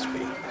more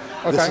raspy.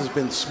 Okay. This has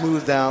been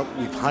smoothed out.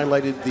 We've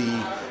highlighted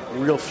the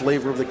real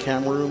flavor of the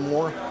Cameroon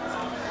more,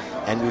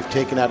 and we've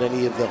taken out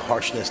any of the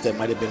harshness that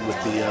might have been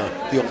with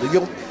the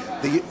older.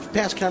 The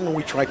past Cameroon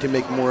we tried to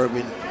make more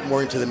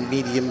into the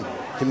medium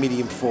to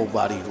medium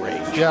full-bodied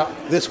range. Yeah.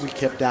 This we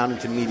kept down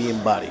into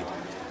medium-bodied.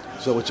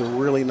 So it's a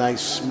really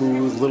nice,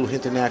 smooth, little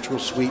hint of natural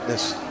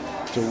sweetness.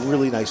 It's a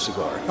really nice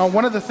cigar. Now,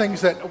 one of the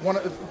things that one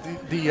of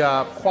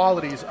the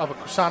qualities of a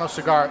Cusano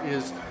cigar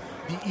is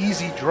the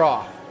easy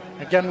draw.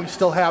 Again, we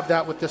still have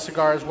that with this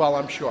cigar as well,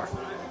 I'm sure.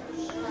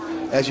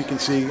 As you can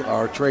see,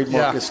 our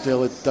trademark is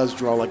still, it does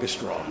draw like a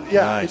straw.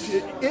 Yeah, nice.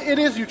 it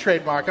is your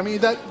trademark. I mean,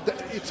 that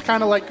it's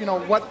kind of like,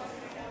 what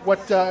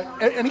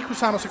any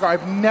Cusano cigar,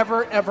 I've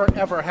never,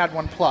 ever had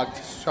one plugged.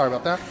 Sorry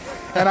about that.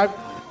 And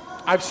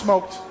I've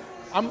smoked,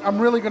 I'm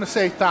really going to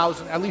say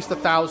at least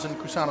 1,000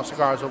 Cusano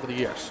cigars over the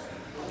years.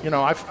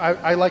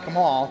 I like them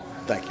all.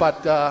 Thank you.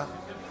 But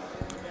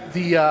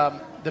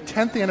the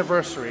 10th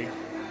anniversary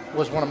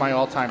was one of my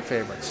all-time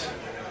favorites.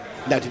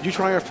 Now, did you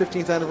try our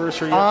 15th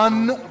anniversary yet?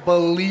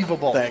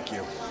 Unbelievable. Thank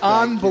you.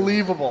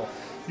 Unbelievable.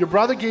 Your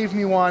brother gave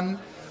me one.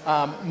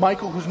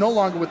 Michael, who's no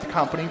longer with the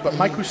company, but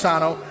Mike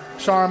Cusano,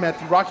 saw him at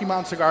the Rocky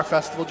Mountain Cigar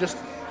Festival just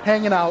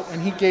hanging out,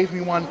 and he gave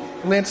me one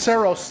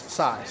Lanceros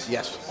size.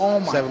 Yes. Oh,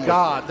 my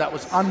God. That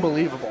was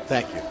unbelievable.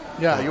 Thank you.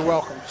 Yeah, you're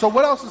welcome. So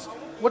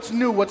what's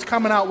new? What's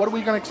coming out? What are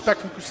we going to expect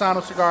from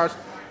Cusano Cigars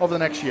over the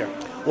next year?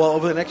 Well,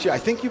 over the next year, I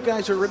think you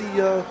guys already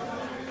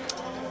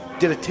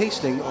did a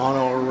tasting on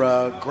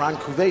our Grand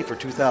Cuvée for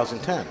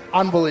 2010.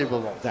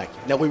 Unbelievable. Thank you.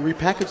 Now, we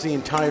repackaged the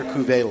entire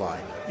Cuvée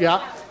line.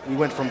 Yeah. We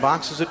went from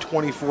boxes of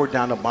 24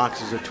 down to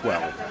boxes of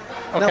 12.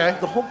 Okay. Now,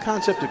 the whole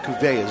concept of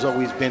Cuvée has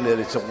always been that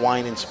it's a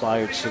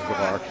wine-inspired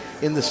cigar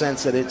in the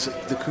sense that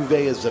the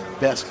Cuvée is the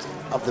best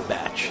of the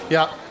batch.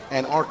 Yeah.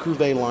 And our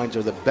Cuvée lines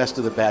are the best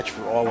of the batch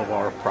for all of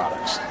our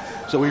products.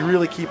 So we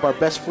really keep our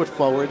best foot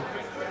forward,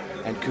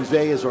 and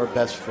Cuvée is our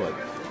best foot.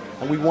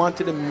 And we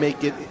wanted to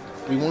make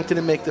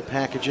the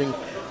packaging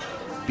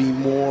be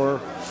more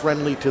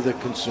friendly to the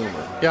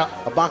consumer. Yeah.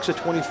 A box of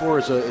 24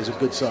 is a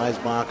good size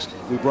box.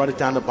 We brought it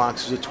down to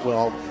boxes of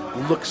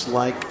 12. Looks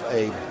like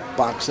a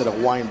box that a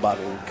wine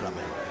bottle would come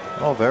in.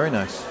 Oh, very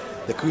nice.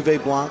 The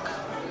Cuvée Blanc.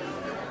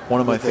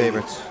 One of my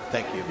favorites.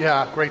 Thank you.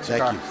 Yeah, great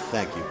cigar.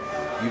 Thank you.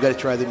 You got to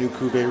try the new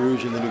Cuvée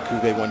Rouge and the new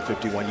Cuvée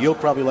 151. You'll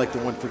probably like the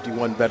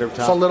 151 better, Tom.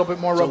 It's a little bit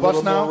more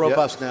robust now.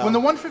 Now. When the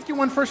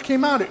 151 first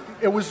came out,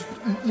 it was,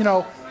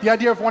 the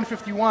idea of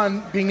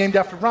 151 being named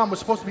after rum was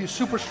supposed to be a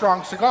super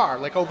strong cigar,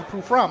 like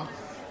overproof rum,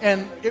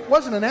 and it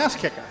wasn't an ass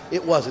kicker.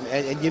 It wasn't,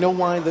 and you know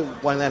why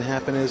that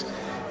happened is,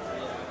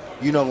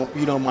 you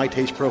know my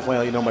taste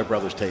profile, you know my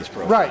brother's taste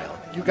profile. Right.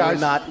 You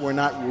guys. We're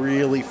not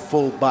really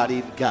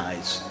full-bodied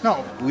guys.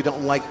 No. We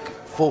don't like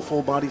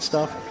full-bodied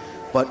stuff,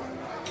 but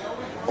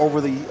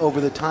over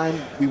the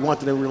time, we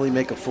wanted to really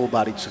make a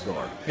full-bodied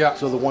cigar. Yeah.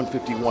 So the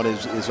 151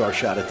 is our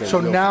shot at that. So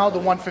now the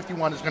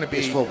 151 is going to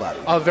be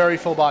full-bodied. A very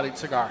full-bodied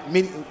cigar.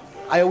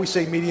 I always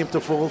say medium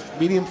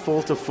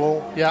full to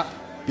full. Yeah.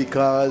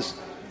 Because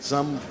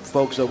some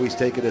folks always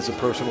take it as a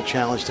personal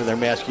challenge to their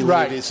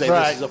masculinity to say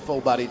this is a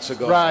full-bodied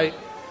cigar. Right.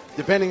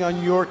 Depending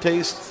on your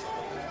taste.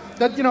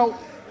 That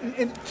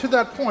to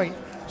that point,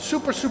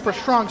 super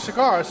strong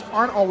cigars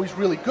aren't always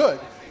really good.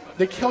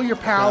 They kill your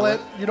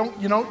palate. You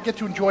don't get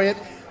to enjoy it.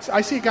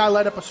 I see a guy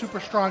light up a super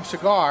strong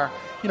cigar,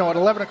 at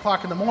 11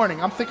 o'clock in the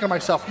morning. I'm thinking to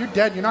myself, you're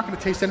dead. You're not going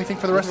to taste anything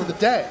for the rest of the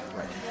day.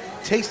 Right.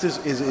 Taste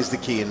is the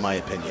key, in my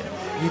opinion.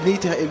 You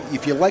need to,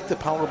 if you like the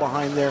power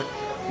behind there,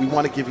 we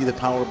want to give you the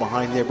power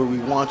behind there, but we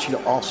want you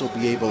to also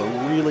be able to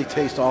really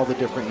taste all the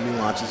different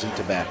nuances in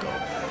tobacco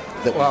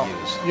that we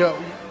use.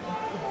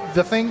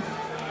 The thing,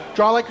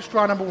 draw like a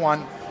straw, number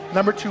one.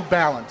 Number two,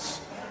 balance.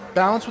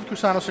 Balance with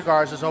Cusano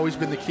cigars has always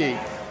been the key.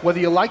 Whether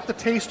you like the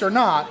taste or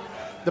not,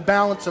 the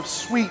balance of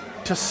sweet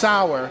to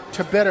sour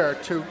to bitter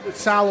to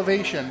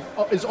salivation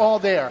is all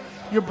there.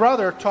 Your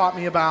brother taught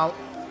me about,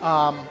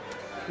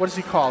 what does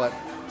he call it?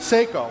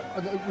 Seco.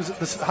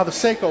 How the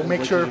Seco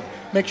makes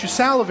you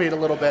salivate a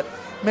little bit,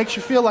 makes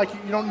you feel like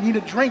you don't need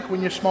a drink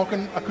when you're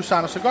smoking a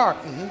Cusano cigar.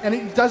 Mm-hmm. And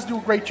it does do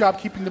a great job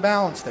keeping the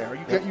balance there.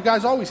 You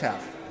guys always have.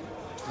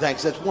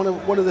 Thanks. That's one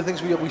of the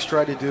things we always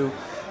try to do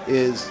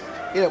is,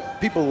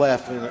 people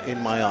laugh in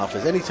my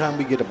office. Anytime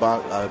we get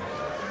a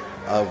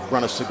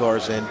run of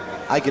cigars in,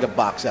 I get a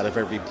box out of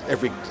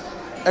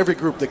every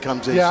group that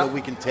comes in so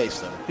we can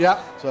taste them.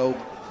 Yeah. So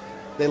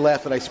they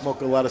laugh that I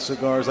smoke a lot of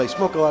cigars. I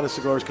smoke a lot of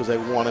cigars because I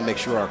want to make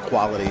sure our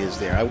quality is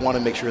there. I want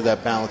to make sure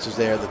that balance is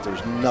there, that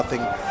there's nothing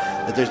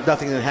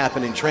that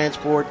happened in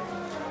transport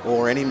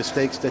or any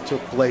mistakes that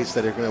took place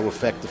that are going to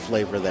affect the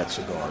flavor of that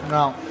cigar.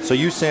 No. So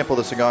you sample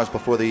the cigars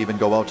before they even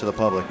go out to the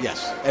public?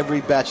 Yes.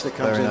 Every batch that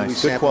comes Very in, nice. we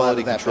Good sample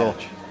quality out of that control.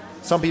 batch.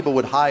 Some people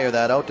would hire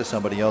that out to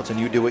somebody else, and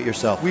you do it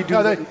yourself. We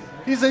do.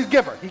 He's a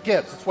giver. He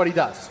gives. That's what he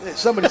does.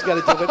 Somebody's got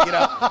to do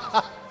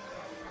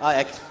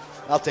it,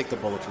 I'll take the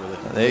bullet for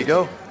it. There you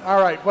go. All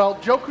right. Well,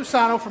 Joe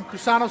Cusano from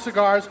Cusano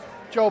Cigars.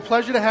 Joe,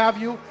 pleasure to have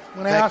you.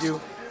 I'm going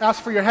to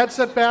ask for your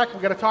headset back.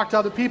 We're going to talk to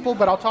other people,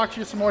 but I'll talk to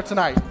you some more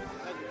tonight.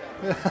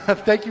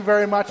 Thank you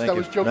very much. That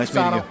was Joe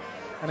Cusano.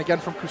 And again,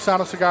 from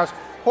Cusano Cigars.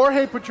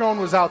 Jorge Padron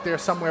was out there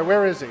somewhere.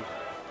 Where is he?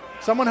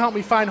 Someone help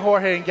me find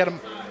Jorge and get him.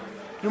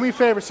 Do me a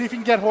favor. See if you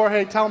can get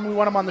Jorge. Tell him we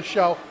want him on the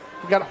show.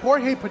 We got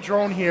Jorge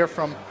Padron here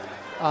from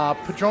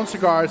Padron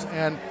Cigars.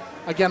 And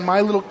again, my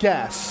little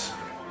guess.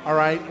 All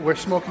right, we're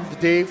smoking the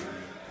Dave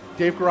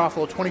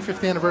Garofalo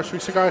 25th anniversary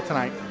cigar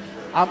tonight.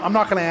 I'm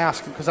not going to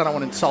ask him because I don't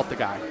want to insult the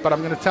guy. But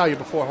I'm going to tell you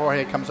before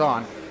Jorge comes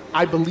on,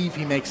 I believe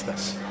he makes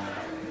this.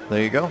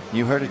 There you go.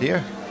 You heard it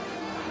here.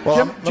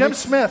 Well, Jim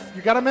Smith,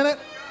 you got a minute?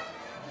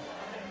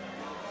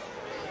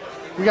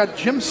 We got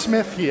Jim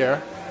Smith here,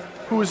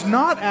 who is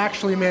not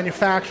actually a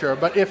manufacturer,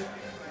 but if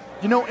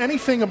you know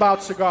anything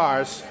about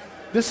cigars,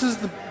 this is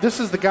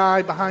the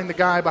guy behind the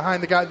guy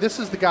behind the guy. This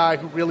is the guy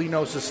who really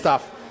knows his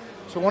stuff.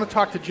 So I want to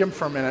talk to Jim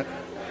for a minute.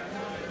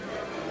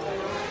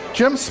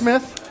 Jim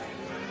Smith,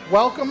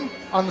 welcome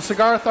on the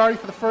Cigar Authority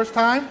for the first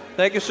time.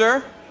 Thank you,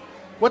 sir.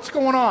 What's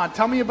going on?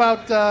 Tell me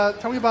about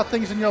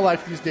things in your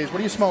life these days. What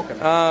are you smoking?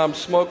 I'm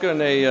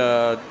smoking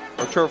a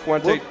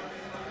Fuente.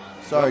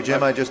 Sorry,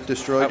 Jim, I just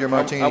destroyed your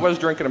martini. I was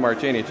drinking a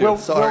martini, too.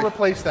 We'll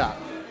replace that.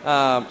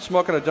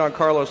 Smoking a Don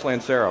Carlos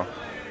Lancero.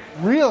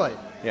 Really?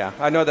 Yeah,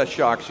 I know that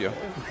shocks you.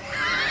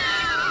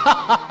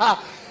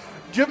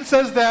 Jim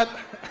says that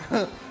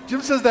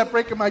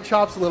breaking my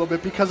chops a little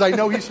bit because I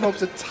know he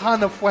smokes a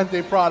ton of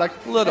Fuente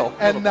product. Little.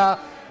 And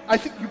I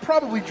think you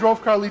probably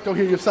drove Carlito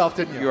here yourself,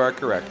 didn't you? You are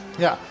correct.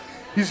 Yeah.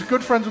 He's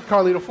good friends with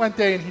Carlito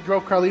Fuente, and he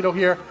drove Carlito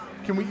here.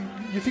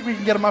 You think we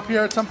can get him up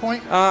here at some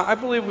point? I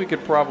believe we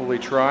could probably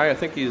try. I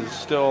think he's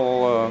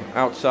still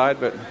outside,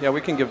 but yeah,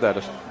 we can give that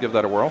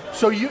a whirl.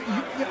 So you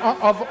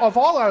of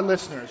all our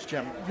listeners,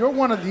 Jim, you're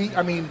one of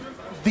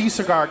the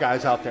cigar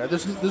guys out there.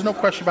 There's no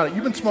question about it.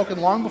 You've been smoking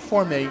long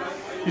before me.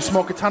 You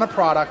smoke a ton of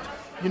product.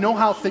 You know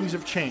how things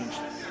have changed.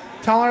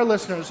 Tell our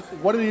listeners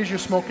what it is you're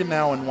smoking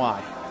now and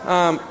why.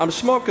 I'm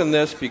smoking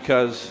this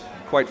because,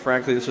 quite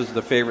frankly, this is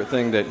the favorite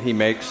thing that he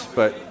makes,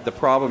 but the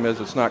problem is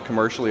it's not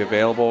commercially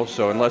available,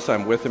 so unless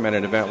I'm with him at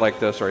an event like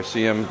this or I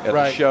see him at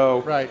the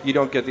show, you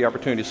don't get the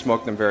opportunity to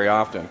smoke them very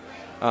often.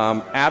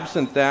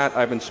 Absent that,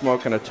 I've been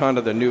smoking a ton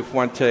of the new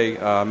Fuente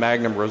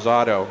Magnum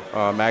Rosado,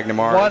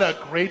 Magnum Rs. What a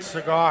great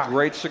cigar.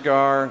 Great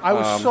cigar. I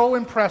was so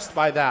impressed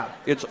by that.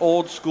 It's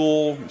old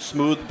school,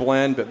 smooth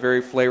blend, but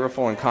very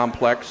flavorful and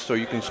complex, so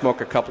you can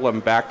smoke a couple of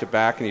them back to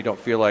back and you don't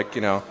feel like,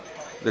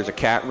 there's a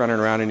cat running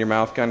around in your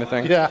mouth kind of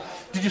thing. Yeah.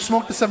 Did you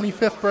smoke the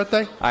 75th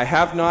birthday? I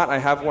have not. I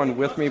have one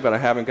with me, but I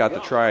haven't got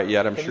to try it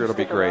yet. I'm sure it'll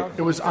be great.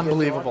 It was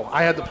unbelievable.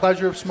 I had the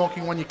pleasure of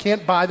smoking one. You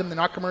can't buy them. They're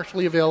not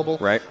commercially available.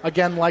 Right.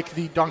 Again, like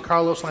the Don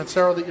Carlos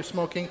Lancero that you're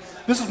smoking.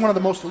 This is one of the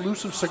most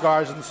elusive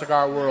cigars in the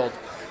cigar world.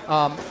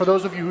 For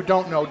those of you who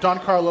don't know, Don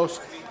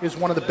Carlos is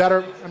one of the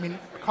better.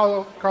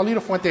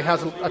 Carlito Fuente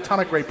has a ton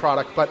of great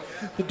product, but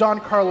the Don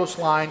Carlos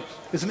line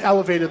is an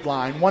elevated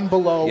line, one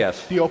below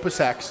the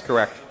Opus X.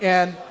 Correct.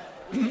 And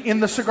in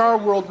the cigar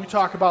world, we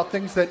talk about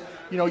things that,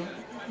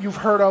 you've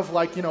heard of,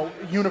 like,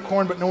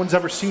 unicorn, but no one's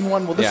ever seen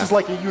one. Well, this is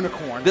like a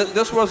unicorn.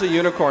 This was a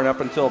unicorn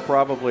up until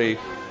probably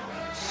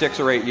 6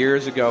 or 8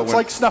 years ago. It's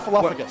like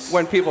Snuffleupagus.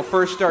 When people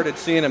first started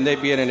seeing them,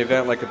 they'd be at an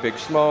event like a Big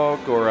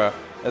Smoke or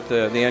at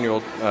the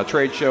annual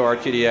trade show,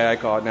 RTDA, I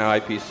call it now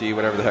IPC,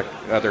 whatever the heck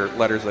other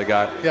letters they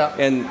got. Yeah.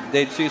 And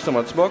they'd see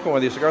someone smoking one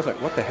of these cigars, like,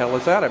 what the hell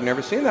is that? I've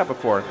never seen that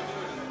before.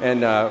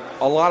 And a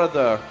lot of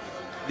the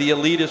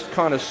elitist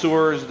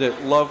connoisseurs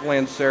that love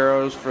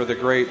Lanceros for the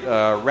great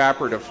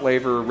wrapper to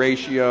flavor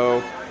ratio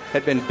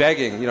had been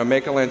begging,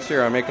 make a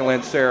Lancero, make a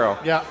Lancero.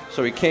 Yeah.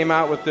 So he came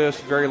out with this,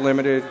 very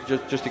limited,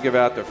 just to give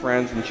out to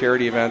friends and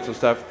charity events and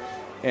stuff,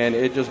 and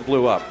it just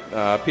blew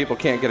up. People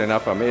can't get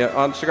enough of them.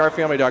 On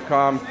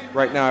cigarfamily.com,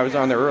 right now, I was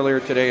on there earlier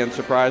today, and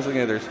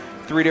surprisingly, there's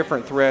 3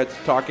 different threads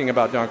talking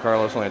about Don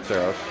Carlos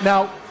Lanceros.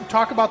 Now,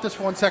 talk about this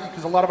for 1 second,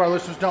 because a lot of our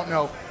listeners don't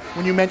know.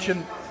 When you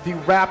mention the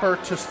wrapper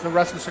to the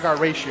rest of the cigar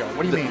ratio,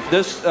 what do you mean?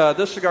 This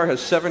cigar has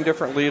 7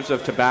 different leaves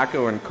of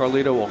tobacco, and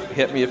Carlito will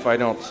hit me if I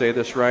don't say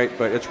this right,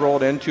 but it's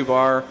rolled into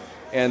bar,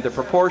 and the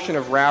proportion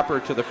of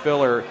wrapper to the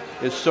filler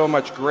is so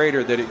much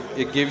greater that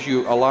it gives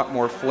you a lot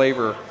more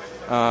flavor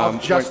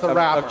of just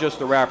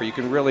the wrapper. You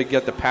can really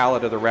get the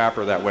palate of the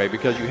wrapper that way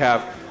because you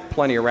have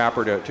plenty of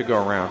wrapper to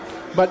go around.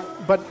 But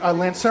a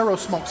Lancero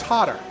smokes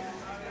hotter.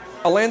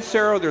 A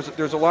Lancero,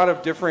 there's a lot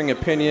of differing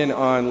opinion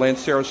on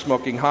Lancero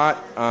smoking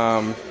hot.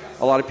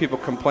 A lot of people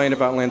complain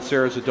about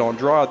Lanceros that don't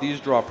draw. These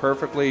draw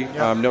perfectly.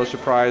 Yep. No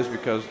surprise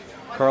because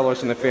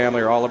Carlos and the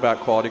family are all about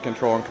quality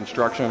control and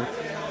construction.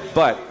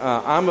 But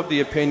I'm of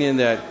the opinion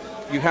that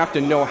you have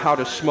to know how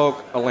to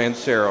smoke a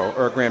Lancero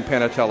or a Gran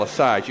Panatella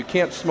size. You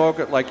can't smoke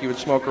it like you would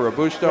smoke a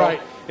Robusto.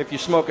 Right. If you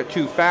smoke it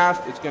too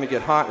fast, it's going to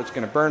get hot. It's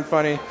going to burn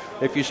funny.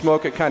 If you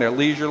smoke it kind of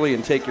leisurely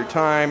and take your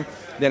time,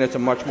 then it's a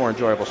much more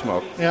enjoyable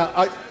smoke.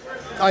 Yeah,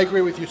 I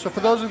agree with you. So for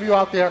those of you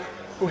out there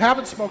who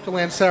haven't smoked a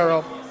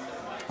Lancero,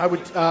 I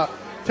would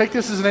take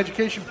this as an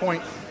education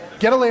point.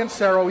 Get a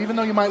Lancero, even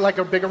though you might like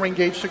a bigger ring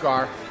gauge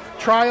cigar.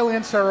 Try a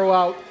Lancero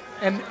out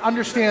and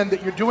understand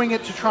that you're doing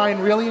it to try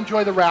and really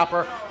enjoy the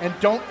wrapper, and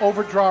don't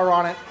overdraw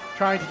on it,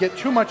 trying to get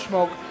too much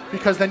smoke,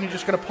 because then you're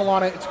just going to pull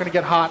on it, it's going to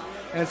get hot,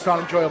 and it's not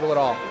enjoyable at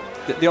all.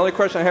 The only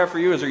question I have for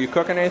you is, are you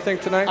cooking anything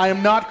tonight? I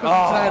am not cooking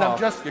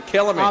tonight. You're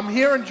killing me. I'm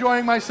here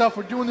enjoying myself.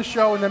 We're doing the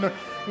show, and then we're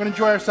going to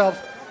enjoy ourselves.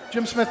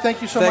 Jim Smith,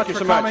 thank you so much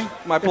for coming.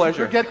 My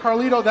pleasure. If you could get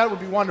Carlito, that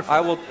would be wonderful.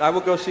 I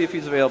will go see if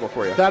he's available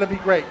for you. That'd be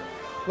great.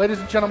 Ladies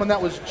and gentlemen,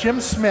 that was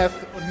Jim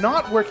Smith,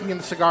 not working in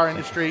the cigar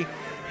industry,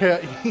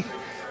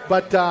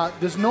 but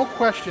there's no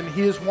question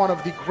he is one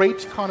of the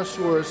great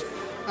connoisseurs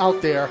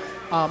out there,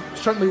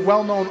 certainly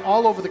well known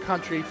all over the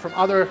country from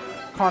other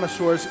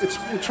connoisseurs.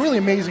 It's really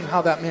amazing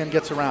how that man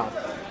gets around.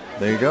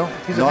 There you go.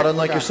 He's not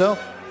unlike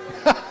yourself.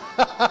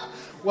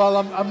 Well,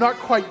 I'm not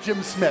quite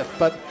Jim Smith,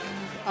 but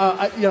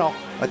I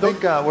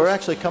think we're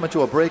actually coming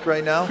to a break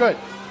right now. Good.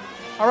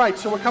 All right,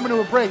 so we're coming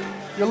to a break.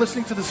 You're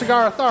listening to the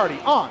Cigar Authority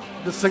on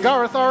the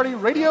Cigar Authority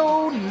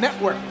Radio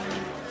Network.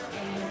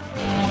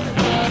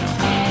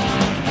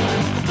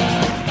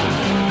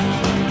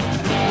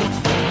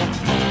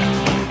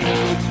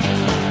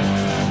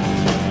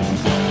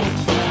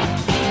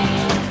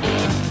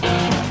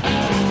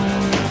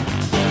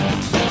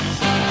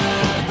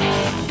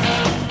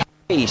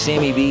 Hey,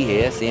 Sammy B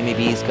here, Sammy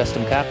B's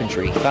Custom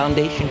Carpentry,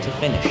 foundation to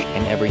finish,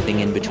 and everything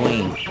in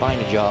between. Find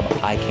a job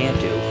I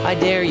can't do. I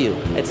dare you.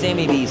 At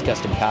Sammy B's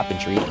Custom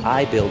Carpentry,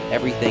 I build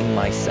everything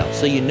myself,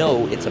 so you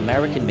know it's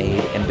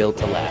American-made and built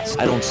to last.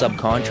 I don't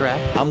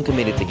subcontract. I'm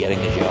committed to getting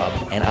the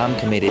job, and I'm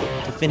committed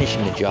to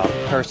finishing the job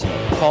personally.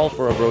 Call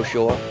for a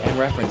brochure and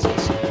references.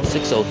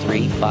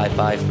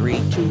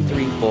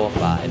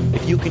 603-553-2345.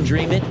 If you can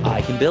dream it,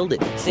 I can build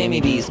it.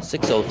 Sammy B's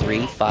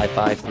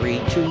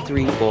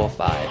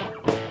 603-553-2345.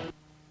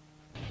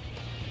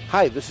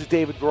 Hi, this is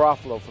David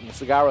Garofalo from the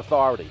Cigar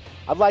Authority.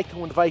 I'd like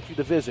to invite you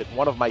to visit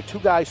one of my Two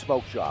Guys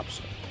Smoke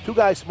Shops. Two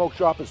Guys Smoke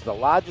Shop is the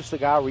largest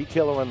cigar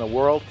retailer in the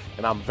world,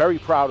 and I'm very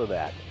proud of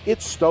that.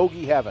 It's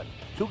Stogie Heaven.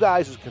 Two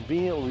Guys is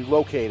conveniently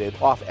located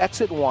off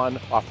Exit 1,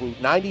 off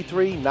Route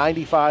 93,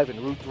 95, and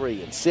Route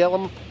 3 in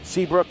Salem,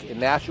 Seabrook, and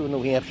Nashua,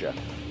 New Hampshire.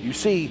 You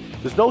see,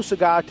 there's no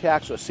cigar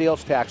tax or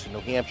sales tax in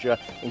New Hampshire,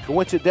 and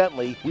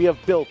coincidentally, we have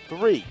built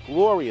 3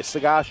 glorious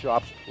cigar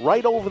shops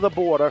right over the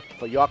border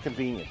for your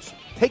convenience.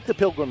 Take the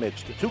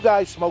pilgrimage to Two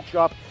Guys Smoke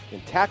Shop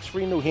in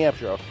tax-free New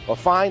Hampshire, or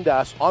find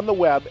us on the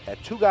web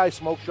at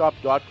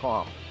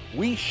twoguysmokeshop.com.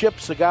 We ship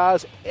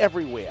cigars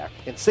everywhere,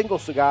 and single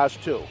cigars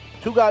too.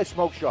 Two Guys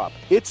Smoke Shop.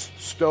 It's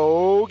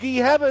Stogie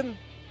Heaven.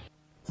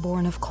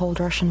 Born of cold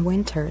Russian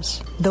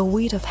winters, the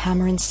wheat of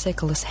Hammer and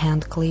Sickle is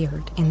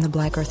hand-cleared in the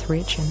Black Earth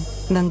region,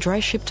 then dry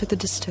shipped to the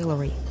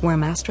distillery, where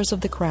masters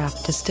of the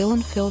craft distill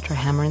and filter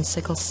Hammer and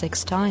Sickle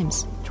 6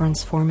 times,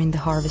 transforming the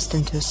harvest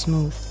into a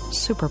smooth,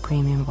 super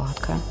premium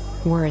vodka,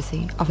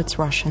 worthy of its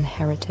Russian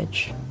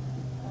heritage.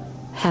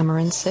 Hammer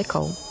and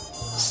Sickle,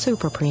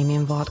 super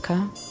premium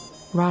vodka,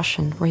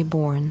 Russian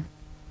reborn.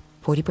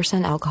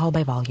 40% alcohol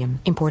by volume,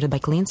 imported by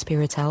Clean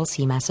Spirits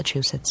LLC,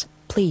 Massachusetts.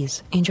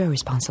 Please enjoy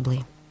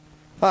responsibly.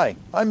 Hi,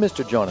 I'm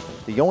Mr. Jonathan,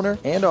 the owner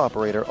and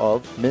operator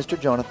of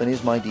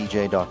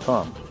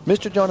MrJonathanIsMyDJ.com.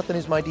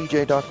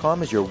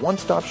 MrJonathanIsMyDJ.com is your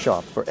one-stop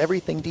shop for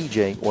everything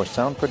DJ or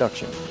sound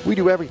production. We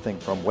do everything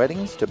from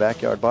weddings to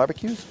backyard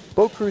barbecues,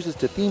 boat cruises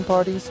to theme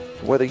parties.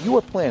 Whether you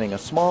are planning a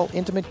small,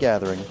 intimate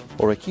gathering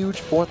or a huge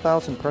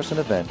 4,000-person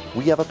event,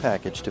 we have a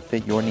package to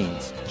fit your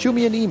needs. Shoot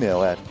me an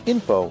email at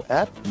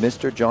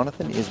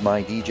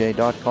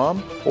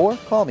info@MrJonathanIsMyDJ.com or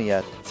call me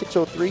at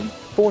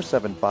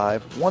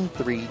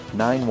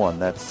 603-475-1391.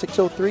 That's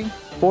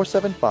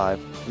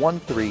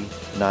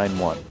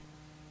 603-475-1391.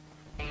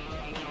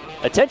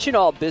 Attention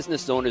all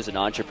business owners and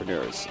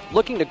entrepreneurs.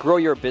 Looking to grow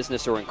your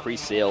business or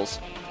increase sales?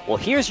 Well,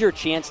 here's your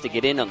chance to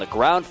get in on the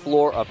ground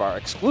floor of our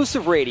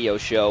exclusive radio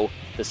show,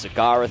 The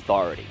Cigar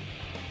Authority.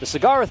 The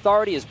Cigar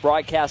Authority is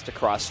broadcast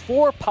across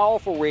 4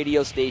 powerful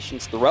radio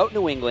stations throughout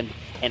New England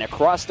and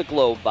across the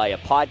globe via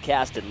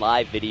podcast and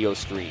live video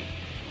stream.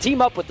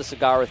 Team up with the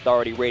Cigar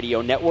Authority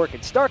Radio Network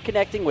and start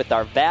connecting with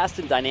our vast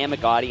and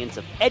dynamic audience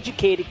of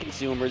educated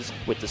consumers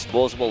with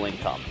disposable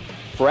income.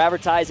 For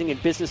advertising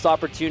and business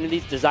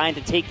opportunities designed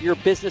to take your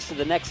business to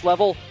the next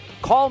level,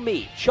 call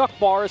me, Chuck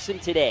Morrison,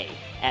 today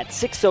at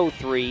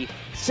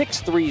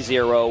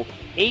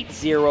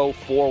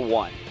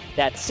 603-630-8041.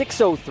 That's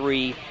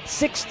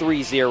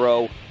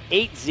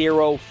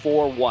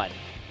 603-630-8041.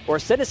 Or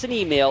send us an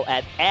email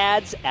at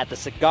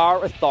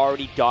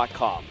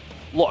ads@thecigarauthority.com.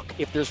 Look,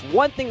 if there's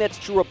one thing that's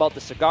true about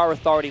the Cigar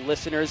Authority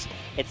listeners,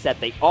 it's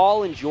that they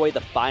all enjoy the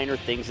finer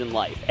things in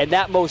life. And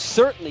that most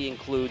certainly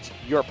includes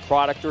your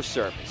product or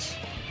service.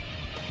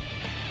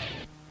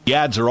 The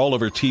ads are all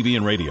over TV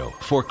and radio.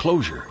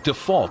 Foreclosure,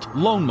 default,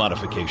 loan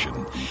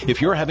modification.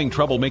 If you're having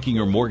trouble making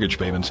your mortgage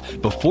payments,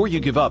 before you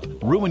give up,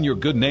 ruin your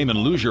good name and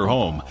lose your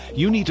home,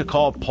 you need to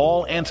call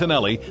Paul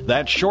Antonelli,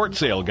 that short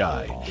sale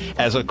guy.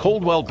 As a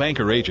Coldwell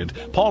Banker agent,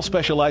 Paul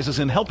specializes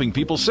in helping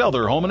people sell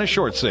their home in a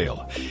short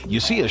sale. You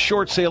see, a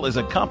short sale is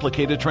a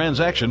complicated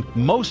transaction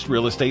most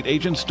real estate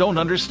agents don't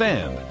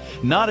understand.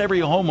 Not every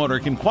homeowner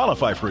can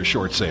qualify for a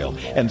short sale,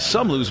 and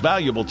some lose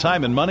valuable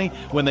time and money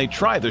when they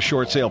try the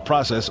short sale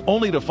process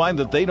only to find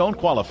that they don't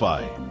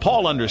qualify.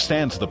 Paul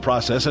understands the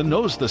process and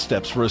knows the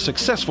steps for a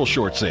successful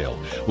short sale.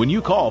 When you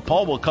call,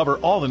 Paul will cover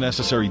all the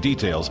necessary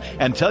details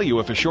and tell you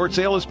if a short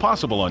sale is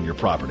possible on your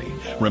property.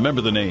 Remember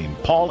the name,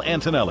 Paul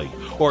Antonelli,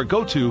 or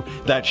go to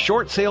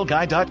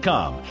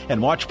thatshortsaleguy.com and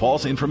watch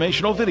Paul's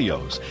informational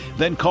videos.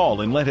 Then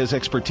call and let his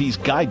expertise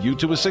guide you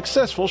to a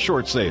successful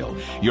short sale.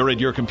 You're at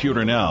your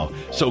computer now,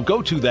 so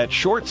go to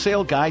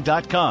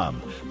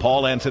thatshortsaleguy.com.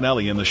 Paul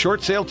Antonelli and the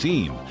short sale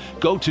team.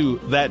 Go to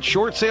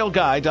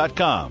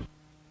thatshortsaleguy.com.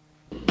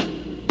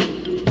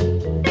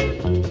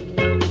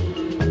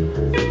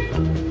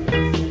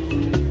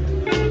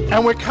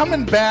 And we're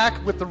coming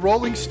back with the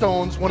Rolling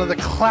Stones, one of the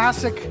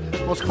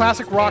most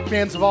classic rock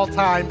bands of all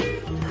time.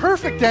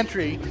 Perfect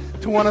entry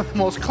to one of the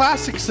most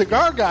classic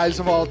cigar guys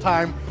of all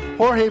time,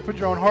 Jorge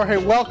Padron. Jorge,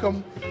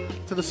 welcome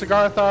to the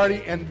Cigar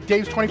Authority and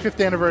Dave's 25th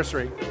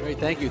anniversary. Great,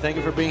 thank you. Thank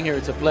you for being here.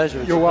 It's a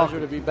pleasure. You're welcome.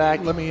 Pleasure to be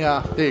back. Let me,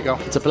 there you go.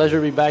 It's a pleasure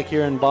to be back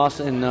here in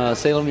Boston,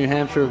 Salem, New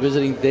Hampshire,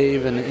 visiting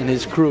Dave and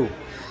his crew.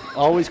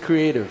 Always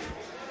creative.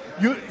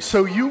 You're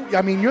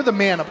the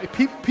man.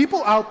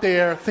 People out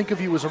there think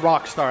of you as a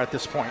rock star at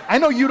this point. I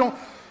know you don't.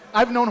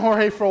 I've known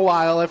Jorge for a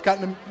while. I've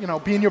gotten to,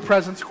 be in your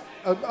presence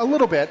a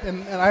little bit,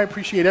 and I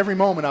appreciate every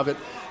moment of it,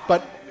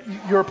 but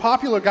you're a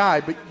popular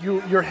guy, but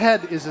your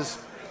head is as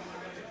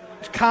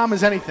calm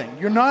as anything.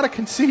 You're not a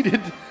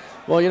conceited,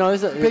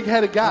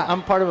 big-headed guy.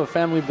 I'm part of a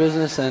family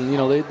business, and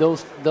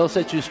they'll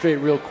set you straight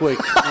real quick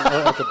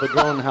at the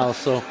Padron house.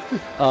 So,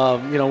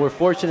 we're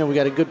fortunate. We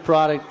got a good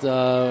product,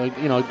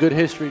 a good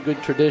history,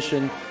 good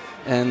tradition,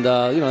 and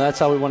that's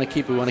how we want to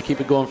keep it. We want to keep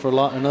it going for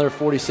another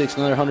 46,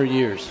 another 100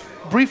 years.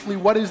 Briefly,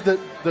 what is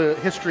the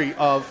history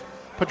of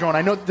Padron?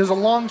 I know there's a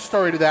long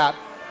story to that,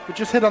 but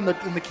just hit on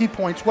the key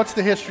points. What's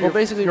the history of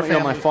your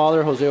family? My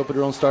father, Jose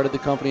Padron, started the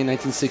company in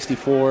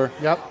 1964.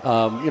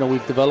 Yep.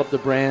 We've developed the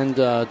brand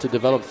to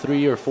develop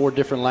 3 or 4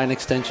 different line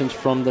extensions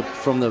from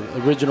the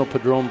original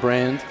Padron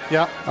brand.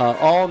 Yeah.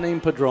 All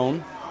named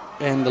Padron,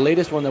 and the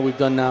latest one that we've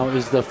done now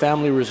is the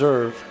Family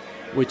Reserve,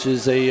 which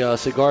is a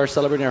cigar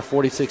celebrating our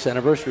 46th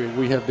anniversary.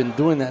 We have been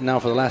doing that now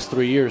for the last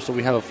 3 years. So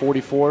we have a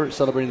 44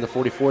 celebrating the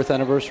 44th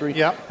anniversary,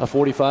 a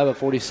 45, a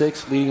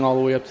 46, leading all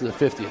the way up to the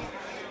 50th.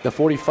 The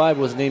 45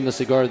 was named the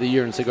Cigar of the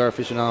Year in Cigar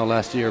Aficionado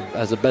last year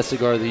as the best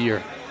cigar of the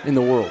year in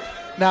the world.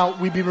 Now,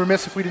 we'd be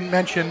remiss if we didn't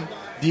mention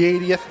the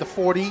 80th, the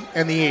 40,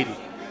 and the 80.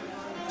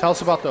 Tell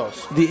us about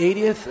those. The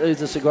 80th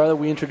is a cigar that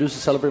we introduced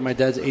to celebrate my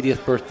dad's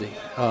 80th birthday.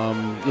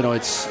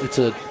 It's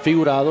a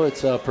figurado.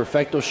 It's a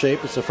perfecto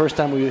shape. It's the first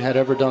time we had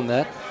ever done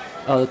that.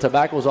 The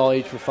tobacco is all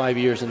aged for 5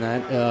 years in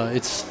that.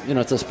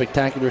 It's a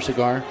spectacular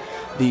cigar.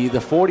 The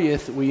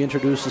 40th we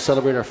introduced to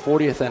celebrate our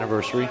 40th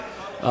anniversary.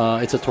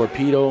 It's a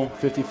torpedo,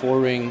 54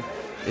 ring.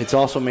 It's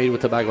also made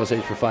with tobacco that's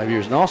aged for 5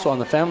 years. And also on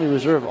the Family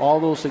Reserve, all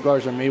those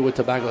cigars are made with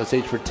tobacco that's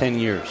aged for 10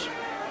 years.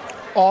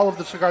 All of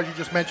the cigars you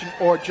just mentioned,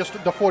 or just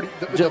the 40?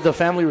 The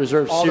Family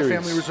Reserve all series. The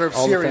Family Reserve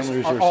all series the Family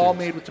Reserve are all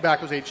series. made with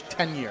tobaccos aged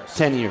 10 years.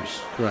 10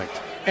 years,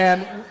 correct.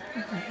 And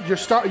your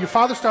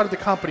father started the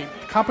company.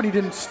 The company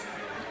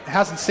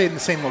hasn't stayed in the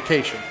same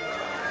location.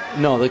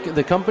 No,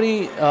 the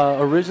company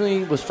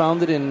originally was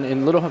founded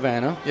in Little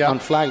Havana on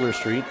Flagler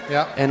Street.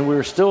 Yeah. And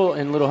we're still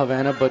in Little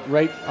Havana, but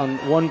right on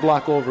one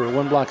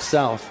block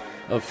south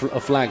of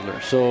Flagler.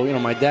 So,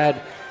 my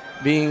dad,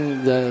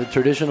 being the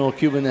traditional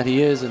Cuban that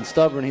he is and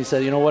stubborn, he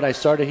said, you know what, I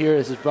started here,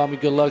 this has brought me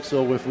good luck,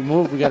 so if we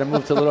move, we got to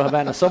move to Little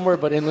Havana, somewhere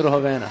but in Little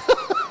Havana.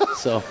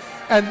 So.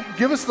 And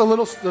give us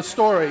the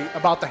story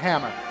about the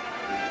Hammer.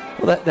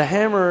 Well, the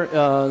Hammer,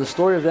 the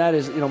story of that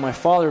is, my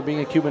father,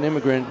 being a Cuban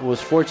immigrant, was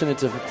fortunate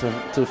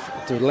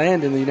to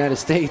land in the United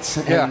States,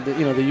 and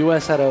the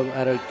U.S. had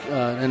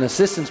an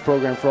assistance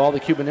program for all the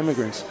Cuban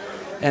immigrants,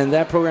 and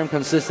that program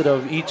consisted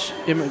of each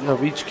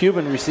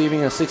Cuban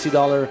receiving a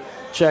 $60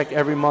 check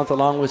every month,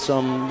 along with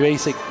some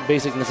basic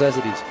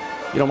necessities.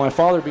 My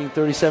father, being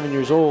 37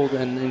 years old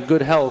and in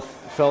good health,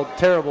 felt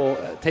terrible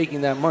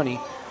taking that money,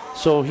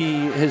 so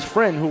his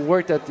friend who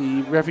worked at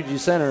the refugee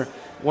center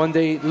one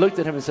day looked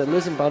at him and said,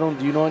 listen, Padron,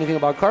 do you know anything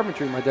about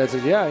carpentry? My dad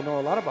says, yeah, I know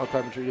a lot about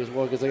carpentry as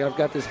well, because I've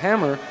got this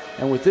hammer,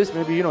 and with this,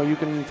 maybe, you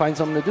can find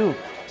something to do.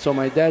 So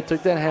my dad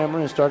took that hammer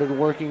and started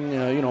working,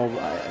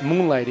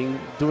 moonlighting,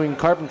 doing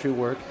carpentry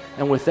work,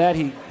 and with that,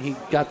 he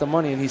got the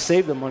money, and he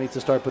saved the money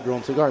to start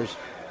Padron Cigars.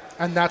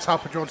 And that's how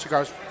Padron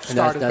Cigars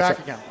started back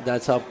again.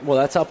 That's how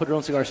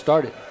Padron Cigars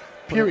started.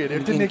 Period.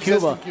 It didn't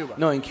exist in Cuba.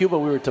 No, in Cuba,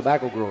 we were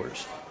tobacco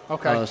growers.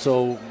 Okay.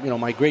 So,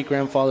 my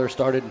great-grandfather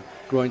started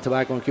growing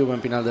tobacco in Cuba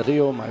in Pinal del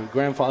Rio. My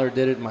grandfather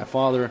did it, my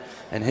father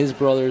and his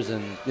brothers,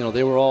 and,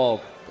 they were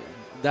all,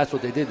 that's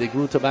what they did. They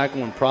grew tobacco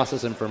and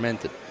processed and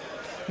fermented.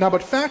 Now,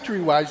 but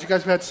factory-wise, you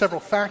guys have had several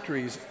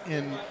factories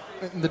in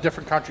the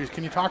different countries.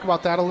 Can you talk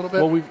about that a little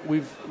bit?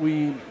 Well,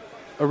 we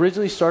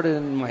originally started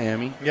in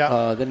Miami.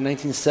 Yeah. Then in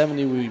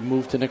 1970, we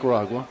moved to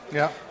Nicaragua.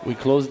 Yeah. We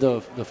closed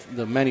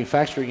the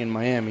manufacturing in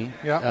Miami.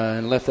 Yeah.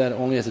 And left that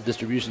only as a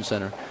distribution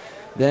center.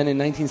 Then in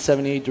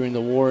 1978, during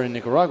the war in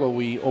Nicaragua,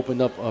 we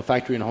opened up a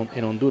factory in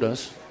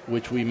Honduras,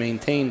 which we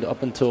maintained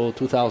up until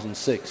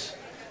 2006.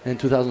 In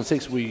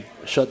 2006, we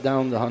shut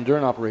down the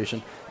Honduran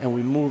operation, and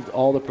we moved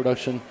all the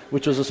production,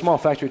 which was a small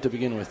factory to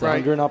begin with. The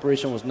Honduran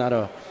operation was not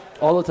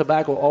all the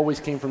tobacco always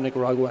came from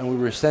Nicaragua, and we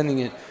were sending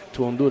it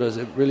to Honduras.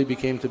 It really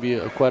became to be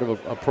quite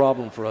a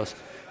problem for us.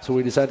 So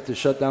we decided to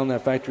shut down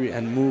that factory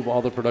and move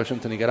all the production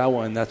to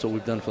Nicaragua, and that's what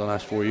we've done for the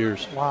last 4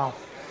 years. Wow.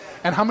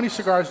 And how many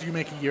cigars do you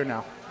make a year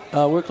now?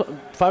 We're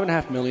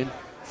 5.5 million.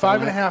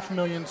 5.5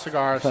 million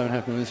cigars.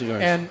 5.5 million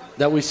cigars. And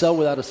that we sell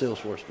without a sales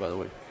force, by the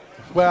way.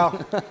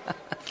 Well,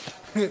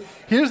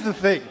 here's the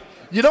thing.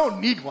 You don't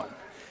need one.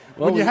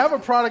 When you have a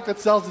product that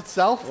sells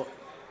itself.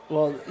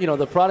 Well,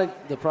 the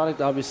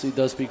product obviously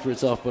does speak for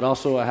itself, but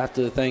also I have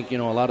to thank, a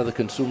lot of the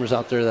consumers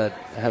out there that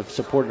have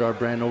supported our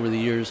brand over the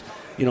years.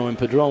 In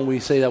Padron, we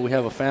say that we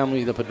have a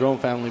family, the Padron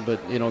family, but,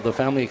 the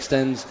family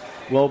extends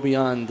well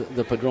beyond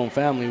the Padron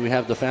family. We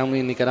have the family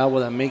in Nicaragua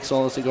that makes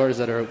all the cigars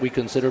that we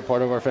consider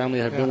part of our family,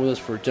 that have been with us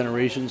for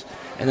generations.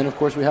 And then, of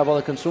course, we have all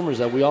the consumers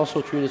that we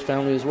also treat as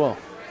family as well.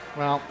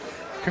 Well,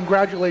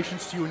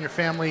 congratulations to you and your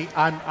family.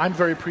 I'm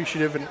very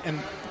appreciative and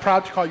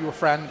proud to call you a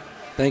friend.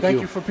 Thank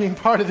you for being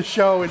part of the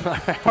show and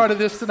part of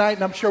this tonight,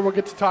 and I'm sure we'll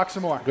get to talk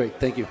some more. Great,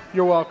 thank you.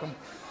 You're welcome.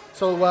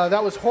 So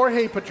that was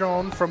Jorge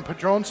Padron from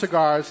Padron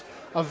Cigars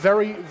a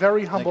very,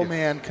 very humble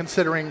man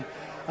considering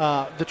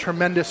the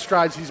tremendous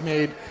strides he's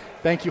made.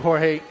 Thank you,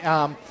 Jorge.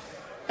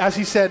 As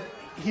he said,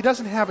 he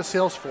doesn't have a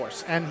sales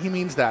force, and he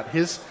means that.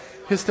 His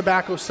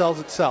tobacco sells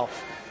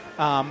itself.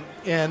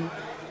 And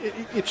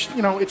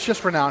it's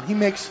just renowned. He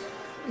makes,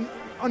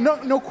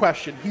 no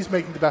question, he's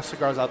making the best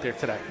cigars out there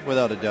today.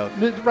 Without a doubt.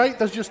 Right?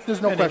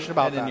 There's no question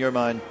about that. And in your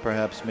mind,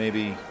 perhaps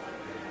maybe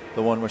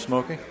the one we're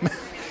smoking?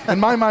 In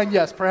my mind,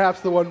 yes,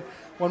 perhaps the one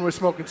we're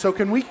smoking. So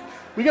can we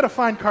got to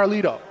find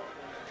Carlito.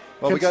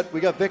 Well, we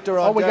got Victor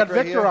on deck. Oh, we got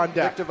right Victor here. on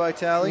deck. Victor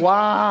Vitale.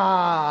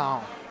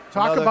 Wow.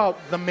 Talk about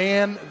the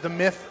man, the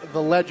myth,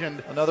 the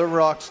legend. Another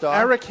rock star.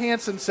 Eric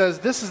Hanson says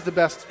this is the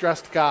best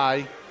dressed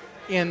guy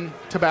in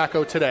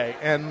tobacco today.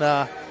 And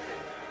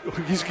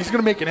he's going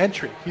to make an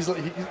entry.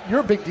 You're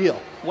a big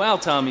deal. Wow,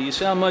 Tommy, you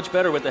sound much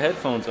better with the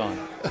headphones on.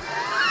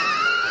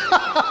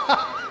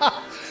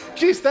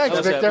 Geez, thanks,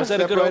 Victor. Was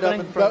that a good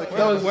opening?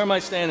 Where am I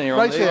standing here?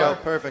 Right there.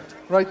 Perfect.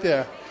 Right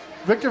there.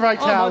 Victor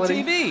Vitale. I'm on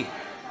TV.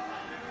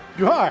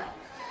 You are.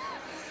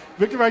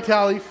 Victor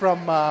Vitale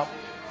from,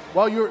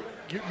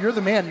 you're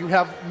the man. You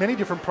have many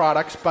different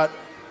products, but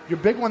your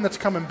big one that's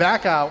coming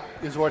back out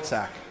is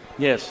Ortsac.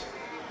 Yes.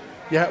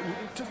 Yeah.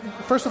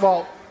 First of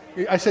all,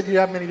 I said you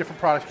have many different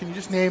products. Can you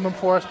just name them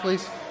for us,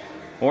 please?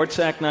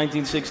 Ortsac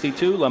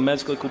 1962, La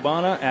Mezcla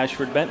Cubana,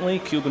 Ashford Bentley,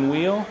 Cuban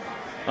Wheel,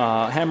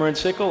 Hammer and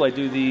Sickle. I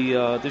do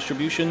the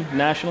distribution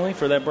nationally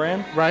for that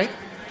brand. Right.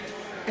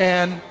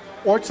 And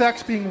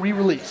Ortsac's being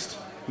re-released.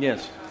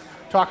 Yes.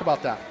 Talk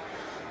about that.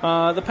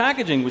 The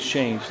packaging was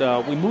changed.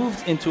 We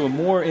moved into a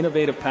more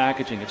innovative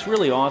packaging. It's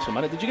really awesome.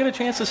 Did you get a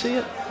chance to see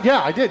it?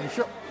 Yeah, I did.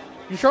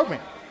 You showed me.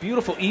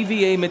 Beautiful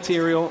EVA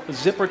material,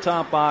 zipper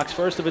top box,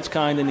 first of its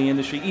kind in the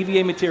industry.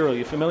 EVA material.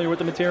 You familiar with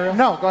the material?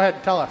 No, go ahead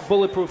and tell us.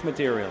 Bulletproof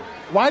material.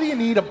 Why do you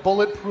need a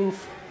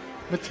bulletproof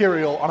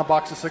material on a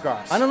box of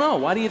cigars? I don't know.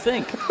 Why do you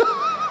think?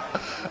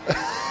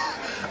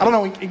 I don't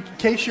know. In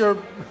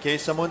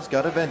case someone's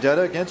got a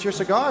vendetta against your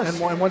cigars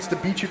and wants to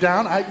beat you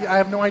down, I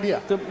have no idea.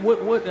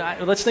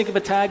 Let's think of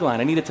a tagline.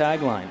 I need a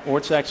tagline.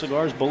 Ortsac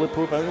cigars,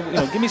 bulletproof.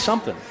 Give me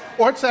something.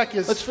 Ortsac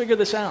is. Let's figure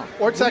this out.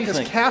 Ortsac is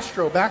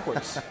Castro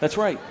backwards. That's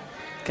right.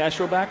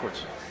 Castro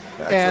backwards.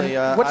 Actually,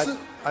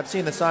 I've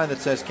seen the sign that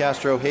says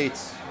Castro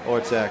hates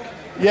Ortsac.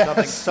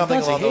 Yes.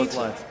 Something along those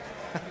lines.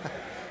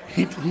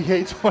 He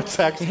hates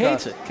Ortsac cigars. He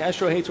hates it.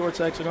 Castro hates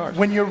Ortsac cigars.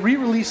 When you're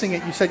re-releasing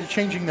it, you said you're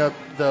changing the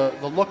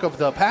look of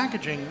the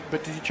packaging,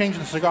 but did you change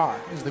the cigar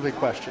is the big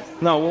question.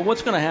 No, well,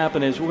 what's going to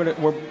happen is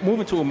we're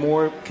moving to a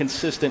more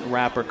consistent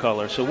wrapper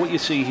color. So what you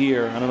see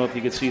here, I don't know if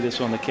you can see this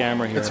on the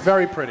camera here. It's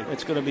very pretty.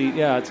 It's going to be,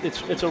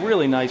 it's a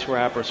really nice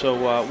wrapper.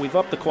 So we've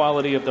upped the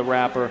quality of the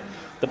wrapper.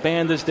 The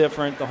band is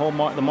different.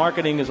 The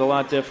marketing is a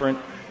lot different.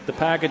 The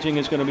packaging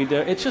is going to be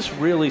there. It's just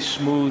really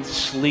smooth,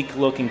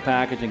 sleek-looking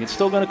packaging. It's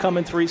still going to come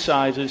in 3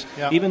 sizes.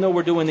 Yep. Even though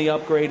we're doing the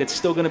upgrade, it's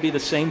still going to be the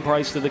same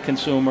price to the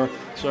consumer.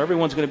 So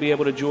everyone's going to be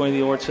able to enjoy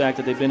the Ortsac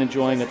that they've been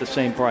enjoying at the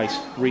same price,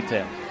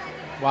 retail.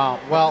 Wow.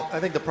 Well,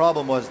 I think the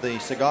problem was the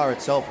cigar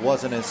itself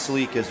wasn't as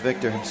sleek as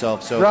Victor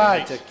himself, so right. we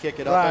had to kick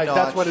it up a notch.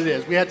 That's what it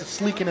is. We had to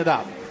sleeken it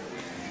up.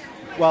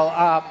 Well,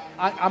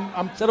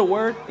 I'm. Is that a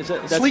word?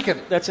 That's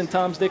sleeken? That's in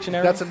Tom's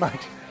dictionary. That's in mine.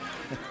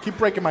 Keep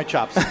breaking my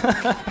chops.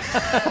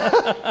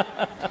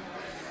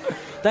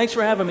 Thanks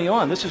for having me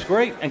on. This is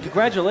great. And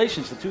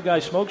congratulations to Two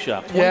Guys Smoke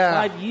Shop.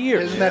 25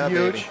 years. Isn't that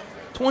huge? Baby.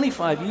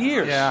 25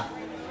 years. Yeah.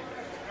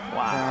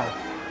 Wow.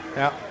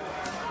 Yeah.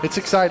 It's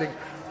exciting.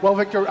 Well,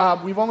 Victor,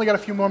 we've only got a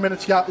few more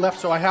minutes left,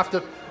 so I have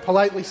to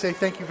politely say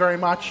thank you very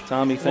much.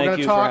 Tommy, thank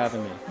you for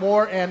having me.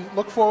 More and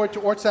look forward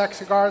to Ortsac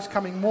Cigars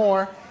coming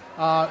more,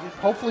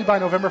 hopefully by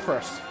November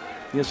 1st.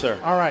 Yes, sir.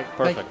 All right.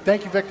 Perfect.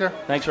 Thank you, Victor.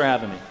 Thanks for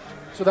having me.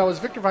 So that was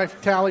Victor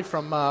Vitale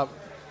from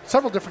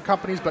several different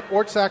companies, but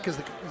Ortsac is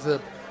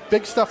the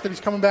big stuff that he's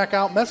coming back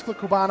out. Mezcla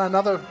Cubana,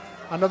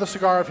 another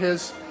cigar of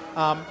his,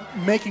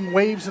 making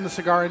waves in the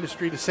cigar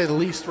industry, to say the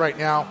least, right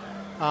now.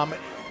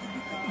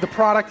 The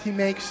product he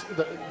makes,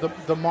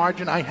 the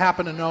margin, I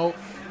happen to know,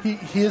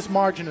 his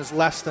margin is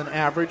less than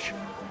average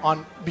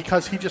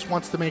because he just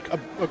wants to make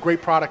a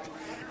great product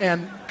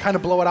and kind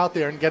of blow it out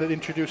there and get it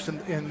introduced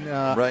in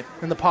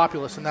the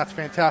populace, and that's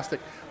fantastic.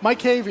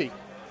 Mike Havey.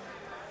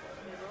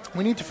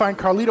 We need to find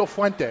Carlito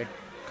Fuente.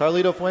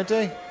 Carlito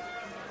Fuente?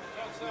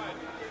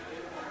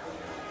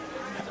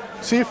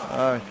 See if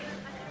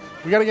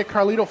we got to get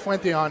Carlito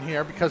Fuente on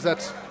here because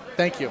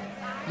thank you.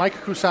 Mike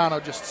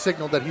Cusano just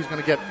signaled that he's going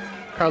to get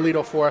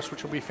Carlito for us,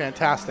 which will be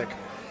fantastic.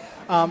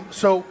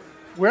 So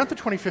we're at the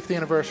 25th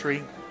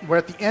anniversary. We're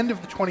at the end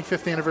of the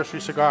 25th anniversary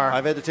cigar.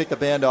 I've had to take the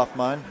band off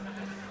mine.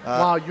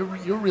 Wow,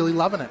 you're really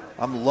loving it.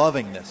 I'm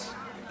loving this.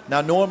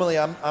 Now, normally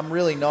I'm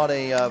really not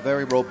a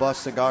very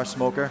robust cigar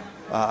smoker.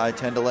 I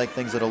tend to like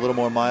things that are a little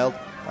more mild,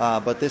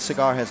 but this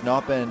cigar has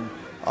not been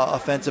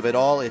offensive at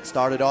all. It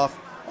started off,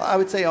 I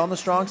would say, on the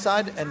strong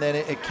side, and then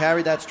it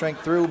carried that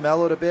strength through,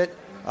 mellowed a bit.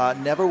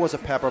 Never was a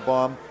pepper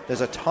bomb.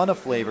 There's a ton of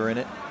flavor in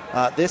it.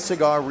 This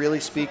cigar really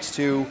speaks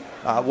to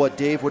what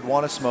Dave would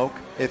want to smoke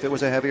if it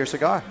was a heavier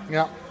cigar.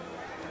 Yeah.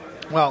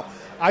 Well,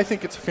 I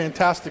think it's a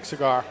fantastic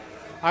cigar.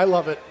 I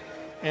love it,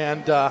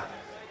 and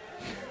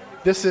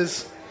this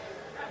is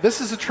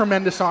a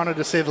tremendous honor,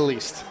 to say the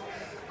least.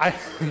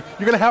 You're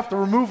going to have to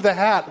remove the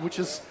hat, which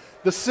is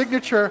the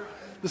signature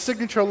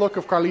look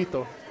of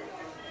Carlito.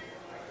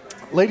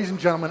 Ladies and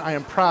gentlemen, I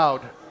am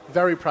proud,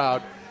 very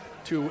proud,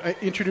 to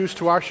introduce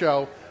to our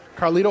show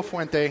Carlito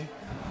Fuente,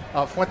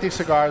 Fuente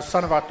Cigars,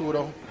 son of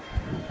Arturo,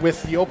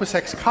 with the Opus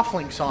X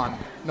cufflinks on,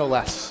 no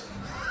less.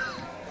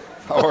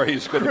 How are you?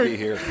 It's good to be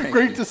here.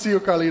 Great to see you,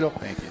 Carlito.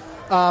 Thank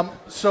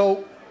you.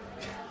 So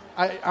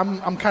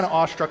I'm kind of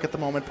awestruck at the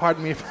moment.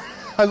 Pardon me if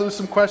I lose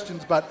some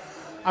questions, but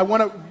I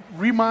want to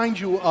remind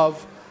you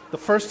of the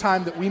first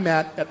time that we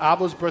met at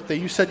Avo's birthday.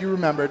 You said you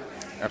remembered.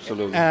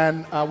 Absolutely.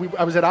 And I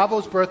was at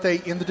Avo's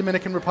birthday in the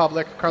Dominican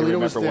Republic. Carlito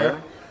was there.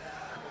 Where?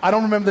 I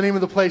don't remember the name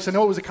of the place. I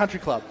know it was a country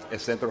club. El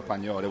Centro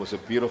Español. It was a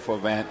beautiful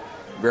event,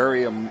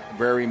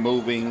 very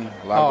moving,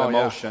 a lot of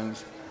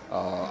emotions.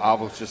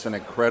 Avo's just an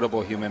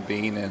incredible human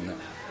being,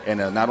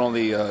 and not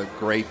only a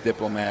great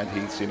diplomat,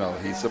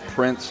 he's a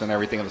prince and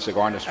everything in the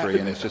cigar industry,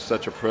 and it's just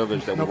such a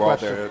privilege that we're all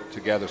there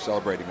together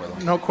celebrating with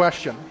him. No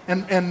question.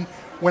 And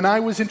when I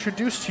was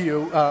introduced to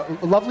you, a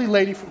lovely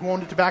lady who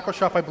owned a tobacco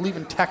shop, I believe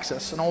in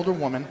Texas, an older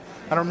woman.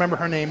 I don't remember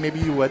her name. Maybe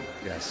you would.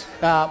 Yes.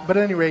 But at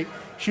any rate,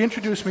 she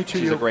introduced me to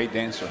you. She's a great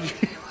dancer.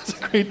 She was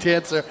a great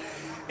dancer.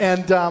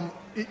 And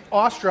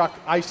awestruck,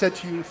 I said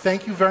to you,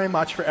 thank you very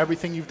much for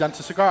everything you've done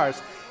to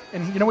cigars.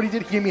 And you know what he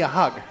did? He gave me a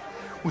hug.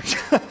 Which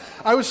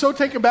I was so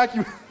taken back.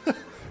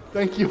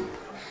 Thank you.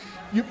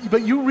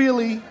 But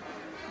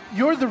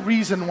you're the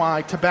reason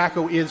why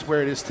tobacco is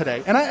where it is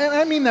today. And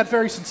I mean that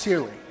very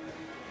sincerely.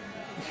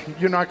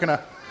 You're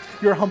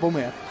a humble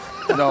man.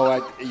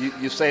 No,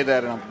 you say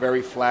that, and I'm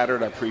very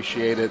flattered. I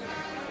appreciate it.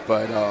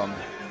 But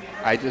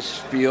I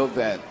just feel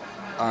that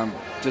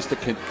just a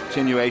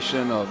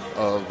continuation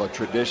of a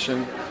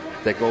tradition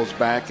that goes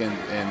back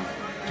and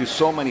to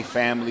so many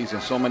families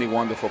and so many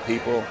wonderful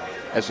people.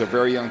 As a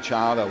very young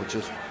child, I was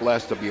just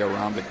blessed to be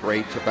around the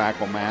great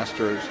tobacco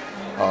masters,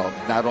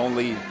 not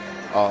only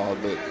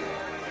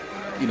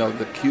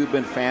the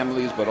Cuban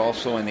families, but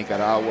also in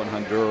Nicaragua and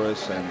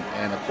Honduras,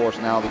 and of course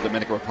now the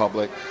Dominican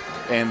Republic.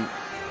 And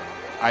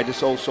I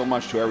just owe so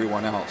much to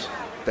everyone else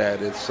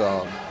that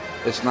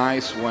it's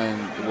nice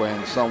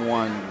when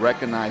someone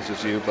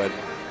recognizes you, but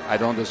I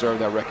don't deserve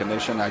that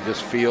recognition. I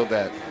just feel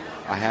that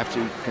I have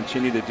to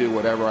continue to do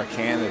whatever I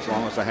can as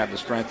long as I have the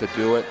strength to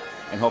do it.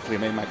 And hopefully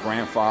make my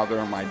grandfather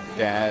and my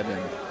dad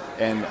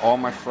and all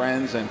my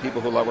friends and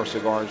people who love our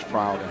cigars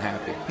proud and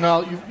happy.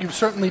 Well, you've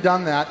certainly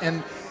done that.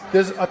 And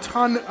there's a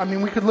ton. I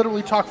mean, we could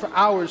literally talk for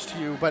hours to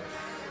you, but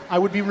I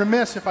would be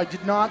remiss if I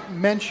did not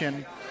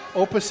mention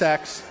Opus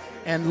X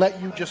and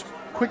let you just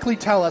quickly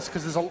tell us,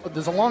 because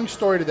there's a long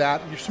story to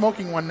that. You're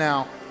smoking one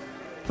now.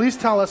 Please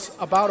tell us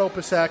about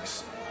Opus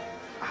X,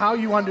 how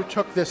you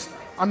undertook this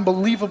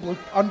unbelievably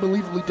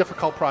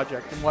difficult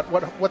project, and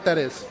what that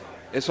is.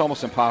 It's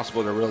almost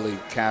impossible to really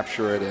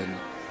capture it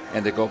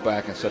and to go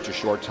back in such a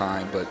short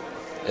time, but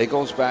it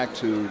goes back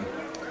to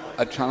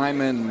a time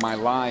in my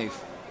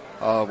life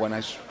when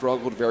I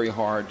struggled very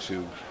hard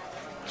to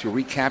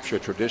recapture a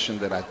tradition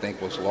that I think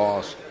was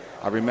lost.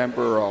 I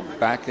remember I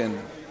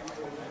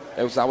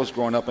was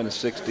growing up in the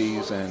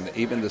 60s, and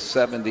even the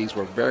 70s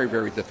were very,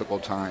 very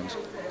difficult times.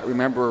 I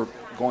remember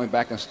going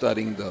back and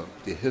studying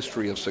the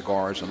history of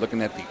cigars and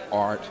looking at the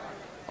art.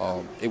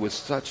 It was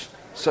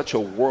such a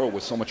world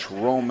with so much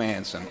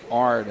romance and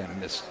art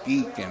and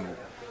mystique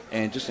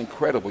and just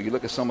incredible. You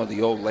look at some of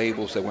the old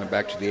labels that went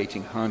back to the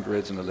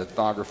 1800s and the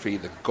lithography,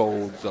 the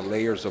golds, the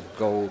layers of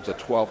golds, the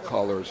 12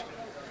 colors.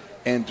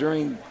 And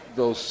during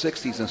those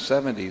 60s and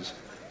 70s,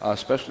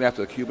 especially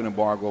after the Cuban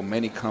embargo,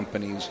 many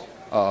companies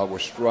were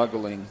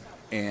struggling,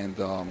 and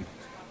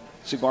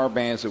cigar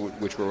bands,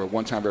 which were at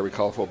one time very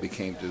colorful,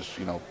 became just,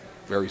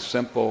 very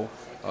simple,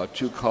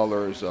 two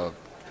colors,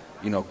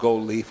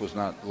 gold leaf was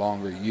not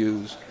longer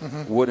used.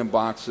 Mm-hmm. Wooden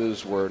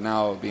boxes were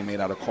now being made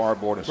out of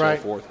cardboard and so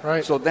forth.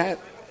 Right. So that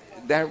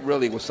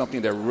really was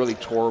something that really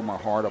tore my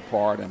heart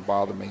apart and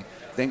bothered me.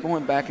 Then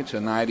going back into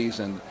the 90s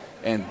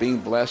and being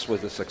blessed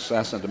with the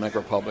success in the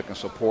Dominican Republic and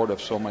support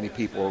of so many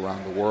people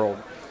around the world,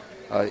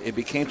 it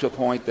became to a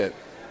point that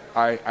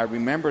I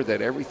remember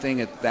that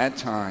everything at that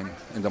time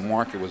in the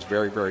market was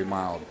very, very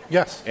mild.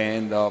 Yes.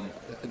 And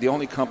the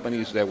only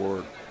companies that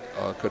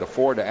could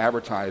afford to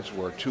advertise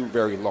were two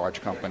very large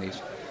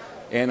companies,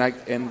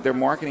 and their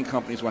marketing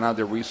companies went out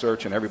their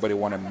research, and everybody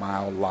wanted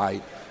mild,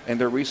 light, and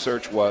their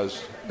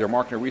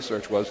marketing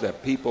research was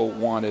that people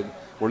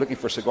were looking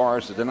for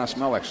cigars that did not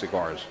smell like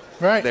cigars.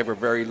 Right. They were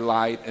very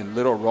light and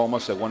little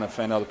aromas that wouldn't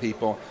offend other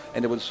people,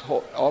 and it was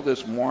all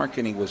this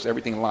marketing was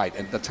everything light.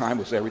 And at the time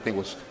everything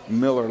was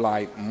Miller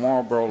Lite,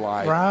 Marlboro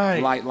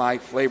Light,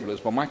 light, flavorless.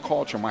 But my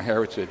culture, my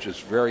heritage is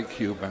very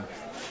Cuban.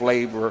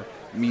 Flavor,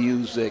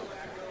 music,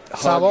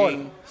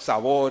 hugging,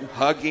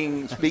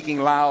 speaking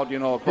loud,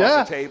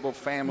 across the table,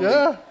 family.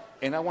 Yeah.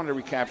 And I wanted to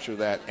recapture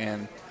that,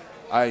 and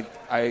I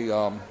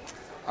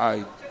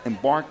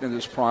embarked in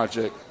this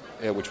project,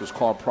 which was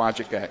called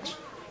Project X,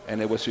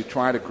 and it was to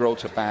try to grow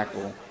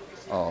tobacco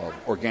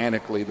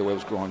organically the way it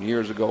was grown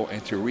years ago,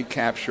 and to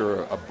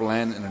recapture a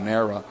blend in an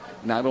era,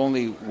 not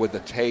only with the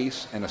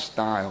taste and the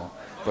style,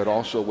 but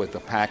also with the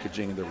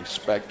packaging and the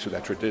respect to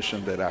that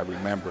tradition that I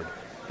remembered.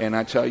 And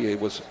I tell you, it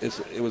was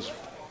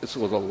a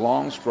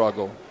long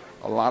struggle,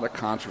 a lot of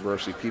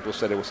controversy. People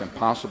said it was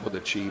impossible to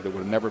achieve. It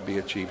would never be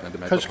achieved in the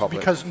Dominican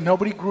Republic. Because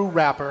nobody grew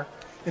wrapper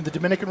in the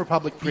Dominican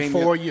Republic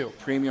before you.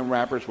 Premium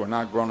wrappers were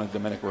not grown in the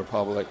Dominican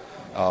Republic.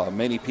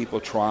 Many people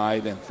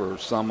tried, and for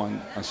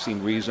some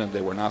unseen reason,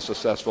 they were not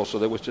successful. So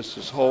there was just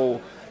this whole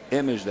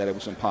image that it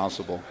was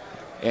impossible.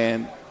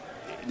 And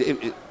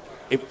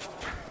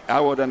I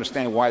would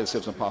understand why this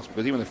was impossible,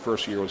 because even the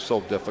first year was so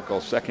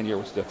difficult, second year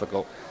was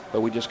difficult, but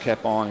we just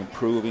kept on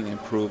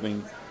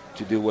improving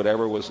to do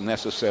whatever was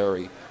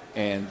necessary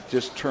and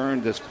just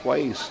turn this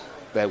place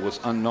that was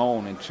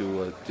unknown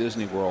into a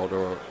Disney World,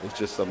 or it's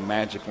just a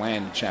magic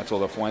land in Chateau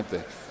La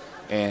Fuente.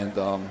 And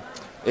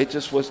it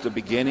just was the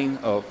beginning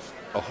of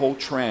a whole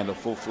trend of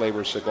full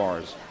flavor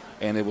cigars.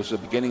 And it was the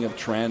beginning of a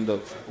trend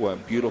of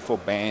beautiful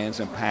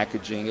bands and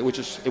packaging. It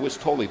was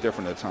totally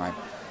different at the time.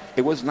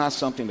 It was not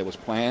something that was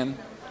planned.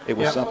 It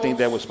was something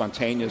that was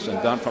spontaneous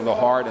and done from the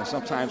heart. And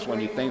sometimes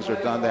when things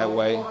are done that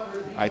way,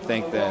 I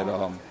think that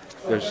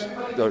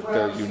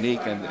they're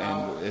unique, and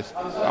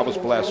I was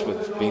blessed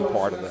with being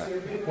part of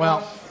that.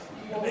 Well,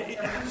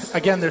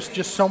 again, there's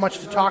just so much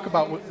to talk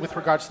about with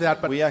regards to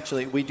that. But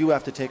we do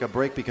have to take a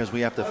break because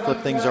we have to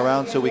flip things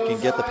around so we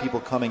can get the people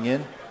coming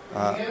in.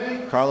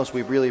 Carlos,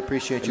 we really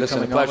appreciate you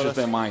coming on with us. The pleasure's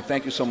been mine.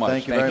 Thank you so much.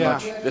 Thank you very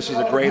much. This is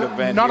a great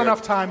event. Not here.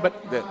 enough time, but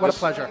what a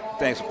pleasure.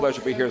 Thanks. It's a pleasure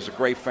to be here. It's a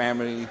great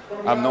family.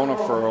 I've known them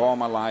for all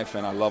my life,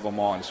 and I love them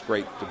all, and it's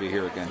great to be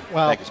here again.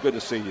 Well, thank you. It's good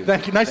to see you.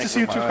 Thank you. Nice to see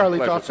you too,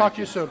 Carlito. I'll talk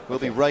to you soon. We'll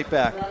be right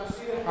back.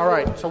 All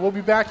right, so we'll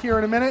be back here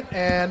in a minute,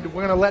 and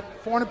we're going to let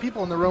 400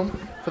 people in the room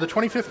for the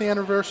 25th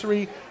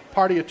anniversary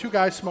party at Two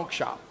Guys Smoke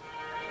Shop.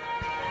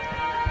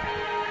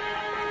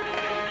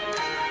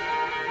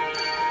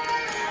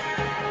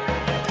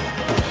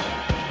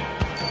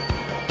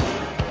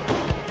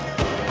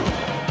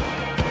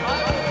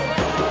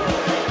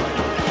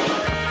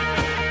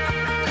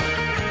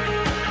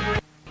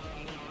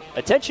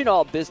 Attention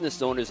all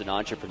business owners and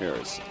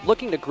entrepreneurs.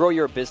 Looking to grow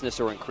your business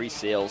or increase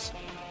sales?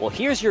 Well,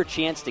 here's your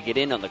chance to get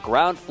in on the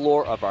ground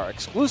floor of our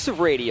exclusive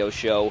radio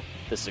show,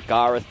 The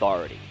Cigar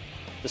Authority.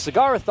 The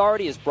Cigar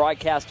Authority is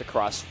broadcast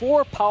across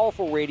 4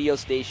 powerful radio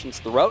stations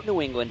throughout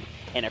New England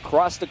and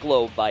across the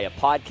globe via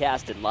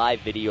podcast and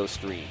live video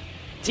stream.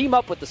 Team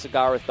up with the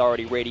Cigar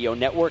Authority Radio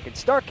Network and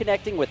start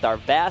connecting with our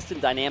vast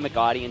and dynamic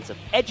audience of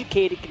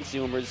educated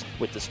consumers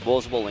with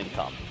disposable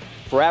income.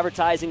 For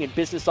advertising and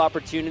business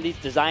opportunities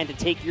designed to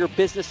take your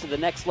business to the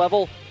next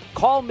level,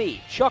 call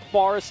me, Chuck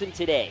Morrison,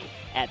 today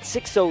at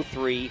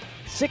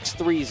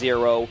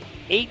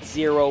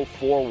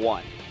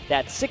 603-630-8041.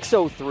 That's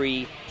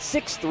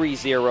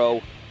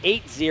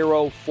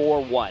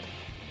 603-630-8041.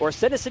 Or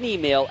send us an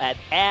email at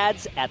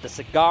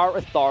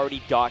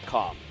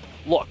ads@thecigarauthority.com.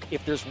 Look,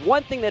 if there's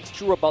one thing that's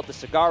true about the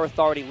Cigar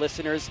Authority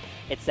listeners,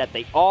 it's that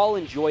they all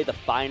enjoy the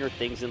finer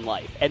things in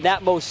life. And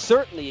that most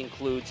certainly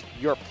includes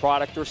your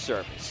product or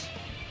service.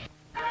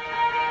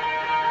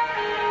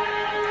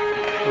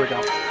 Here we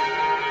go.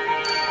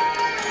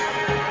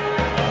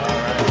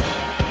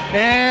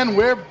 And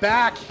we're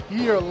back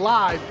here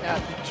live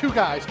at the Two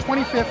Guys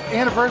 25th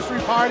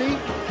anniversary party.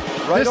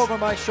 Right over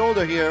my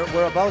shoulder here,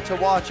 we're about to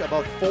watch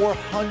about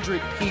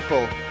 400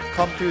 people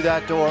come through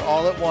that door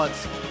all at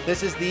once.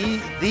 This is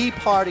the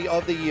party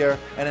of the year,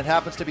 and it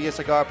happens to be a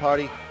cigar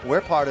party.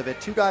 We're part of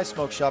it. Two Guys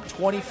Smoke Shop,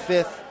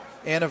 25th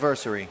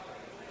anniversary.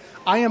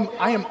 I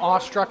am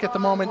awestruck at the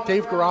moment.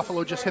 Dave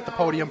Garofalo just hit the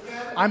podium.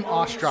 I'm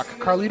awestruck.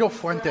 Carlito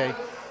Fuente.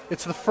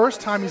 It's the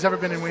first time he's ever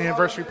been in an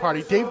anniversary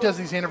party. Dave does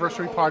these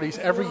anniversary parties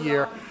every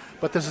year,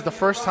 but this is the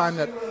first time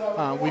that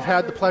we've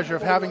had the pleasure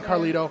of having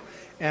Carlito,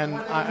 and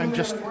I'm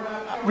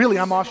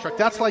awestruck.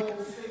 That's like,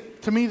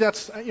 to me,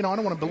 that's, I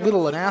don't want to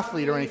belittle an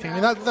athlete or anything. I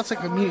mean, that's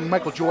like meeting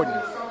Michael Jordan.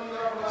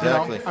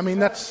 Exactly. I mean,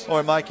 that's... Or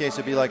in my case,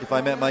 it'd be like if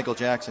I met Michael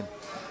Jackson.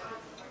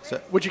 So,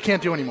 which you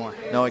can't do anymore.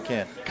 No, I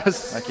can't.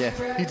 Because I can't.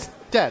 He's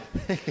dead.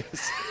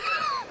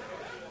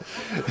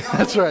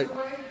 That's right.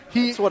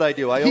 That's what I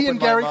do. He and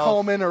Gary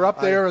Coleman are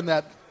up there in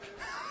that...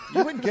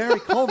 You and Gary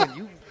Coleman,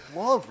 you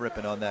love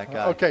ripping on that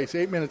guy. Okay, so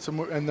 8 minutes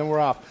and then we're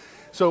off.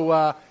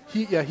 So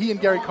he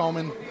and Gary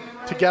Coleman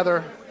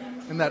together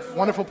in that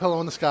wonderful pillow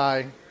in the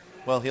sky.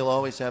 Well, he'll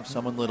always have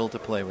someone little to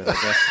play with, I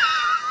guess.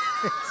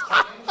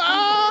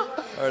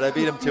 All right, I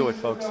beat him to it,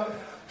 folks.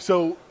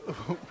 So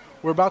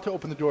we're about to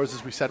open the doors,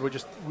 as we said. We're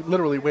just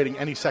literally waiting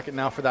any second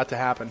now for that to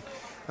happen.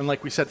 And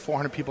like we said,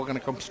 400 people are going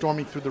to come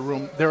storming through the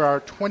room. There are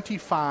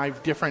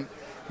 25 different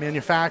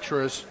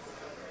manufacturers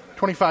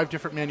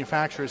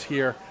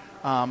here.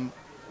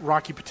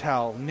 Rocky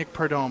Patel, Nick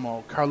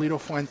Perdomo, Carlito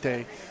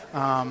Fuente,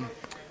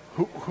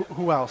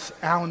 who else?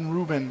 Alan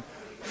Rubin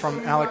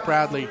from Alec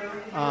Bradley.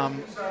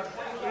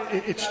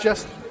 It's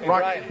just,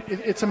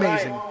 it's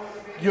amazing.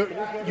 You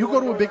go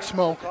to a big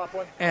smoke,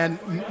 and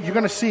you're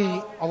going to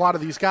see a lot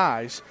of these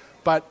guys,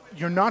 but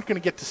you're not going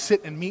to get to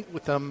sit and meet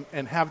with them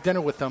and have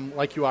dinner with them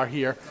like you are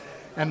here.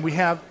 And we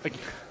have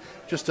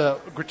just a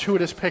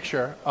gratuitous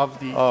picture of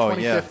the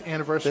 25th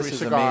anniversary this is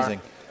cigar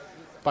amazing.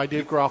 by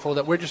Dave Garofalo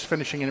that we're just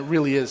finishing, and it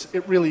really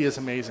is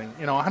amazing.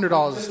 You know,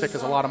 $100 a stick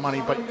is a lot of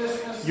money, but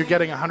you're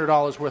getting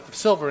 $100 worth of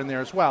silver in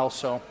there as well.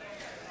 So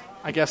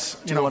I guess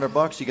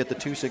 $200, you get the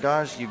 2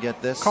 cigars, you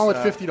get this. Call it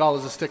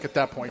 $50 a stick at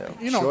that point.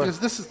 Sure. Because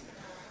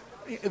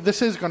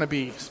this is going to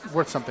be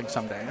worth something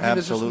someday. I mean, Absolutely.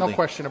 there's just no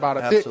question about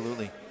it.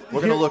 Absolutely. We're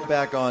going to look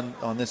back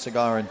on this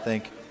cigar and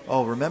think,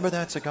 oh, remember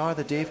that cigar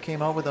that Dave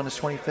came out with on his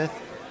 25th?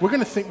 We're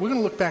going to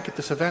look back at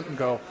this event and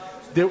go,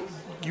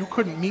 you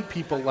couldn't meet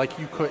people like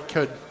you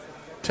could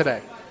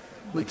today.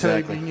 Exactly.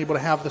 Today, being able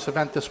to have this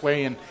event this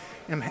way and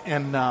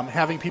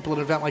having people at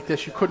an event like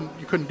this, you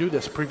couldn't do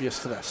this previous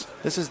to this.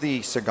 This is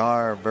the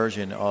cigar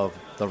version of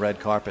the red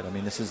carpet. I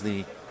mean, this is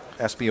the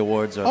ESPY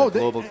Awards or the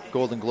Global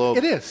Golden Globe.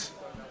 It is.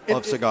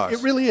 Of cigars.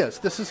 It really is.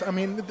 This is, I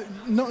mean,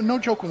 no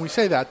joke when we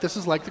say that. This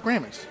is like the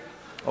Grammys.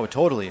 Oh, it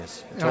totally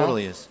is. It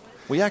totally is.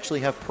 We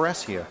actually have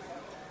press here.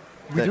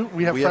 We do?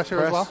 We have press here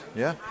as well?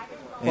 Yeah.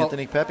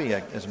 Anthony Pepe,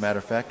 as a matter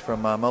of fact,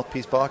 from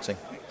Mouthpiece Boxing.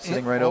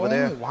 Sitting right over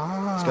there.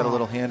 Wow. He's got a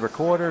little hand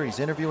recorder. He's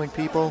interviewing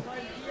people.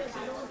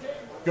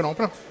 You going to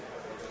open them?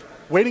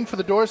 Waiting for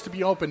the doors to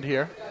be opened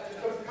here.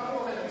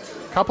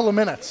 Couple of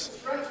minutes.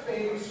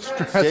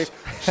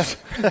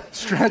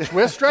 Stretch.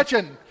 We're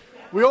stretching.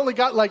 We only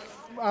got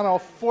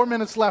 4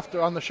 minutes left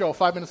on the show,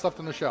 5 minutes left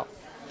on the show.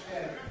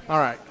 All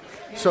right.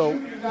 So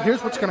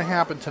here's what's going to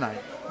happen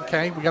tonight.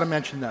 Okay, we got to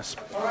mention this.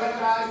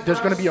 There's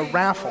going to be a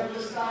raffle.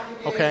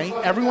 Okay,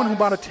 everyone who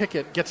bought a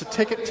ticket gets a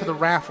ticket to the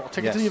raffle.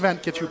 Ticket to the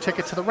event gets you a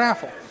ticket to the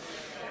raffle.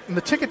 And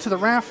the ticket to the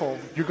raffle,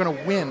 you're going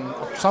to win.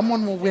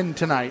 Someone will win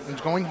tonight and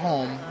is going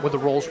home with a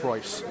Rolls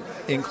Royce.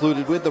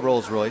 Included with the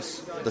Rolls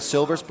Royce, the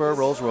Silver Spur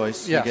Rolls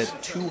Royce, yes. You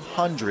get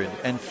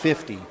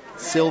 250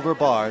 silver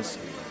bars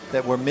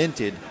that were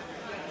minted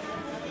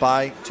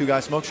by Two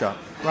Guys Smoke Shop.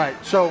 Right.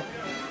 So,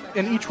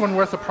 and each one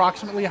worth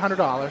approximately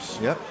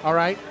 $100. Yep. All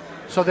right.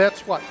 So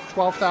that's what,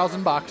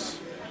 $12,000,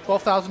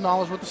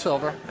 $12,000 worth of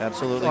silver.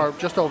 Absolutely. Or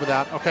just over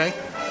that. Okay.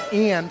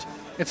 And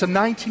it's a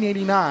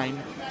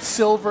 1989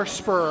 Silver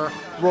Spur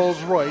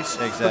Rolls Royce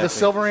for the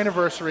silver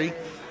anniversary.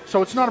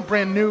 So it's not a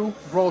brand new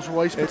Rolls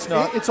Royce. But it's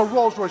not. It's a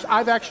Rolls Royce.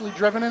 I've actually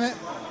driven in it.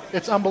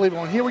 It's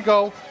unbelievable. And here we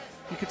go.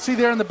 You can see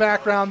there in the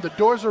background, the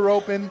doors are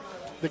open.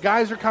 The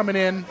guys are coming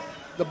in.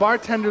 The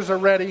bartenders are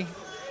ready.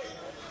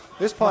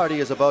 This party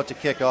is about to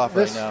kick off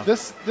right now.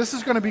 This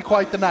is going to be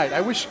quite the night.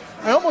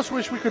 I almost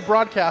wish we could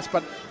broadcast,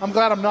 but I'm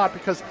glad I'm not,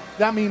 because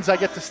that means I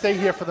get to stay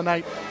here for the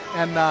night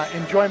and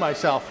enjoy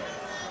myself.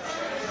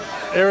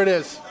 There it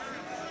is.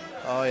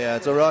 Oh yeah,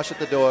 it's a rush at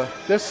the door.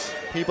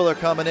 People are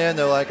coming in.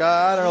 They're like,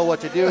 I don't know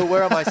what to do.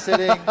 Where am I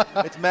sitting?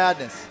 It's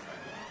madness.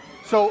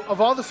 So, of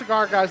all the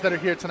cigar guys that are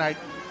here tonight,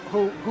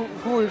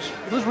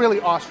 who's really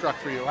awestruck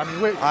for you? I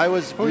mean, I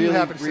was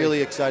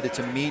really excited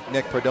to meet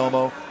Nick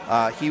Perdomo.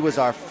 He was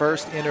our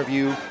first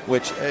interview,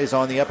 which is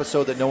on the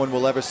episode that no one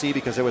will ever see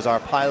because it was our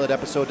pilot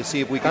episode to see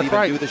if we could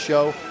do the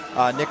show.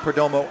 Nick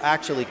Perdomo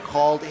actually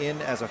called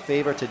in as a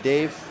favor to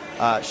Dave.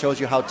 Shows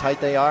you how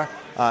tight they are.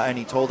 And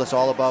he told us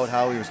all about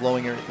how he was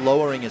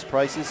lowering his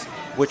prices,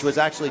 which was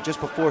actually just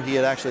before he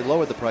had actually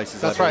lowered the prices.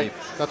 That's right.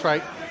 That's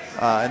right.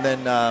 And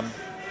then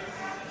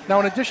now,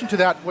 in addition to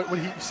that, what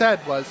he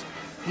said was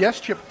the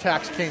S-chip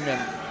tax came in.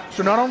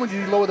 So not only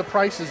did he lower the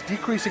prices,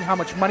 decreasing how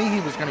much money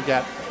he was going to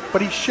get,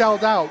 but he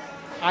shelled out,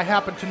 I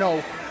happen to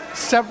know,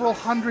 several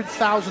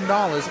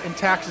 $100,000 in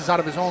taxes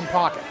out of his own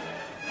pocket.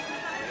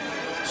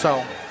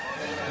 So,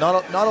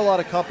 not a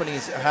lot of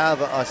companies have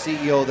a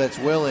CEO that's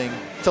willing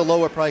to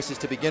lower prices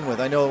to begin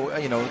with. I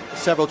know,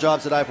 several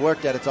jobs that I've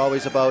worked at, it's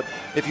always about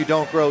if you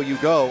don't grow, you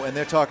go, and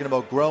they're talking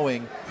about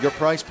growing your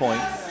price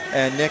point.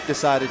 And Nick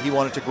decided he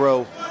wanted to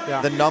grow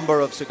the number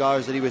of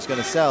cigars that he was going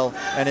to sell,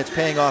 and it's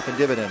paying off in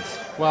dividends.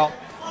 Well,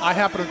 I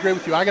happen to agree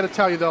with you. I got to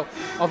tell you, though,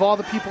 of all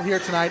the people here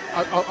tonight,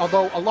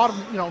 although a lot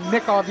of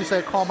Nick, obviously,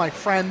 I call my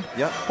friend.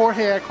 Yep.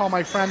 Jorge, I call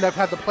my friend. I've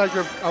had the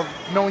pleasure of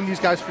knowing these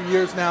guys for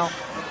years now,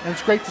 and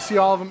it's great to see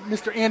all of them.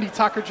 Mr. Andy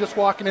Tucker just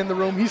walking in the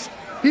room.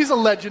 He's a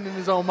legend in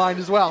his own mind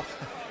as well.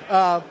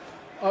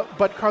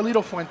 But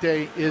Carlito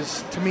Fuente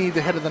is, to me,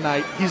 the head of the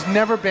night. He's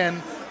never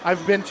been.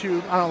 I've been to,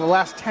 the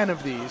last 10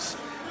 of these.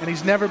 And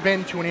he's never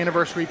been to an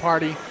anniversary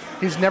party.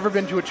 He's never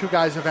been to a Two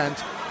Guys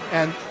event.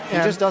 And he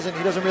just doesn't.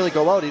 He doesn't really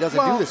go out. He doesn't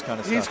do this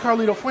kind of stuff. He's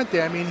Carlito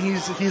Fuente. I mean,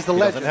 he's the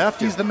legend. Doesn't have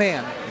to. He's the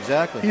man.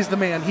 Exactly. He's the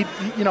man.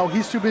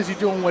 He's too busy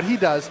doing what he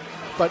does.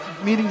 But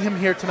meeting him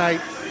here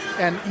tonight,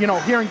 and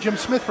hearing Jim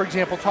Smith, for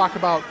example, talk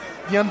about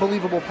the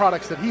unbelievable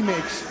products that he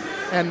makes,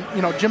 and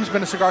Jim's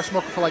been a cigar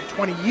smoker for like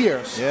 20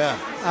 years. Yeah.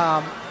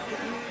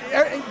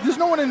 There's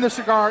no one in the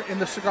cigar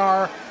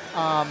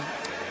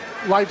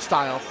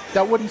lifestyle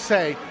that wouldn't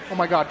say, "Oh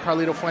my God,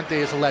 Carlito Fuente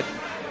is a legend."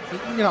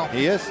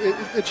 He is.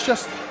 It's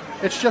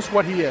just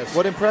what he is.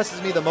 What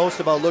impresses me the most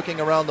about looking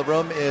around the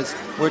room is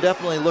we're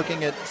definitely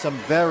looking at some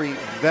very,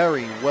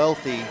 very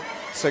wealthy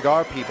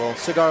cigar people,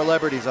 cigar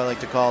celebrities I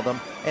like to call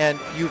them, and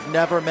you've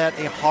never met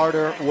a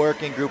harder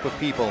working group of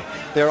people.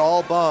 They're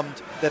all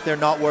bummed that they're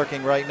not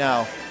working right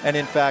now, and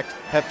in fact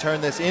have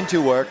turned this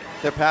into work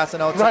They're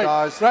passing out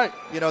cigars. Right.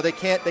 You know, they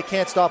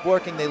can't stop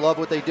working. They love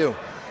what they do.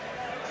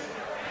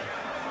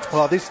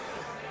 Well,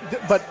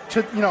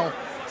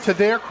 to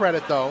their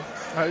credit, though,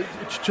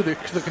 to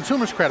the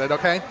consumer's credit,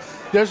 okay,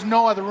 there's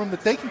no other room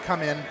that they can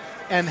come in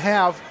and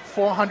have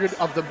 400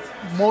 of the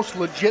most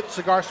legit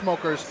cigar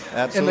smokers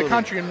in the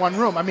country in one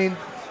room. I mean,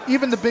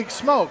 even the big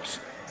smokes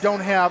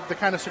don't have the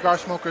kind of cigar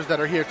smokers that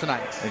are here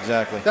tonight.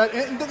 Exactly.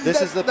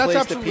 This is the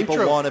place that people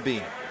want to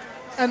be.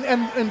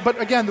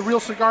 But again, the real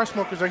cigar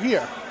smokers are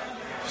here.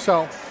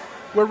 So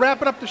we're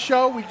wrapping up the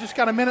show. We just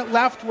got a minute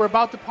left. We're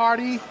about to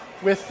party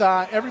with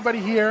everybody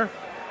here.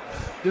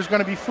 There's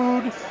going to be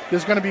food.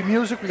 There's going to be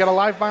music. We got a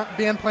live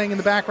band playing in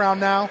the background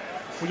now.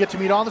 We get to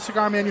meet all the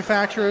cigar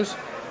manufacturers.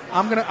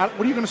 What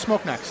are you going to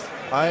smoke next?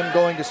 I'm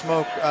going to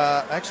smoke.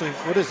 Actually,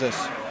 what is this?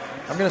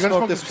 I'm going to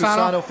smoke this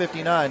Cusano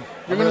 59.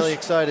 I'm really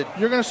excited.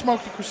 You're going to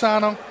smoke the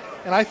Cusano,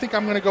 and I think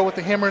I'm going to go with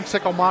the Hammer and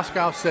Sickle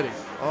Moscow City.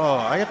 Oh,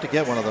 I have to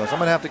get one of those. I'm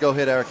going to have to go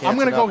hit Eric Hanson. I'm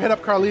going to go hit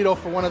up Carlito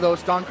for one of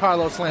those Don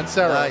Carlos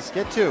Lanceros. Nice.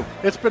 Get two.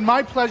 It's been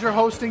my pleasure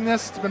hosting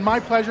this. It's been my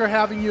pleasure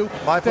having you.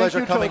 My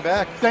pleasure coming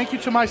back. Thank you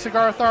to my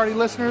Cigar Authority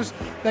listeners.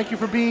 Thank you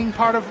for being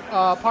part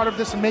of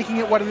this and making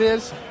it what it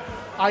is.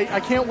 I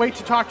can't wait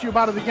to talk to you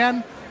about it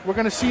again. We're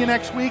going to see you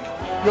next week.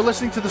 You're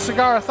listening to the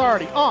Cigar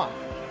Authority on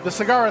the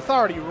Cigar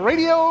Authority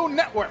Radio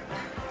Network.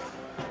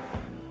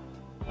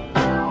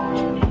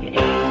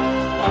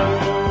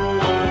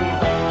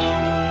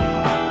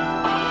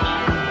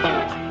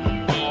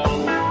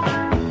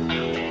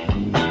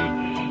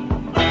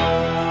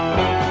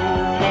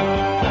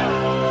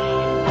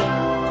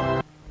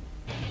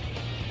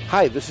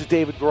 Hi, this is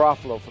David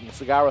Garofalo from the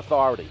Cigar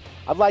Authority.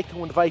 I'd like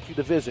to invite you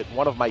to visit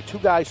one of my Two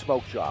Guys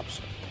Smoke Shops.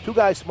 Two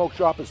Guys Smoke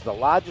Shop is the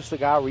largest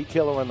cigar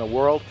retailer in the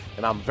world,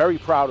 and I'm very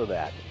proud of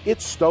that.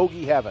 It's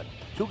Stogie Heaven.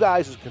 Two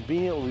Guys is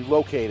conveniently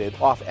located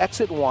off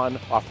Exit 1,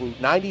 off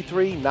Route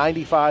 93,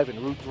 95,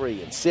 and Route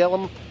 3 in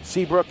Salem,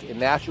 Seabrook, and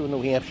Nashua,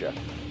 New Hampshire.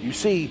 You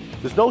see,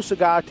 there's no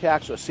cigar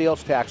tax or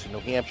sales tax in New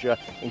Hampshire,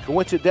 and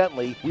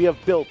coincidentally, we have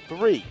built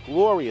 3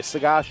 glorious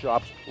cigar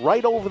shops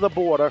right over the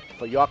border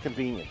for your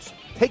convenience.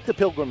 Take the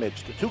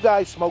pilgrimage to Two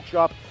Guys Smoke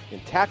Shop in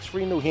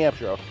tax-free New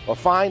Hampshire, or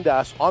find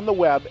us on the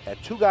web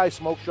at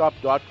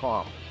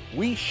twoguysmokeshop.com.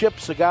 We ship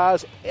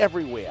cigars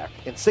everywhere,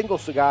 and single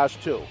cigars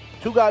too.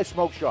 Two Guys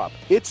Smoke Shop.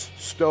 It's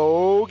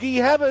Stogie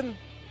Heaven.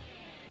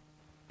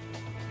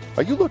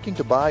 Are you looking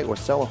to buy or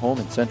sell a home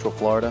in Central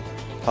Florida?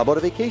 How about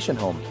a vacation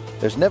home?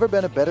 There's never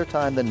been a better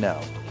time than now.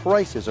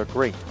 Prices are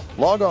great.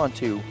 Log on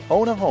to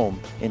Own a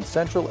Home in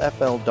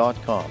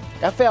CentralFL.com.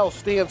 FL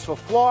stands for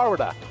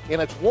Florida,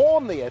 and it's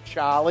warm there,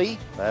 Charlie.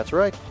 That's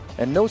right.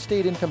 And no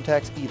state income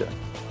tax either.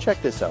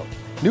 Check this out.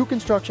 New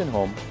construction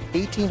home,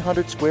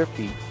 1,800 square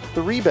feet,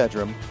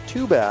 3-bedroom,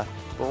 2-bath,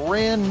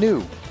 brand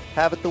new.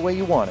 Have it the way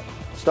you want it.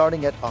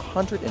 Starting at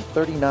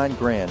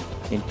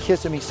 $139,000 in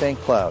Kissimmee, St.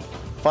 Cloud.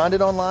 Find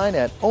it online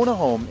at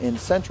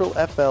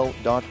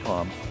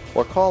ownahomeincentralfl.com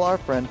or call our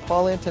friend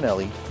Paul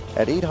Antonelli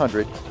at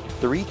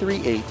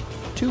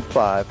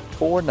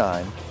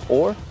 800-338-2549,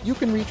 or you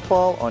can reach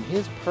Paul on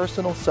his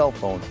personal cell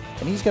phone,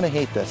 and he's going to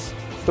hate this,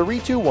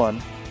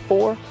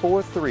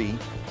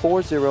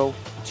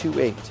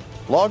 321-443-4028.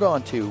 Log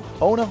on to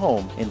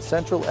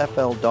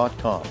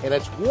ownahomeincentralfl.com. And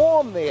it's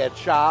warm there,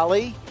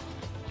 Charlie.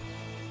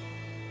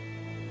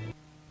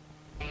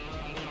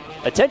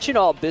 Attention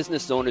all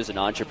business owners and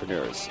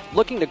entrepreneurs.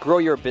 Looking to grow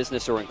your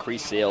business or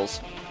increase sales?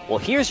 Well,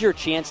 here's your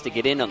chance to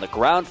get in on the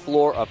ground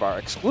floor of our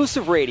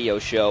exclusive radio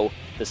show,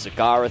 The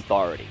Cigar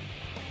Authority.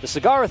 The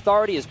Cigar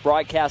Authority is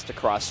broadcast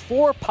across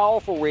 4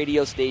 powerful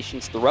radio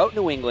stations throughout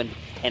New England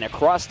and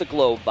across the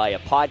globe via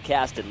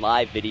podcast and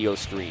live video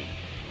stream.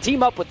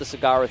 Team up with the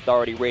Cigar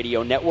Authority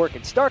Radio Network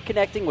and start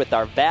connecting with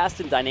our vast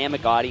and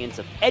dynamic audience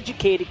of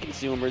educated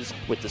consumers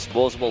with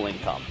disposable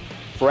income.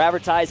 For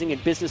advertising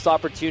and business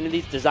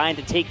opportunities designed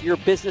to take your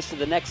business to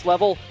the next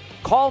level,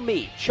 call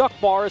me, Chuck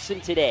Morrison,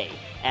 today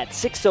at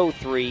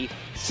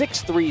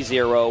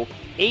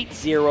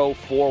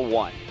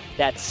 603-630-8041.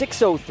 That's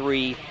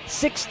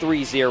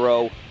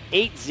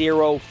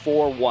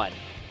 603-630-8041.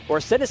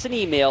 Or send us an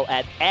email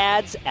at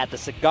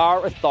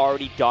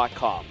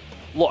ads@thecigarauthority.com.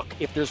 Look,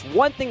 if there's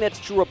one thing that's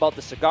true about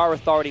the Cigar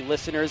Authority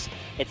listeners,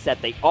 it's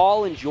that they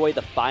all enjoy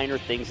the finer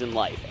things in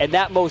life. And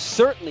that most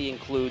certainly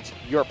includes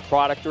your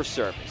product or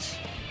service.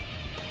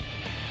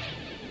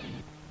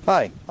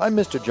 Hi, I'm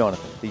Mr.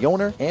 Jonathan, the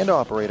owner and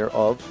operator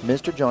of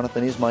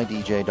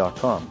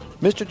MrJonathanIsMyDJ.com.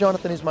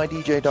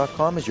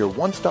 MrJonathanIsMyDJ.com is your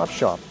one-stop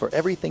shop for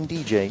everything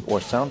DJ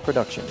or sound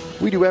production.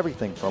 We do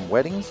everything from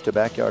weddings to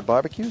backyard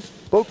barbecues,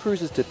 boat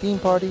cruises to theme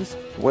parties.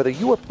 Whether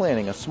you are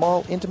planning a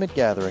small, intimate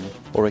gathering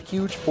or a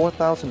huge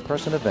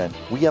 4,000-person event,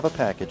 we have a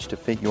package to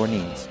fit your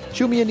needs.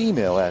 Shoot me an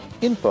email at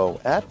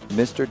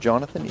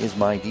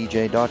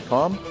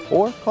info@MrJonathanIsMyDJ.com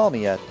or call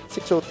me at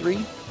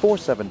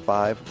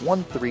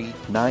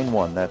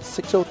 603-475-1391. That's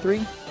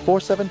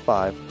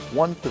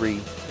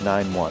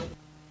 603-475-1391.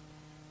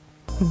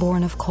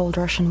 Born of cold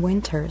Russian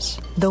winters,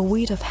 the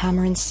wheat of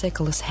Hammer and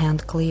Sickle is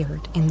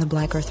hand-cleared in the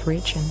Black Earth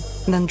region,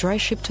 then dry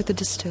shipped to the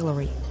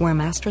distillery, where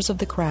masters of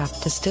the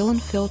craft distill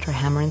and filter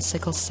Hammer and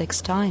Sickle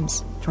 6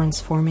 times,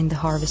 transforming the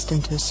harvest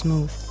into a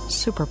smooth,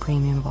 super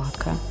premium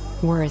vodka,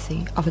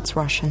 worthy of its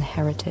Russian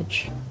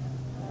heritage.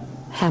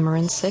 Hammer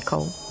and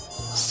Sickle,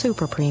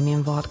 super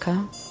premium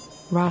vodka,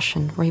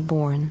 Russian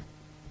reborn.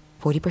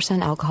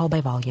 40% alcohol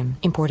by volume,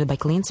 imported by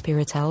Clean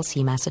Spirits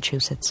LLC,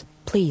 Massachusetts.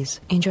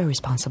 Please enjoy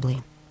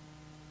responsibly.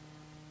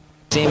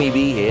 Sammy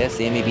B here,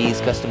 Sammy B's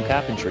Custom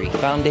Carpentry,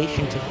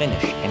 foundation to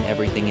finish and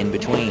everything in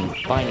between.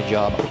 Find a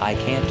job I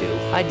can't do.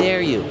 I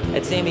dare you.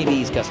 At Sammy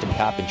B's Custom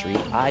Carpentry,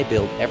 I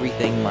build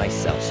everything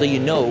myself, so you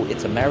know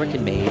it's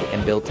American made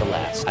and built to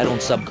last. I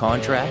don't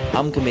subcontract.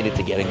 I'm committed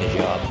to getting the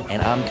job,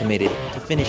 and I'm committed to finishing